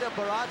just hit a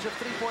barrage of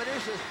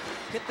three-pointers, just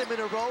hit them in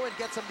a row and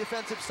get some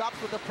defensive stops.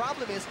 But the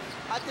problem is,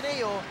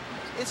 Ateneo,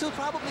 this will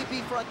probably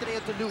be for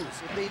Ateneo to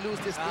lose if they lose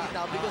this lead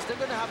now, because they're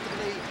going to have to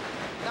play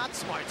not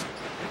smart.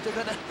 They're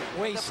going to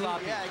way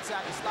sloppy. Yeah,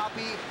 exactly.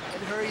 Sloppy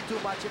and hurry too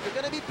much. If they're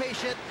going to be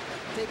patient,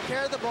 take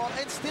care of the ball,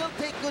 and still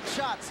take good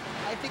shots,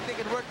 I think they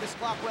can work this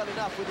clock well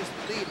enough with this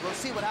lead. We'll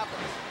see what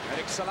happens.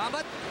 Eric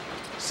Salamat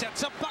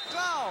sets up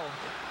Baclao.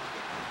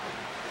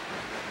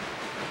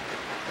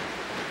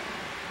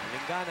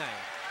 Linganay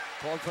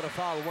called for the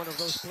foul. One of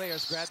those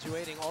players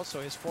graduating also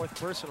his 4th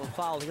personal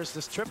foul. Here's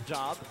the strip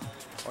job,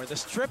 or the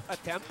strip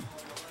attempt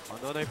on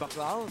Nonoy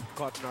Baclao.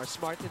 Caught in our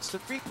smart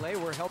instant replay.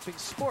 We're helping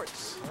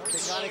sports.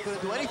 Linganay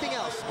couldn't do anything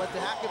else but to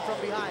hack him from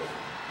behind.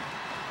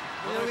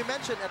 You know, we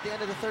mentioned at the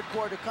end of the 3rd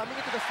quarter, coming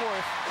into the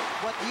 4th,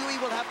 what UE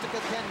will have to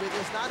contend with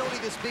is not only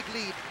this big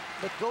lead,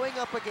 but going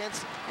up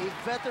against a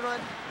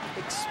veteran,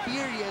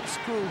 experienced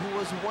crew who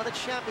has won a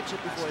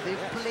championship before.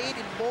 They've played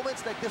in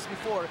moments like this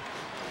before.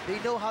 They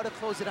know how to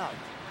close it out.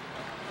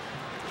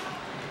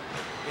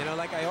 You know,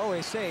 like I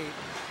always say,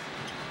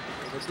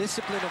 the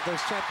discipline of those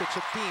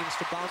championship teams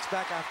to bounce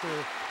back after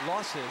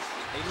losses.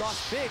 They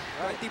lost big,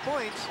 20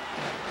 points,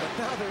 but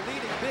now they're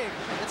leading big.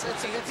 It's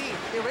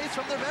erased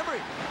from their memory.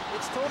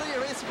 It's totally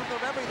erased from their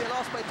memory. They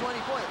lost by 20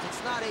 points.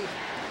 It's not a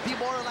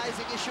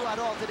demoralizing issue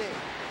at all today.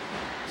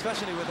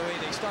 Especially with the way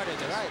they started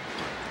this. Right.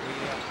 We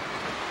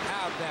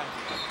have them.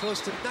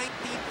 Close to 19,000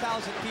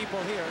 people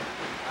here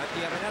at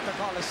the Ateneo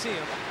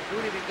Coliseum.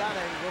 Rudy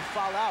Linganay will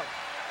foul out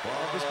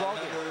of this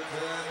ballgame.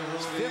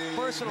 His 5th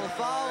personal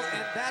foul,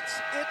 and that's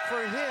it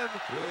for him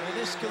in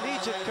his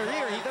collegiate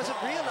career. He doesn't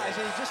realize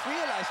it. He just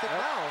realized it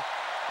now.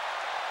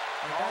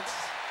 And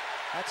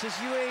that's his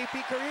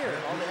UAAP career.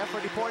 All the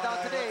effort he poured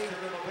out today,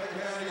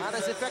 not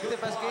as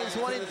effective as games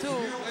 1 and 2,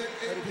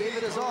 but he gave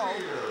it his all.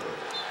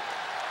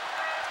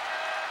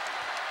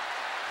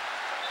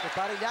 The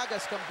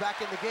Parillagas come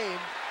back in the game.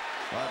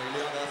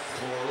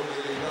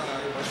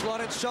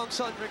 Florence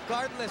Johnson,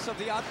 regardless of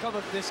the outcome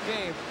of this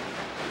game,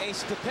 a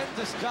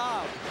stupendous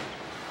job,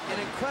 an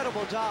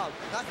incredible job.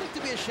 Nothing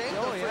to be ashamed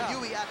of for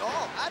UE at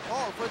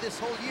all for this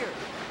whole year.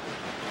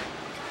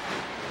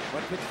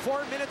 But with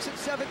 4 minutes and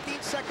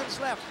 17 seconds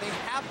left, they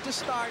have to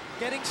start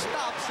getting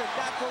stops, and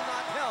that will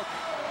not help.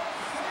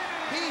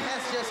 He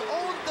has just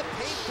owned the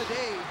paint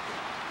today.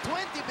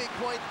 20 big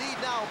point lead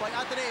now by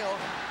Ateneo.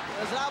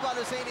 As Rabal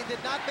Husseini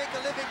did not make a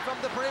living from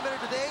the perimeter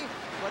today,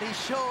 but he's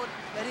shown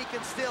that he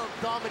can still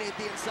dominate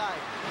the inside.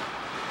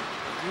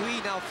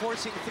 UE now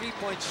forcing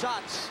 3-point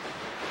shots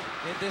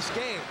in this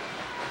game.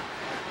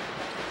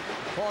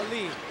 Paul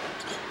Lee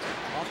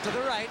off to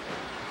the right.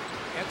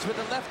 Ends with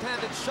a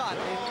left-handed shot.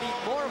 They need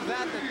more of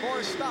that and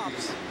more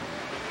stops.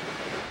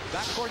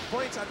 Backcourt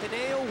points,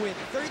 Ateneo with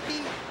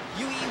 30,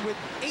 UE with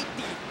 18.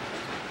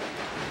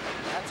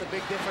 That's a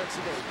big difference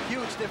today.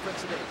 Huge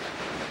difference today.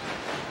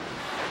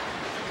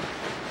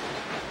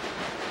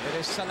 It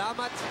is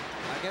Salamat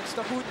against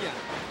Acuña.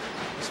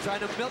 He's trying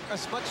to milk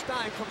as much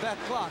time from that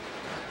clock.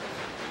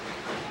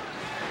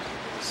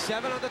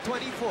 7 on the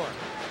 24.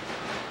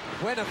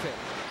 Buenafit.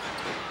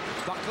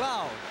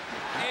 Baclao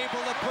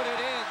able to put it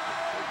in.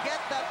 Get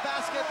that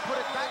basket, put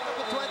it back up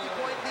to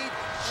 20-point lead,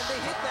 and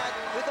they hit that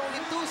with only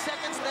 2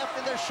 seconds left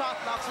in their shot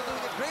clock, so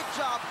doing a great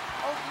job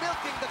of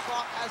milking the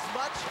clock as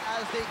much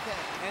as they can.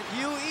 And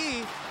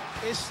UE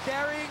is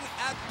staring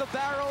at the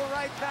barrel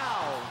right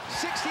now.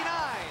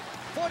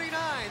 69-49,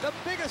 the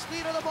biggest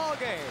lead of the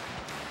ballgame.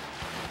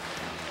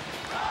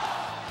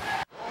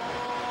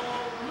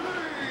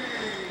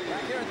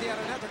 Back here at the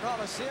Ateneo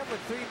Coliseum with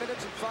 3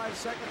 minutes and 5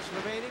 seconds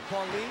remaining.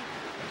 Paul Lee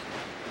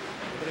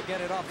able to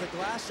get it off the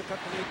glass to cut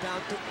the lead down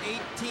to 18.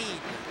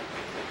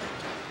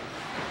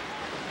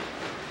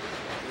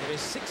 It is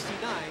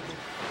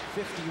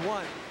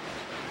 69-51.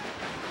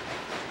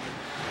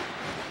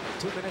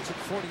 2 minutes and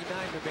 49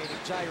 remaining.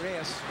 Jai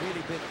Reyes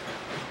really been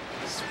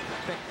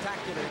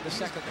spectacular in the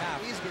second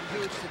half. He's been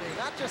huge today,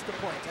 not just the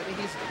points. I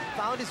mean, he's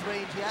found his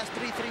range. He has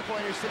 3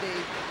 three-pointers today,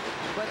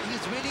 but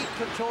he's really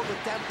controlled the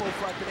tempo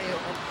for Ateneo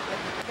and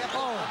kept it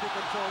under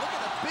control. Look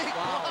at the big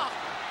block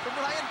from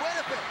Ryan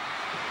Buenafit.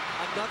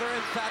 Another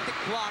emphatic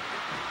block,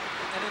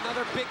 and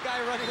another big guy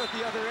running at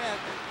the other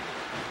end.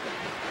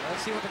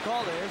 Let's see what the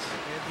call is.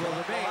 It will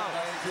remain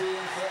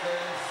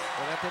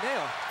for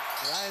Ateneo.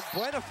 Ryan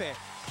Buenafit.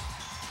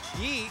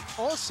 He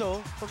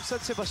also from San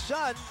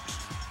Sebastian.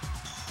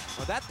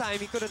 Well, that time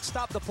he couldn't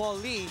stop the Paul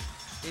Lee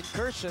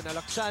incursion.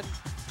 Alaksan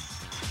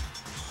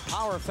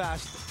power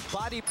fast.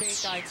 Body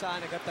paint kahit saan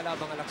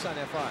nagkatalabang Alaksan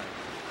FR.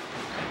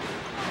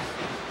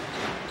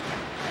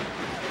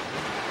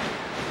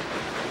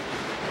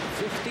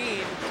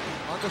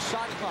 On the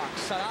shot clock.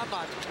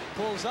 Salamat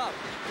pulls up.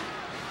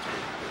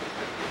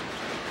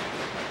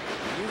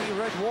 UE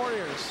Red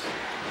Warriors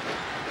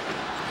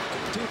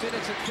 2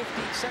 minutes and 15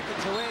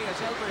 seconds away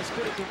as Elmer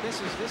Espiritu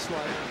misses this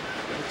one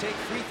to take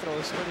free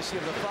throws courtesy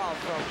of the foul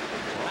from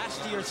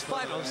last year's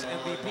finals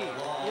MVP.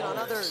 You know,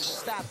 another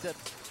stat that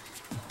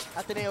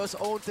Ateneo's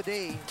owned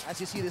today, as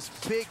you see this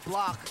big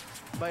block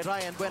by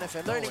Ryan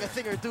Buenafe, learning a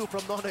thing or two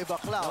from Nonoy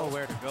Baclao.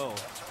 Nowhere to go.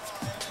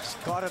 It's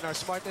caught on our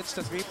Smart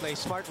Instant Replay.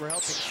 Smart, we're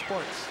helping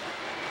sports.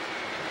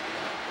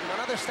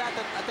 Another stat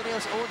that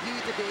Ateneo's owned you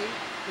today,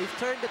 they've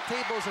turned the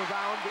tables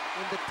around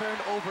in the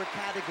turnover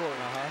category.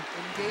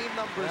 In game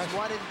numbers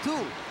 1 and 2.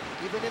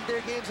 Even in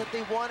their games that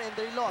they won and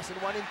they lost in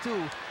 1 and 2,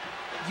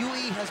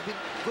 UE has been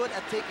good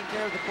at taking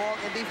care of the ball,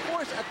 and they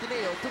forced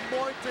Ateneo to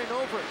more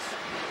turnovers.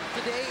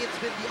 Today, it's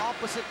been the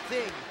opposite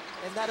thing,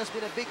 and that has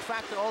been a big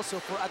factor also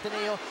for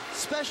Ateneo,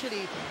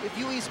 especially if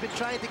UE's been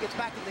trying to get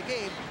back in the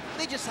game.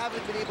 They just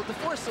haven't been able to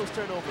force those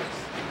turnovers.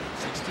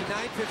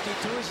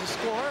 69-52 is the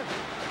score.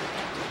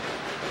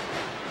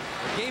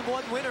 The Game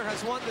 1 winner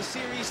has won the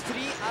series 3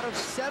 out of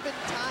 7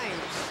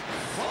 times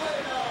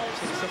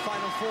since the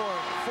Final Four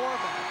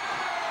format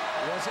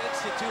was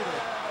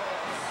instituted.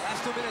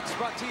 Last 2 minutes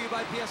brought to you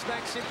by PS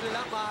Bank. Simple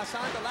lang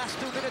maasahan. The last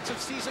 2 minutes of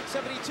season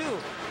 72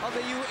 of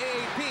the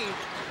UAAP.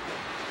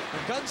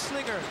 The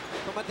gunslinger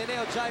from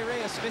Ateneo, Jai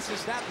Reyes,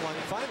 misses that one.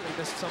 He finally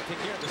missed something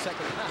here in the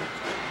second half.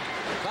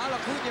 Val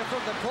Acuña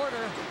from the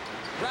corner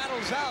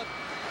rattles out.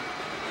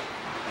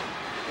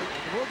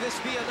 Will this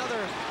be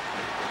another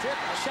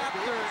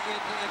chapter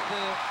in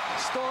the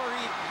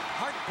story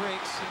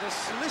heartbreaks, in this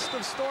list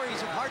of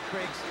stories of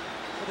heartbreaks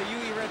for the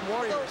UE Red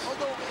Warriors?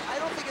 Although I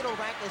don't think it'll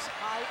rank as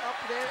high up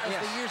there as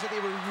the years that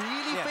they were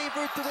really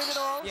favored to win it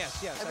all.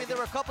 Yes. I mean, there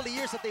were a couple of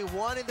years that they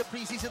won in the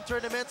preseason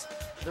tournaments.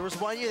 There was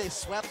 1 year they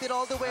swept it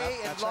all the way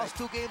and lost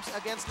 2 games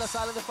against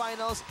LaSalle in the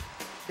finals.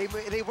 They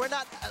were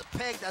not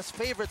pegged as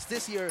favorites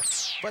this year,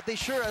 but they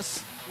sure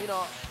as, you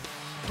know,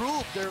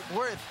 proved their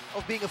worth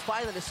of being a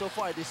finalist so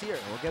far this year.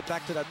 We'll get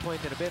back to that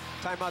point in a bit.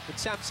 Timeout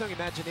with Samsung.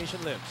 Imagination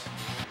lives.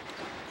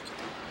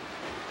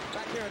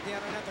 Back here at the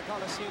Ateneo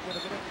Coliseum with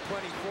 1 minute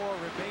and 24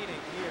 remaining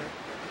here.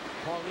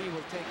 Paul Lee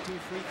will take 2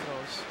 free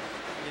throws.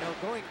 You know,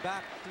 going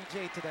back,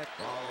 DJ, to that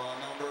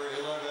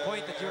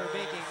point that you were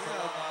making, you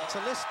know, it's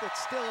a list,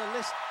 it's still a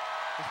list.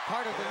 It's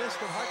part of the list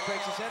of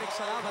heartbreaks as Eric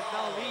Salamat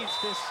now leads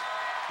this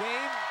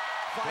game.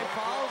 5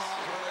 fouls.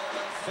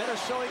 Better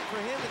showing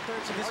for him in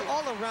terms of his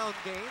all-around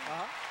game.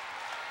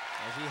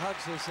 As he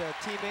hugs his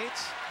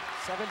teammates.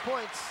 7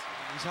 points.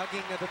 He's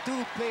hugging the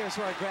 2 players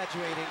who are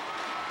graduating.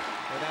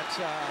 And that's,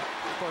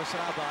 of course,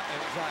 Raba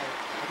and Jai.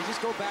 And to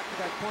just go back to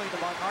that point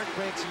about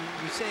heartbreaks,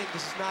 you're saying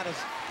this is not as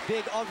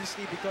big,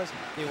 obviously, because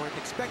they weren't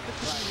expected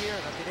to be here.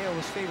 And Ateneo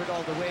was favored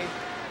all the way.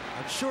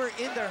 I'm sure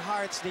in their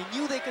hearts, they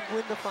knew they could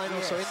win the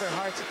finals, so in their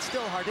hearts, it's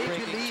still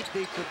heartbreaking. They believed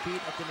they could beat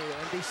Ateneo,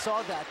 and they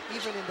saw that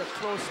even in the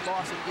close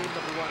loss in game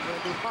number 1, where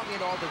they hung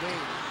in all the way.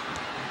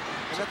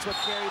 And that's what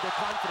carried their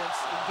confidence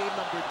in game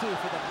number 2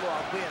 for the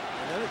blowout win.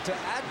 And to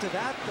add to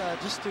that,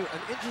 just to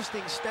an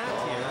interesting stat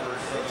here,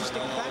 an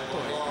interesting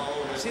factoid.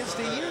 Since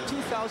the year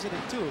 2002,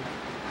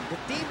 the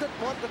team that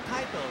won the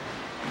title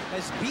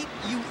has beat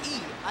UE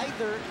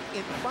either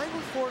in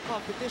Final Four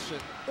competition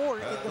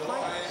or in the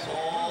finals.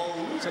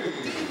 So the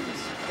teams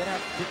that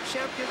have been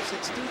champions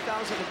since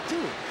 2002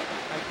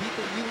 have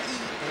beaten UE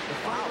in the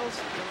finals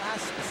the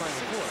last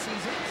Final Four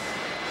seasons.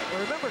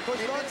 Well, remember,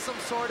 Coach Lawrence, some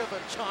sort of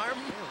a charm.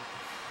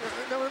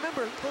 Now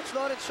remember, Coach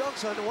Lawrence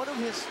Shongson, one of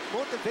his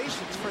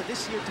motivations for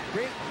this year to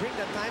bring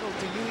that title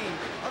to UE,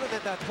 other than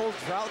that whole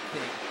drought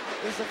thing,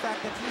 is the fact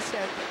that he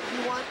said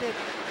he wanted,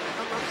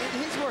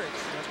 in his words,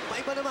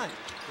 maiba naman.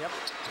 Yep.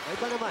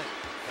 Maiba naman.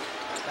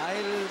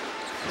 Dahil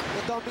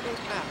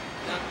na-dominate na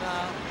ng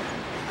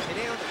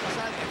Ateneo,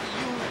 kasal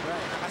FEU,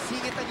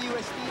 nakasingit ang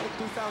UST in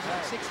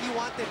 2006. He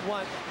wanted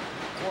one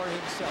for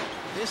himself.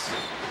 This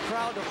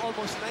crowd of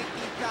almost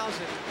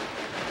 19,000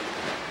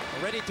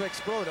 ready to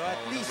explode, or at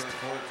least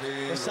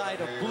the side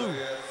of blue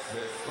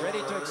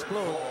ready to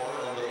explode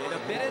in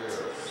 1 minute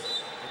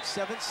and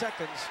 7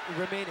 seconds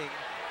remaining,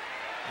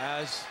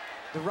 as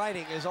the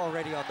writing is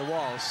already on the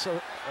wall,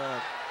 so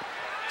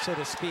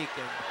to speak,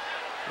 and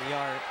we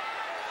are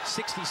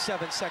 67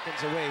 seconds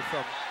away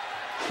from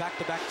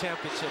back-to-back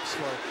championships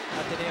for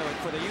Ateneo. And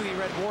for the UE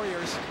Red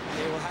Warriors,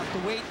 they will have to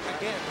wait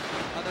again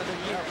another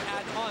year,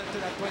 add on to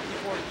that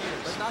 24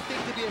 years. But nothing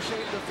to be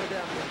ashamed of for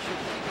them. They should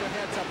keep their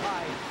heads up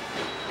high,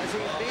 as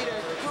they made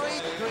a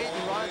great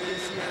run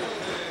this year.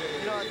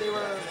 You know,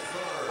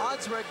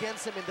 odds were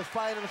against them in the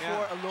Final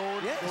Four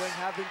alone,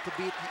 having to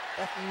beat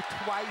FEU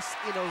twice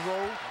in a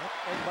row.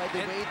 And by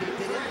the way they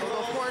did it,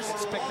 although of course,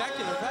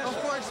 spectacular fashion.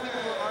 Of course, people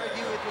will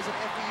argue it was an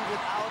FEU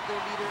without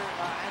their leader,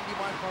 Andy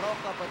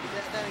Marcaroca, but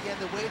then again,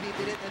 the way they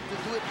did it and to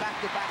do it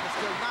back-to-back is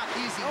still not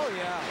easy. Oh,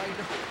 yeah.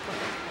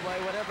 By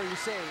whatever you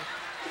say.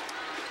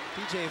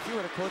 TJ, if you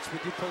were a coach,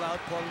 would you pull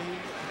out Paul Lee,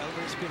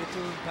 Elmer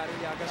Espiritu, Paddy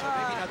Llagas, or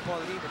maybe not Paul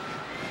Lee, but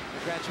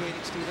the graduating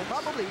students?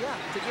 Probably, yeah,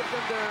 to give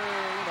them their,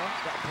 you know,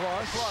 the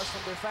applause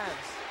from their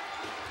fans.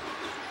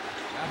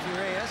 Rafi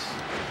Reyes,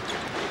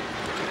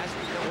 as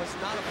was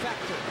not a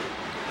factor.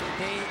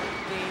 Day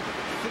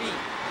 3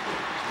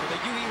 For the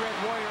UE Red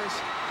Warriors,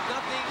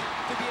 nothing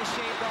to be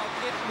ashamed of.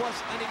 It was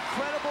an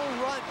incredible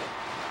run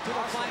to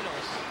the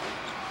finals.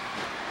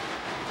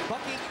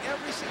 Bucking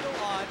every single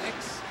odd,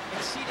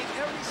 exceeding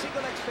every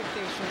single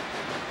expectation,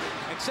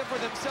 except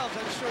for themselves.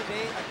 I'm sure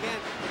they,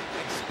 again,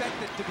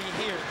 expected to be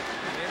here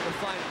in the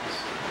finals.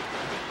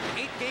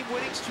 An 8-game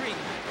winning streak.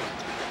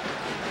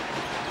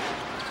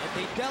 And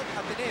they dealt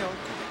Ateneo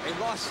a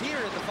loss here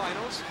in the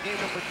finals, game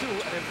number 2,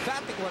 an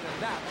emphatic one at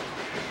that,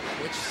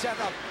 which set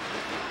up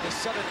the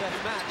sudden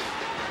death match.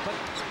 But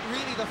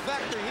really the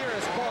factor here,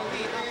 as Paul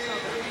Lee knocks out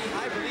the three,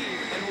 I believe,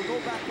 and we'll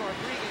go back to our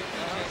pregame,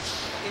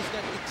 is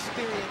that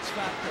experience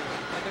factor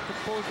and the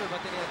composure of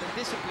Ateneo, the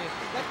discipline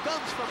that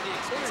comes from the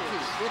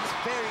experience. It's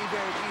very,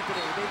 very key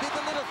today. They did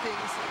the little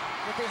things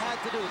that they had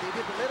to do. They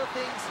did the little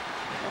things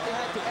that they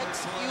had to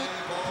execute,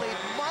 played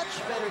much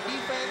better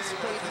defense,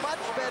 played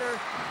much better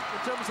in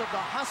terms of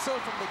the hustle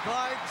from the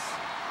guards.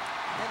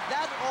 And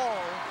that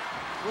all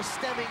was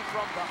stemming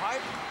from the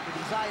heart, the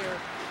desire,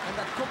 and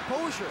that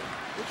composure,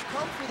 which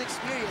comes with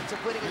experience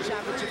of winning a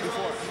championship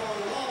before.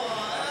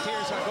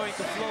 Tears are going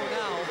to flow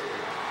now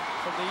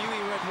from the UE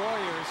Red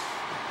Warriors.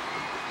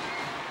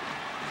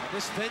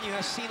 This venue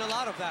has seen a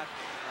lot of that.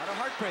 A lot of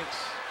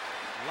heartbreaks,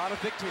 a lot of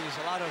victories,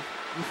 a lot of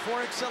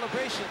euphoric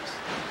celebrations,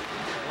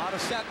 a lot of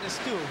sadness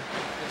too.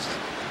 It's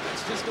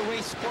just the way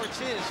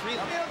sports is,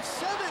 really.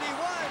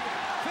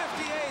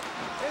 71-58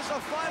 is the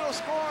final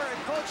score, and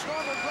Coach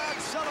Norman Black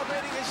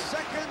celebrating his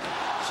second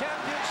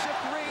championship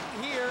ring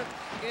here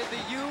in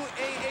the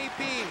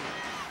UAAP.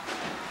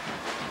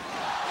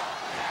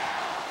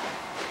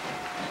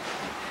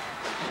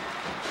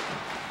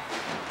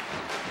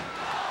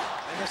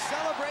 The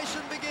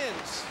celebration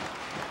begins.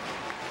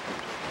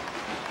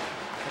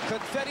 The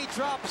confetti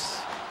drops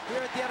here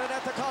at the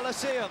Ateneo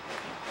Coliseum.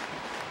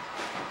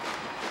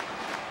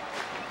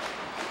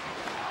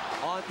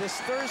 On this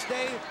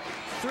Thursday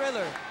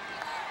thriller.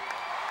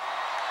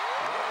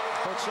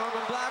 Coach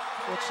Norman Black,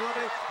 Coach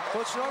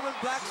Norman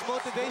Black's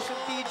motivation,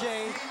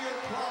 TJ,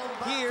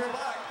 here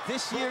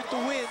this year to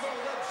win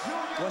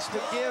was to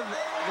give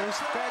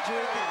those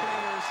graduating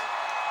players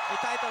a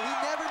title. He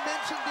never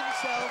mentioned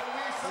himself.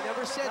 He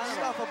never said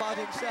stuff about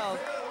himself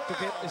to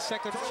get the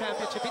second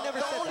championship. He never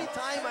said that. The only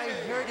time I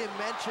heard him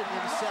mention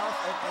himself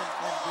and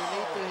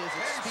relate to his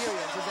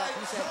experience is that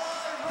he said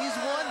he's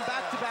won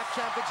back-to-back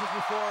championships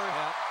before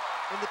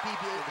in the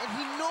PBA, and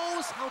he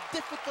knows how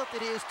difficult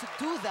it is to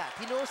do that.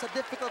 He knows how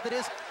difficult it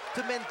is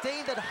to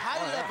maintain that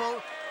high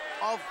level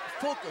of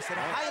focus and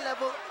a high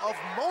level of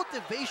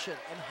motivation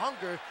and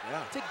hunger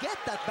to get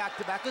that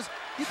back-to-back. Because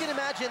you can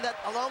imagine that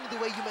along the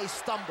way you may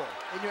stumble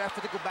in your effort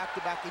to go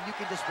back-to-back, and you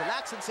can just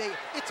relax and say,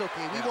 it's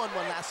okay, we won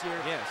one last year,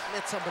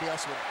 let somebody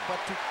else win.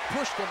 But to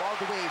push them all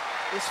the way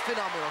is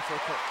phenomenal for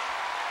a coach.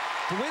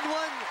 To win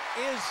one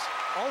is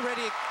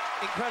already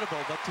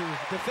incredible, but to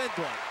defend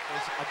one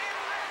is an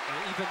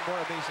even more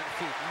amazing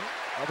feat.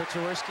 Albert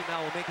Jaworski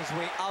now will make his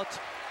way out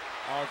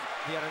of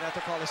the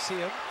Ateneo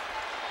Coliseum.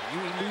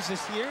 UE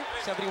loses here,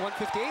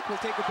 71-58. We'll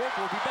take a break.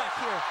 We'll be back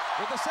here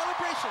with the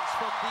celebrations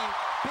from the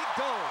Big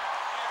Dome.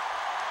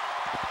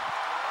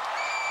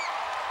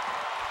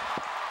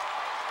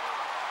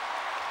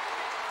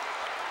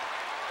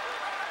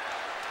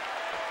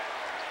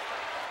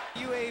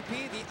 UAP,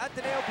 the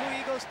Ateneo Blue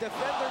Eagles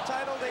defend their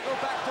title. They go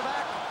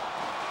back-to-back.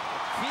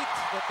 A feat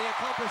that they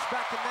accomplished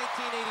back in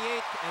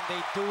 1988, and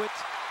they do it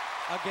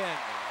again.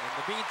 In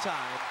the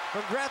meantime,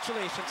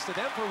 congratulations to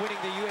them for winning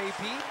the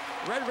UAP.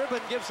 Red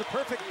Ribbon gives the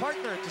perfect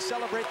partner to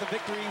celebrate the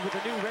victory with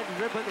a new Red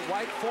Ribbon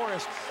White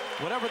Forest.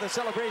 Whatever the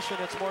celebration,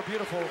 it's more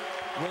beautiful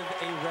with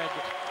a red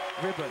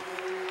ribbon.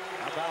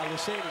 Aba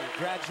Aluseni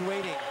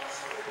graduating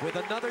with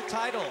another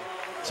title,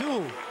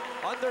 2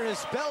 under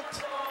his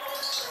belt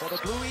for the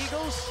Blue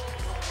Eagles.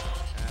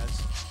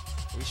 As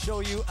we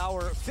show you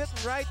our fit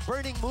and right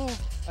burning move,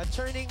 our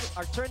turning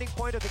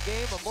point of the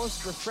game, a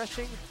most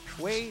refreshing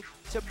way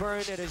to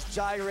burn. It is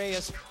Jai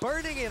Reyes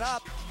burning it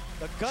up.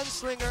 The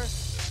gunslinger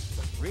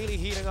really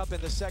heating up in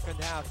the second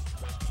half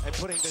and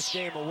putting this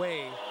game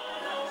away.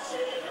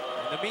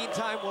 In the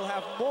meantime, we'll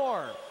have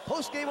more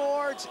post-game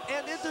awards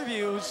and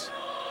interviews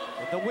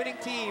with the winning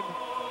team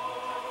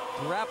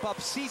to wrap up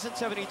season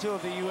 72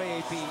 of the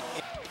UAAP.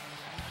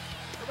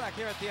 We're back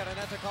here at the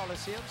Ateneo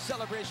Coliseum.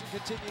 Celebration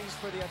continues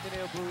for the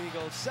Ateneo Blue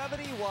Eagles.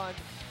 71-58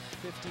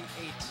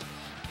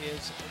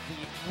 is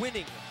the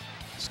winning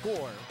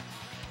score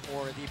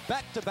for the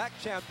back-to-back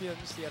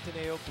champions, the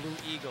Ateneo Blue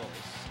Eagles.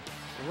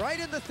 Right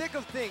in the thick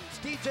of things,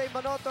 TJ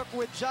Manotok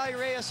with Jai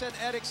Reyes and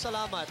Eric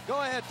Salamat.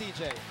 Go ahead,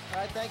 TJ. All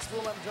right, thanks,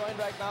 Boom. I'm joined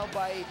right now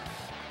by a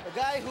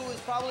guy who is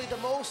probably the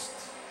most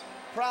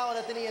proud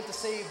Atenean to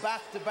say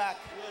back-to-back.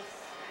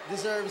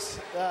 Deserves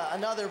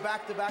another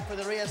back-to-back for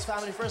the Reyes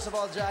family. First of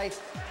all, Jai,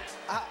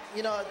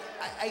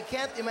 I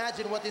can't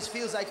imagine what this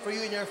feels like for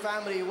you and your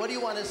family. What do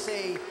you want to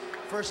say,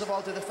 first of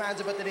all, to the fans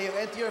of Ateneo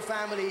and to your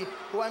family,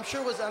 who I'm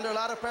sure was under a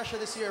lot of pressure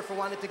this year for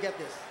wanting to get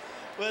this?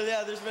 Well,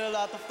 yeah, there's been a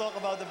lot of talk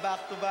about the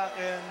back-to-back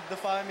and the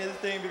family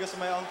thing because of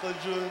my Uncle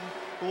June,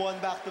 who won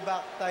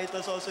back-to-back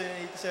titles also in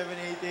 87,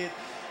 88.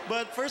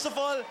 But first of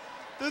all,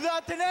 To the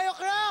Ateneo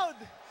crowd,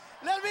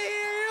 let me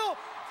hear you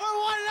for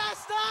one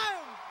last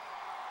time.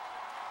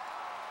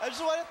 I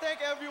just want to thank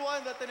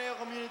everyone, the Ateneo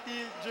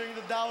community, during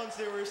the downs.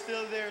 They were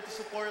still there to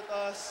support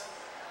us.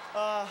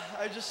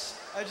 I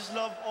just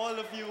love all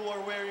of you who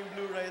are wearing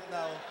blue right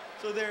now.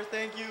 So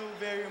thank you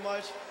very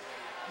much.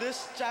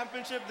 This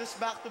championship, this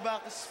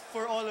back-to-back is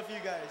for all of you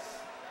guys.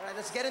 All right,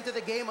 let's get into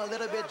the game a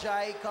little bit,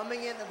 Jai.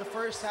 Coming in the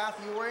first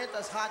half, you weren't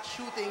as hot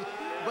shooting,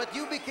 but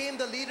you became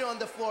the leader on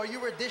the floor.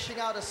 You were dishing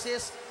out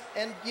assists,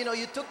 and you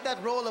took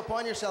that role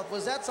upon yourself.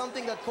 Was that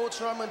something that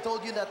Coach Norman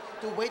told you, that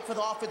to wait for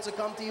the offense to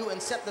come to you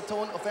and set the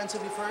tone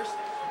offensively first?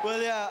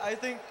 Well, yeah, I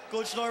think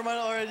Coach Norman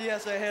already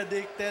has a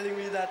headache telling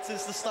me that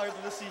since the start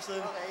of the season,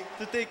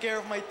 to take care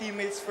of my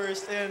teammates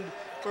first. And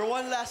for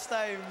one last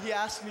time, he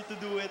asked me to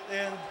do it,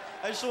 and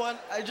I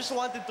just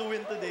wanted to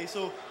win today.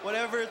 So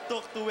whatever it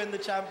took to win the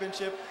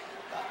championship,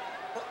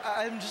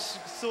 I'm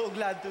just so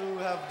glad to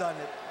have done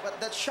it. But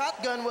that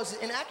shotgun was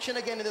in action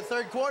again in the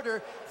third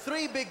quarter.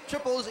 3 big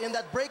triples in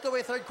that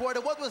breakaway third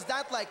quarter. What was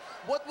that like?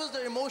 What was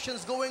the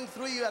emotions going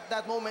through you at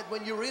that moment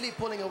when you're really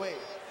pulling away?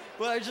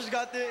 Well, I just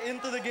got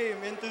into the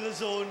game, into the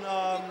zone.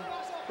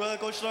 Well,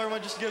 Coach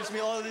Norman just gives me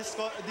all this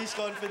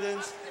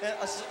confidence,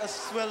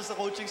 as well as the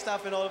coaching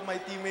staff and all of my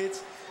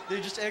teammates.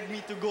 They just egged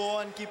me to go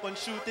on, keep on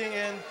shooting,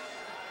 and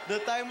the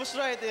time was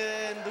right,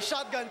 and the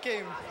shotgun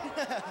came.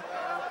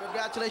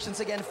 Congratulations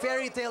again.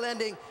 Fairy tale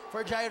ending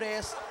for Jai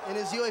Reyes in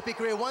his UAP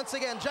career. Once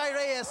again, Jai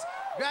Reyes,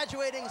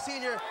 graduating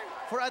senior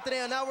for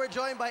Ateneo. Now we're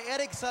joined by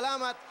Eric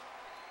Salamat.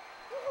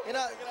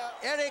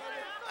 Eric,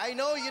 I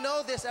know you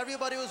know this.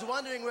 Everybody was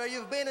wondering where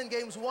you've been in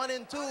games 1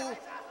 and 2.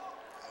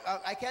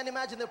 I can't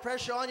imagine the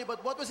pressure on you,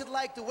 but what was it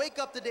like to wake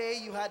up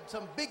today? You had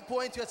some big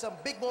points, you had some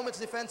big moments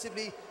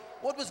defensively.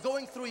 What was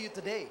going through you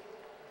today?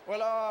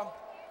 Well,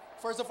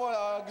 first of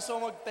all, gusto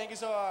ko mag-thank you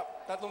sa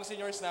tatlong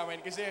seniors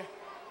namin kasi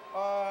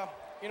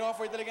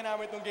in-offer talaga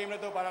namin itong game na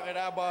to para kay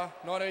Raba,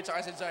 Nonoy,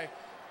 tsaka si Jai.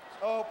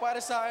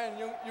 Para sa akin,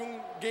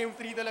 yung game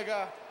 3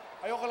 talaga,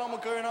 ayoko lang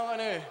magkaroon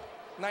ng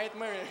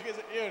nightmare.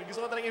 Kasi yun,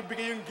 gusto ko talaga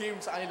ibigay yung game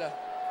sa kanila.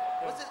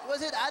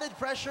 Was it added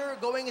pressure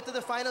going into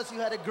the finals? You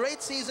had a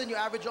great season. You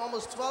averaged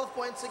almost 12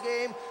 points a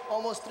game,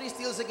 almost 3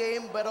 steals a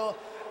game. But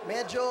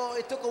medyo,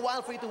 it took a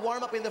while for you to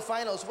warm up in the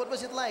finals. What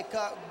was it like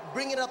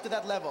bringing it up to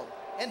that level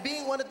and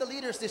being one of the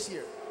leaders this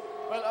year?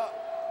 Well,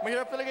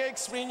 mahirap talaga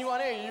explain yung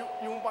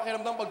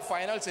pakiramdam pag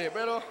finals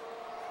Pero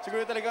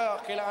siguro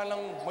talaga kailangan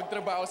lang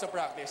magtrabaho sa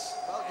practice.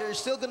 Well, you're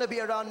still going to be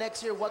around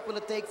next year. What will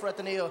it take for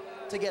Ateneo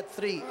to get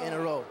 3 in a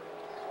row?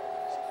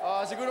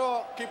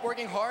 Siguro keep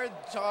working hard,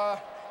 tsaka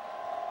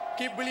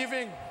keep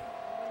believing.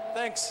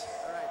 Thanks.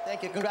 All right,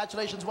 thank you.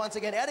 Congratulations once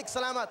again. Eric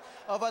Salamat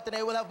of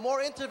Ateneo. We'll have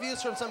more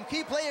interviews from some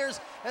key players.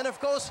 And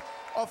of course,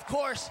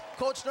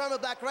 Coach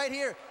Norman Black right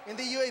here in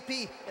the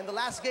UAP in the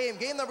last game,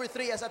 game number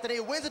 3, as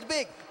Ateneo wins it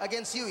big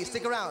against UE.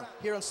 Stick around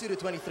here on Studio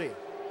 23.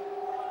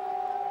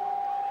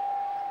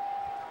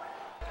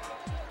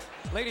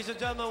 Ladies and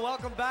gentlemen,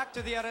 welcome back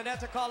to the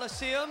Araneta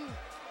Coliseum.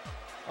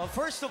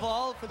 First of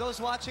all, for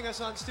those watching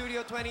us on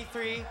Studio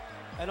 23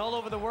 and all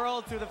over the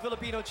world through the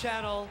Filipino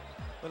channel,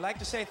 we'd like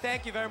to say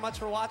thank you very much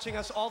for watching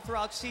us all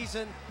throughout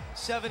season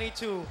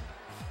 72.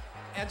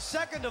 And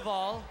second of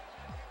all,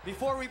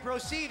 before we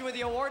proceed with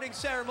the awarding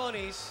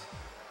ceremonies,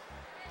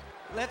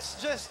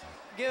 let's just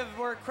give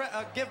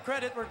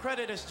credit where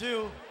credit is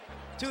due.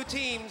 2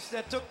 teams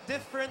that took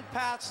different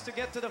paths to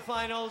get to the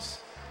finals.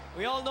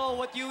 We all know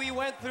what UE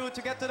went through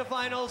to get to the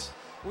finals.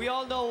 We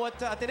all know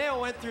what Ateneo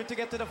went through to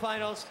get to the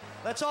finals.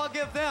 Let's all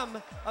give them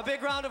a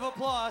big round of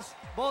applause,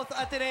 both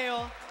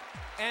Ateneo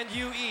and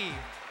UE.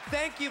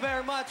 Thank you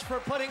very much for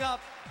putting up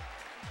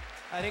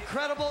an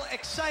incredible,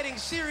 exciting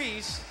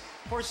series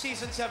for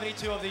season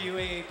 72 of the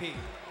UAAP.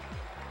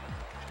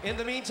 In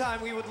the meantime,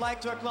 we would like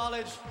to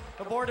acknowledge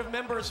the board of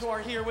members who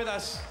are here with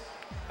us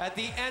at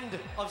the end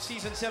of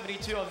season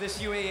 72 of this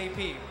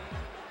UAAP.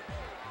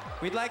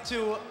 We'd like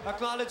to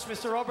acknowledge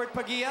Mr. Robert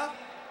Pagia,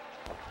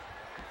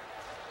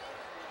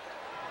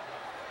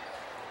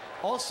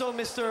 also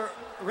Mr.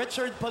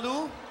 Richard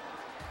Palu,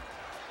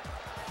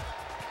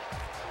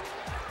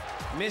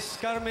 Miss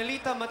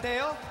Carmelita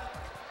Mateo,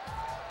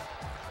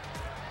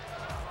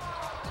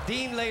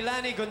 Dean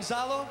Leilani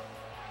Gonzalo,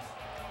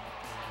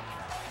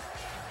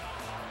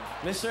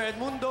 Mr.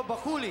 Edmundo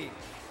Baculi,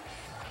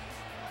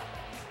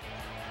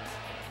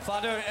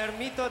 Father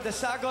Ermito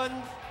Desagon,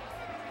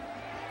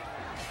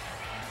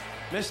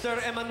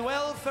 Mr.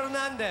 Emmanuel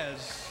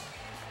Fernandez,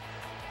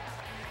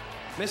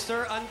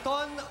 Mr.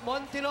 Anton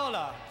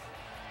Montinola,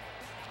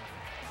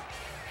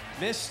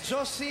 Miss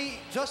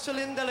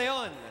Jocelyn De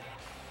Leon,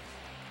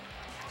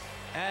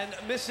 and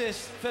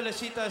Mrs.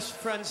 Felicitas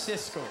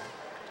Francisco.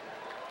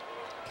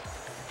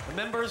 The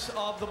members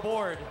of the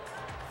board,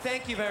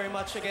 thank you very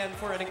much again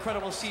for an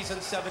incredible season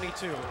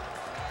 72.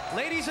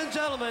 Ladies and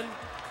gentlemen,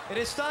 it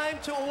is time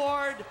to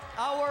award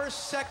our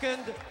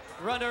second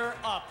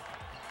runner-up.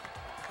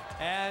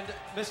 And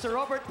Mr.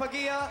 Robert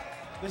Pagia,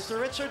 Mr.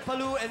 Richard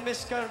Palu, and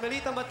Miss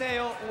Carmelita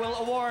Mateo will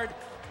award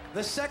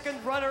the second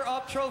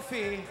runner-up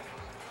trophy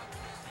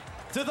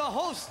to the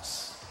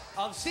hosts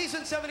of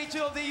Season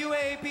 72 of the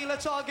UAAP.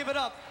 Let's all give it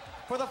up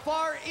for the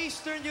Far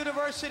Eastern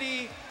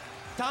University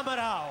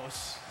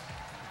Tamaraos.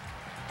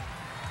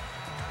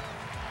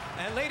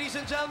 And ladies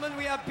and gentlemen,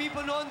 we have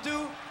Pipo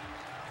Nondu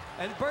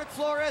and Bert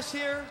Flores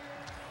here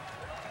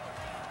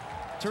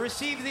to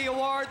receive the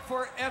award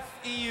for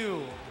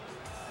FEU.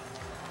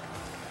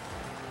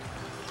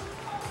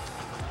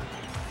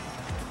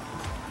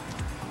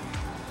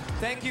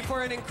 Thank you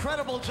for an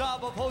incredible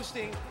job of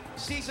hosting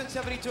Season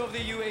 72 of the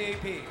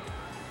UAAP.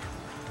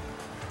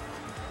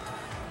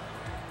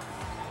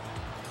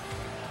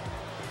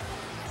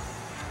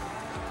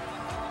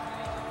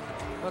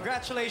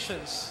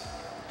 Congratulations.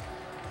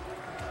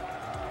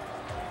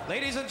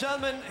 Ladies and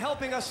gentlemen,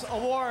 helping us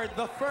award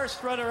the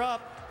first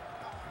runner-up,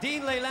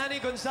 Dean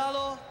Leilani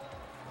Gonzalo,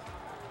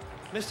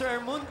 Mr.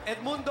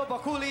 Edmundo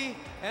Baculi,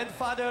 and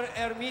Father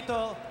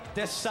Ermito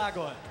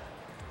Desagon.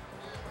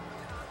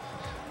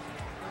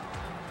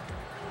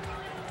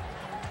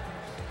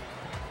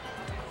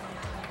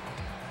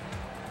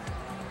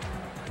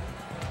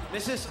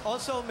 Mrs.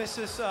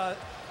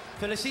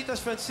 Felicitas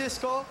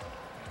Francisco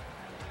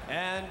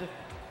and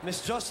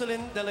Miss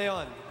Jocelyn De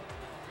Leon.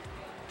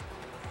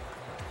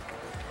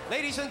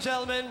 Ladies and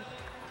gentlemen,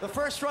 the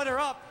first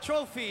runner-up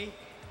trophy,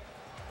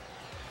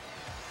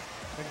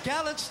 a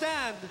gallant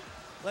stand.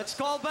 Let's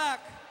call back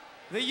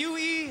the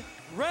UE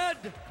Red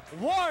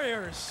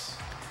Warriors.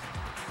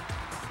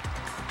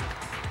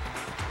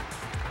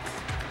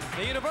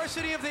 The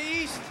University of the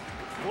East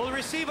will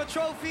receive a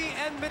trophy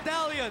and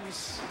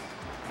medallions.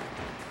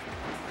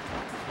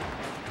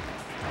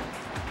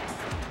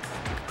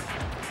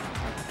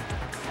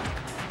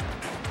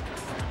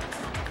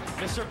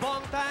 Mr.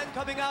 Bong Tan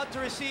coming out to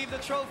receive the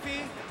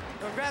trophy.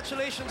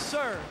 Congratulations,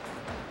 sir.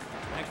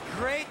 A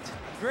great,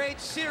 great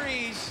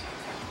series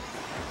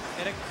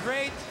and a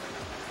great,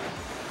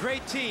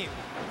 great team.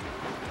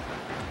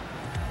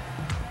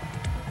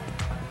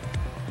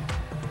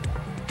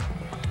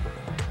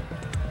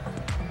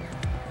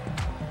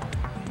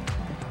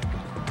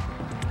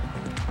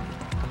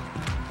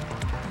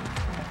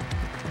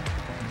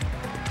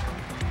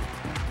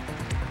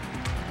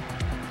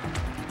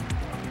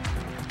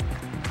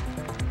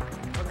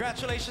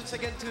 Congratulations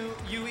again to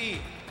UE.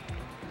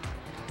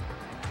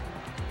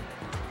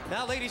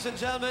 Now, ladies and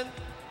gentlemen,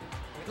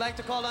 we'd like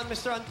to call on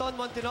Mr. Anton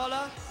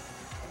Montinola,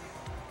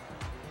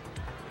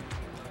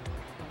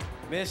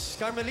 Miss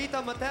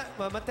Carmelita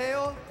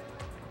Mateo,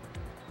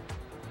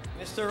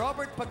 Mr.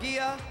 Robert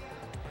Pagia,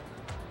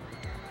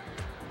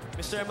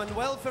 Mr.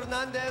 Emmanuel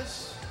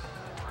Fernandez,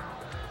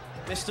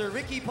 Mr.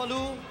 Ricky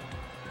Palu,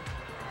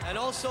 and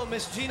also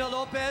Miss Gina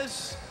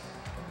Lopez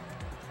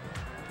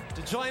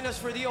to join us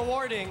for the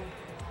awarding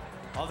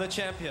of the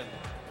champion.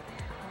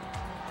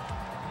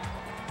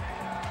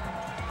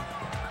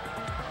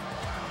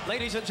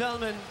 Ladies and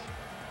gentlemen,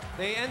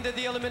 they ended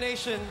the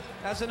elimination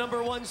as the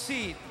 #1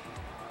 seed.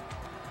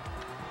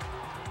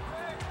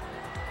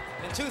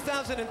 In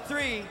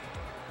 2003,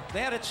 they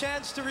had a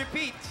chance to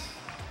repeat.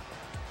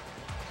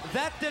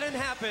 That didn't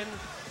happen,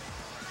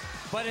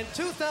 but in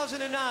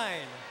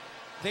 2009,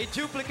 they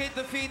duplicate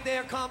the feat they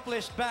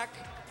accomplished back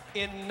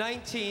in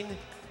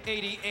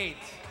 1988.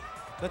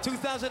 The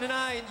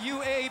 2009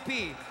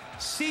 UAAP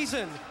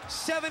Season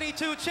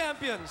 72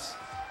 champions,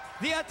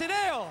 the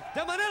Ateneo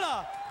de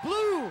Manila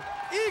Blue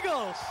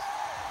Eagles.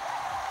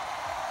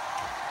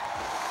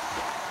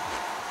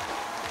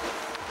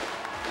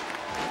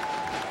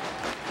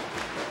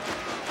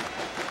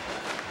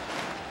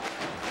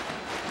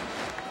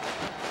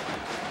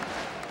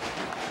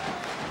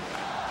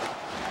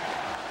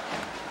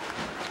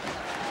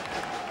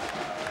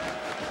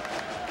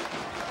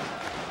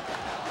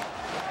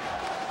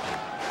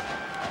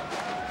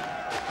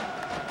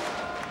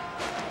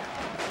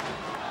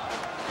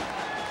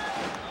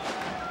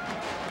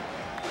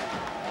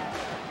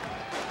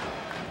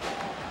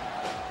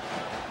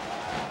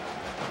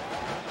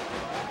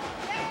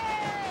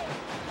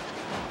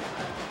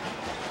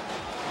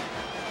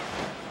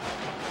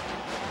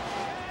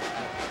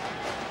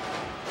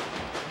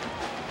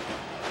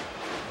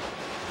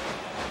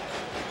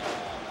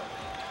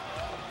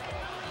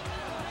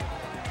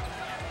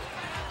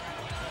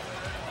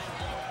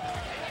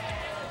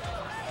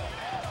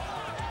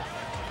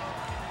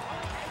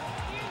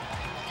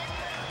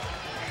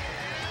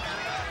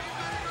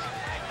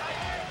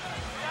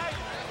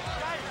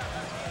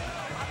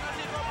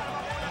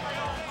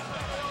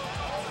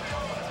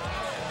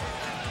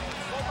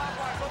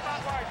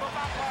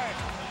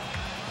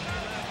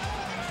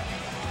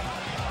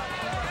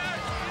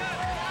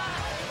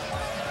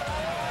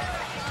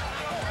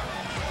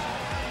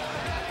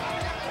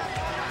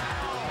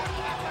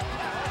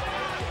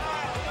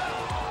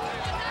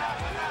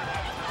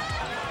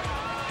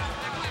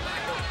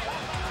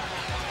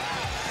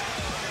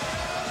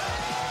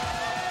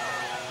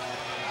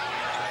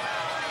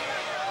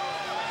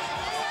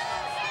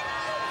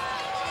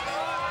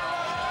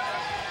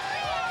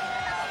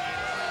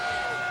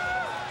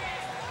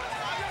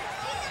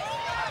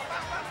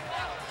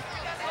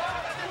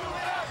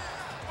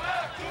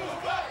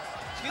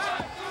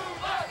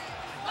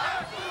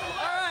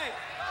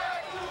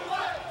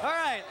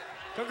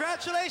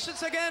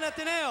 Congratulations again,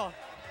 Ateneo.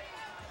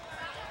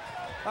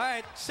 All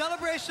right,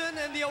 celebration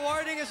and the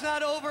awarding is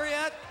not over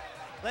yet.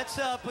 Let's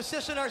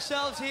position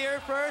ourselves here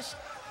first.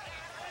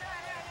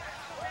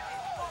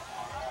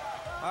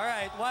 All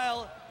right,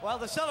 while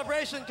the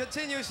celebration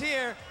continues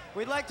here,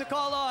 we'd like to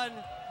call on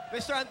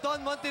Mr.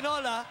 Anton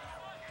Montinola,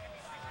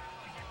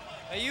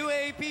 a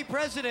UAAP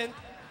president,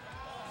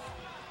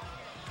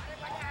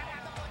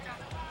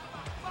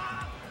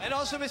 and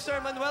also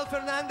Mr. Manuel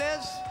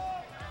Fernandez.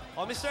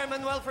 Mr.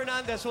 Manuel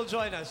Fernandez will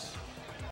join us.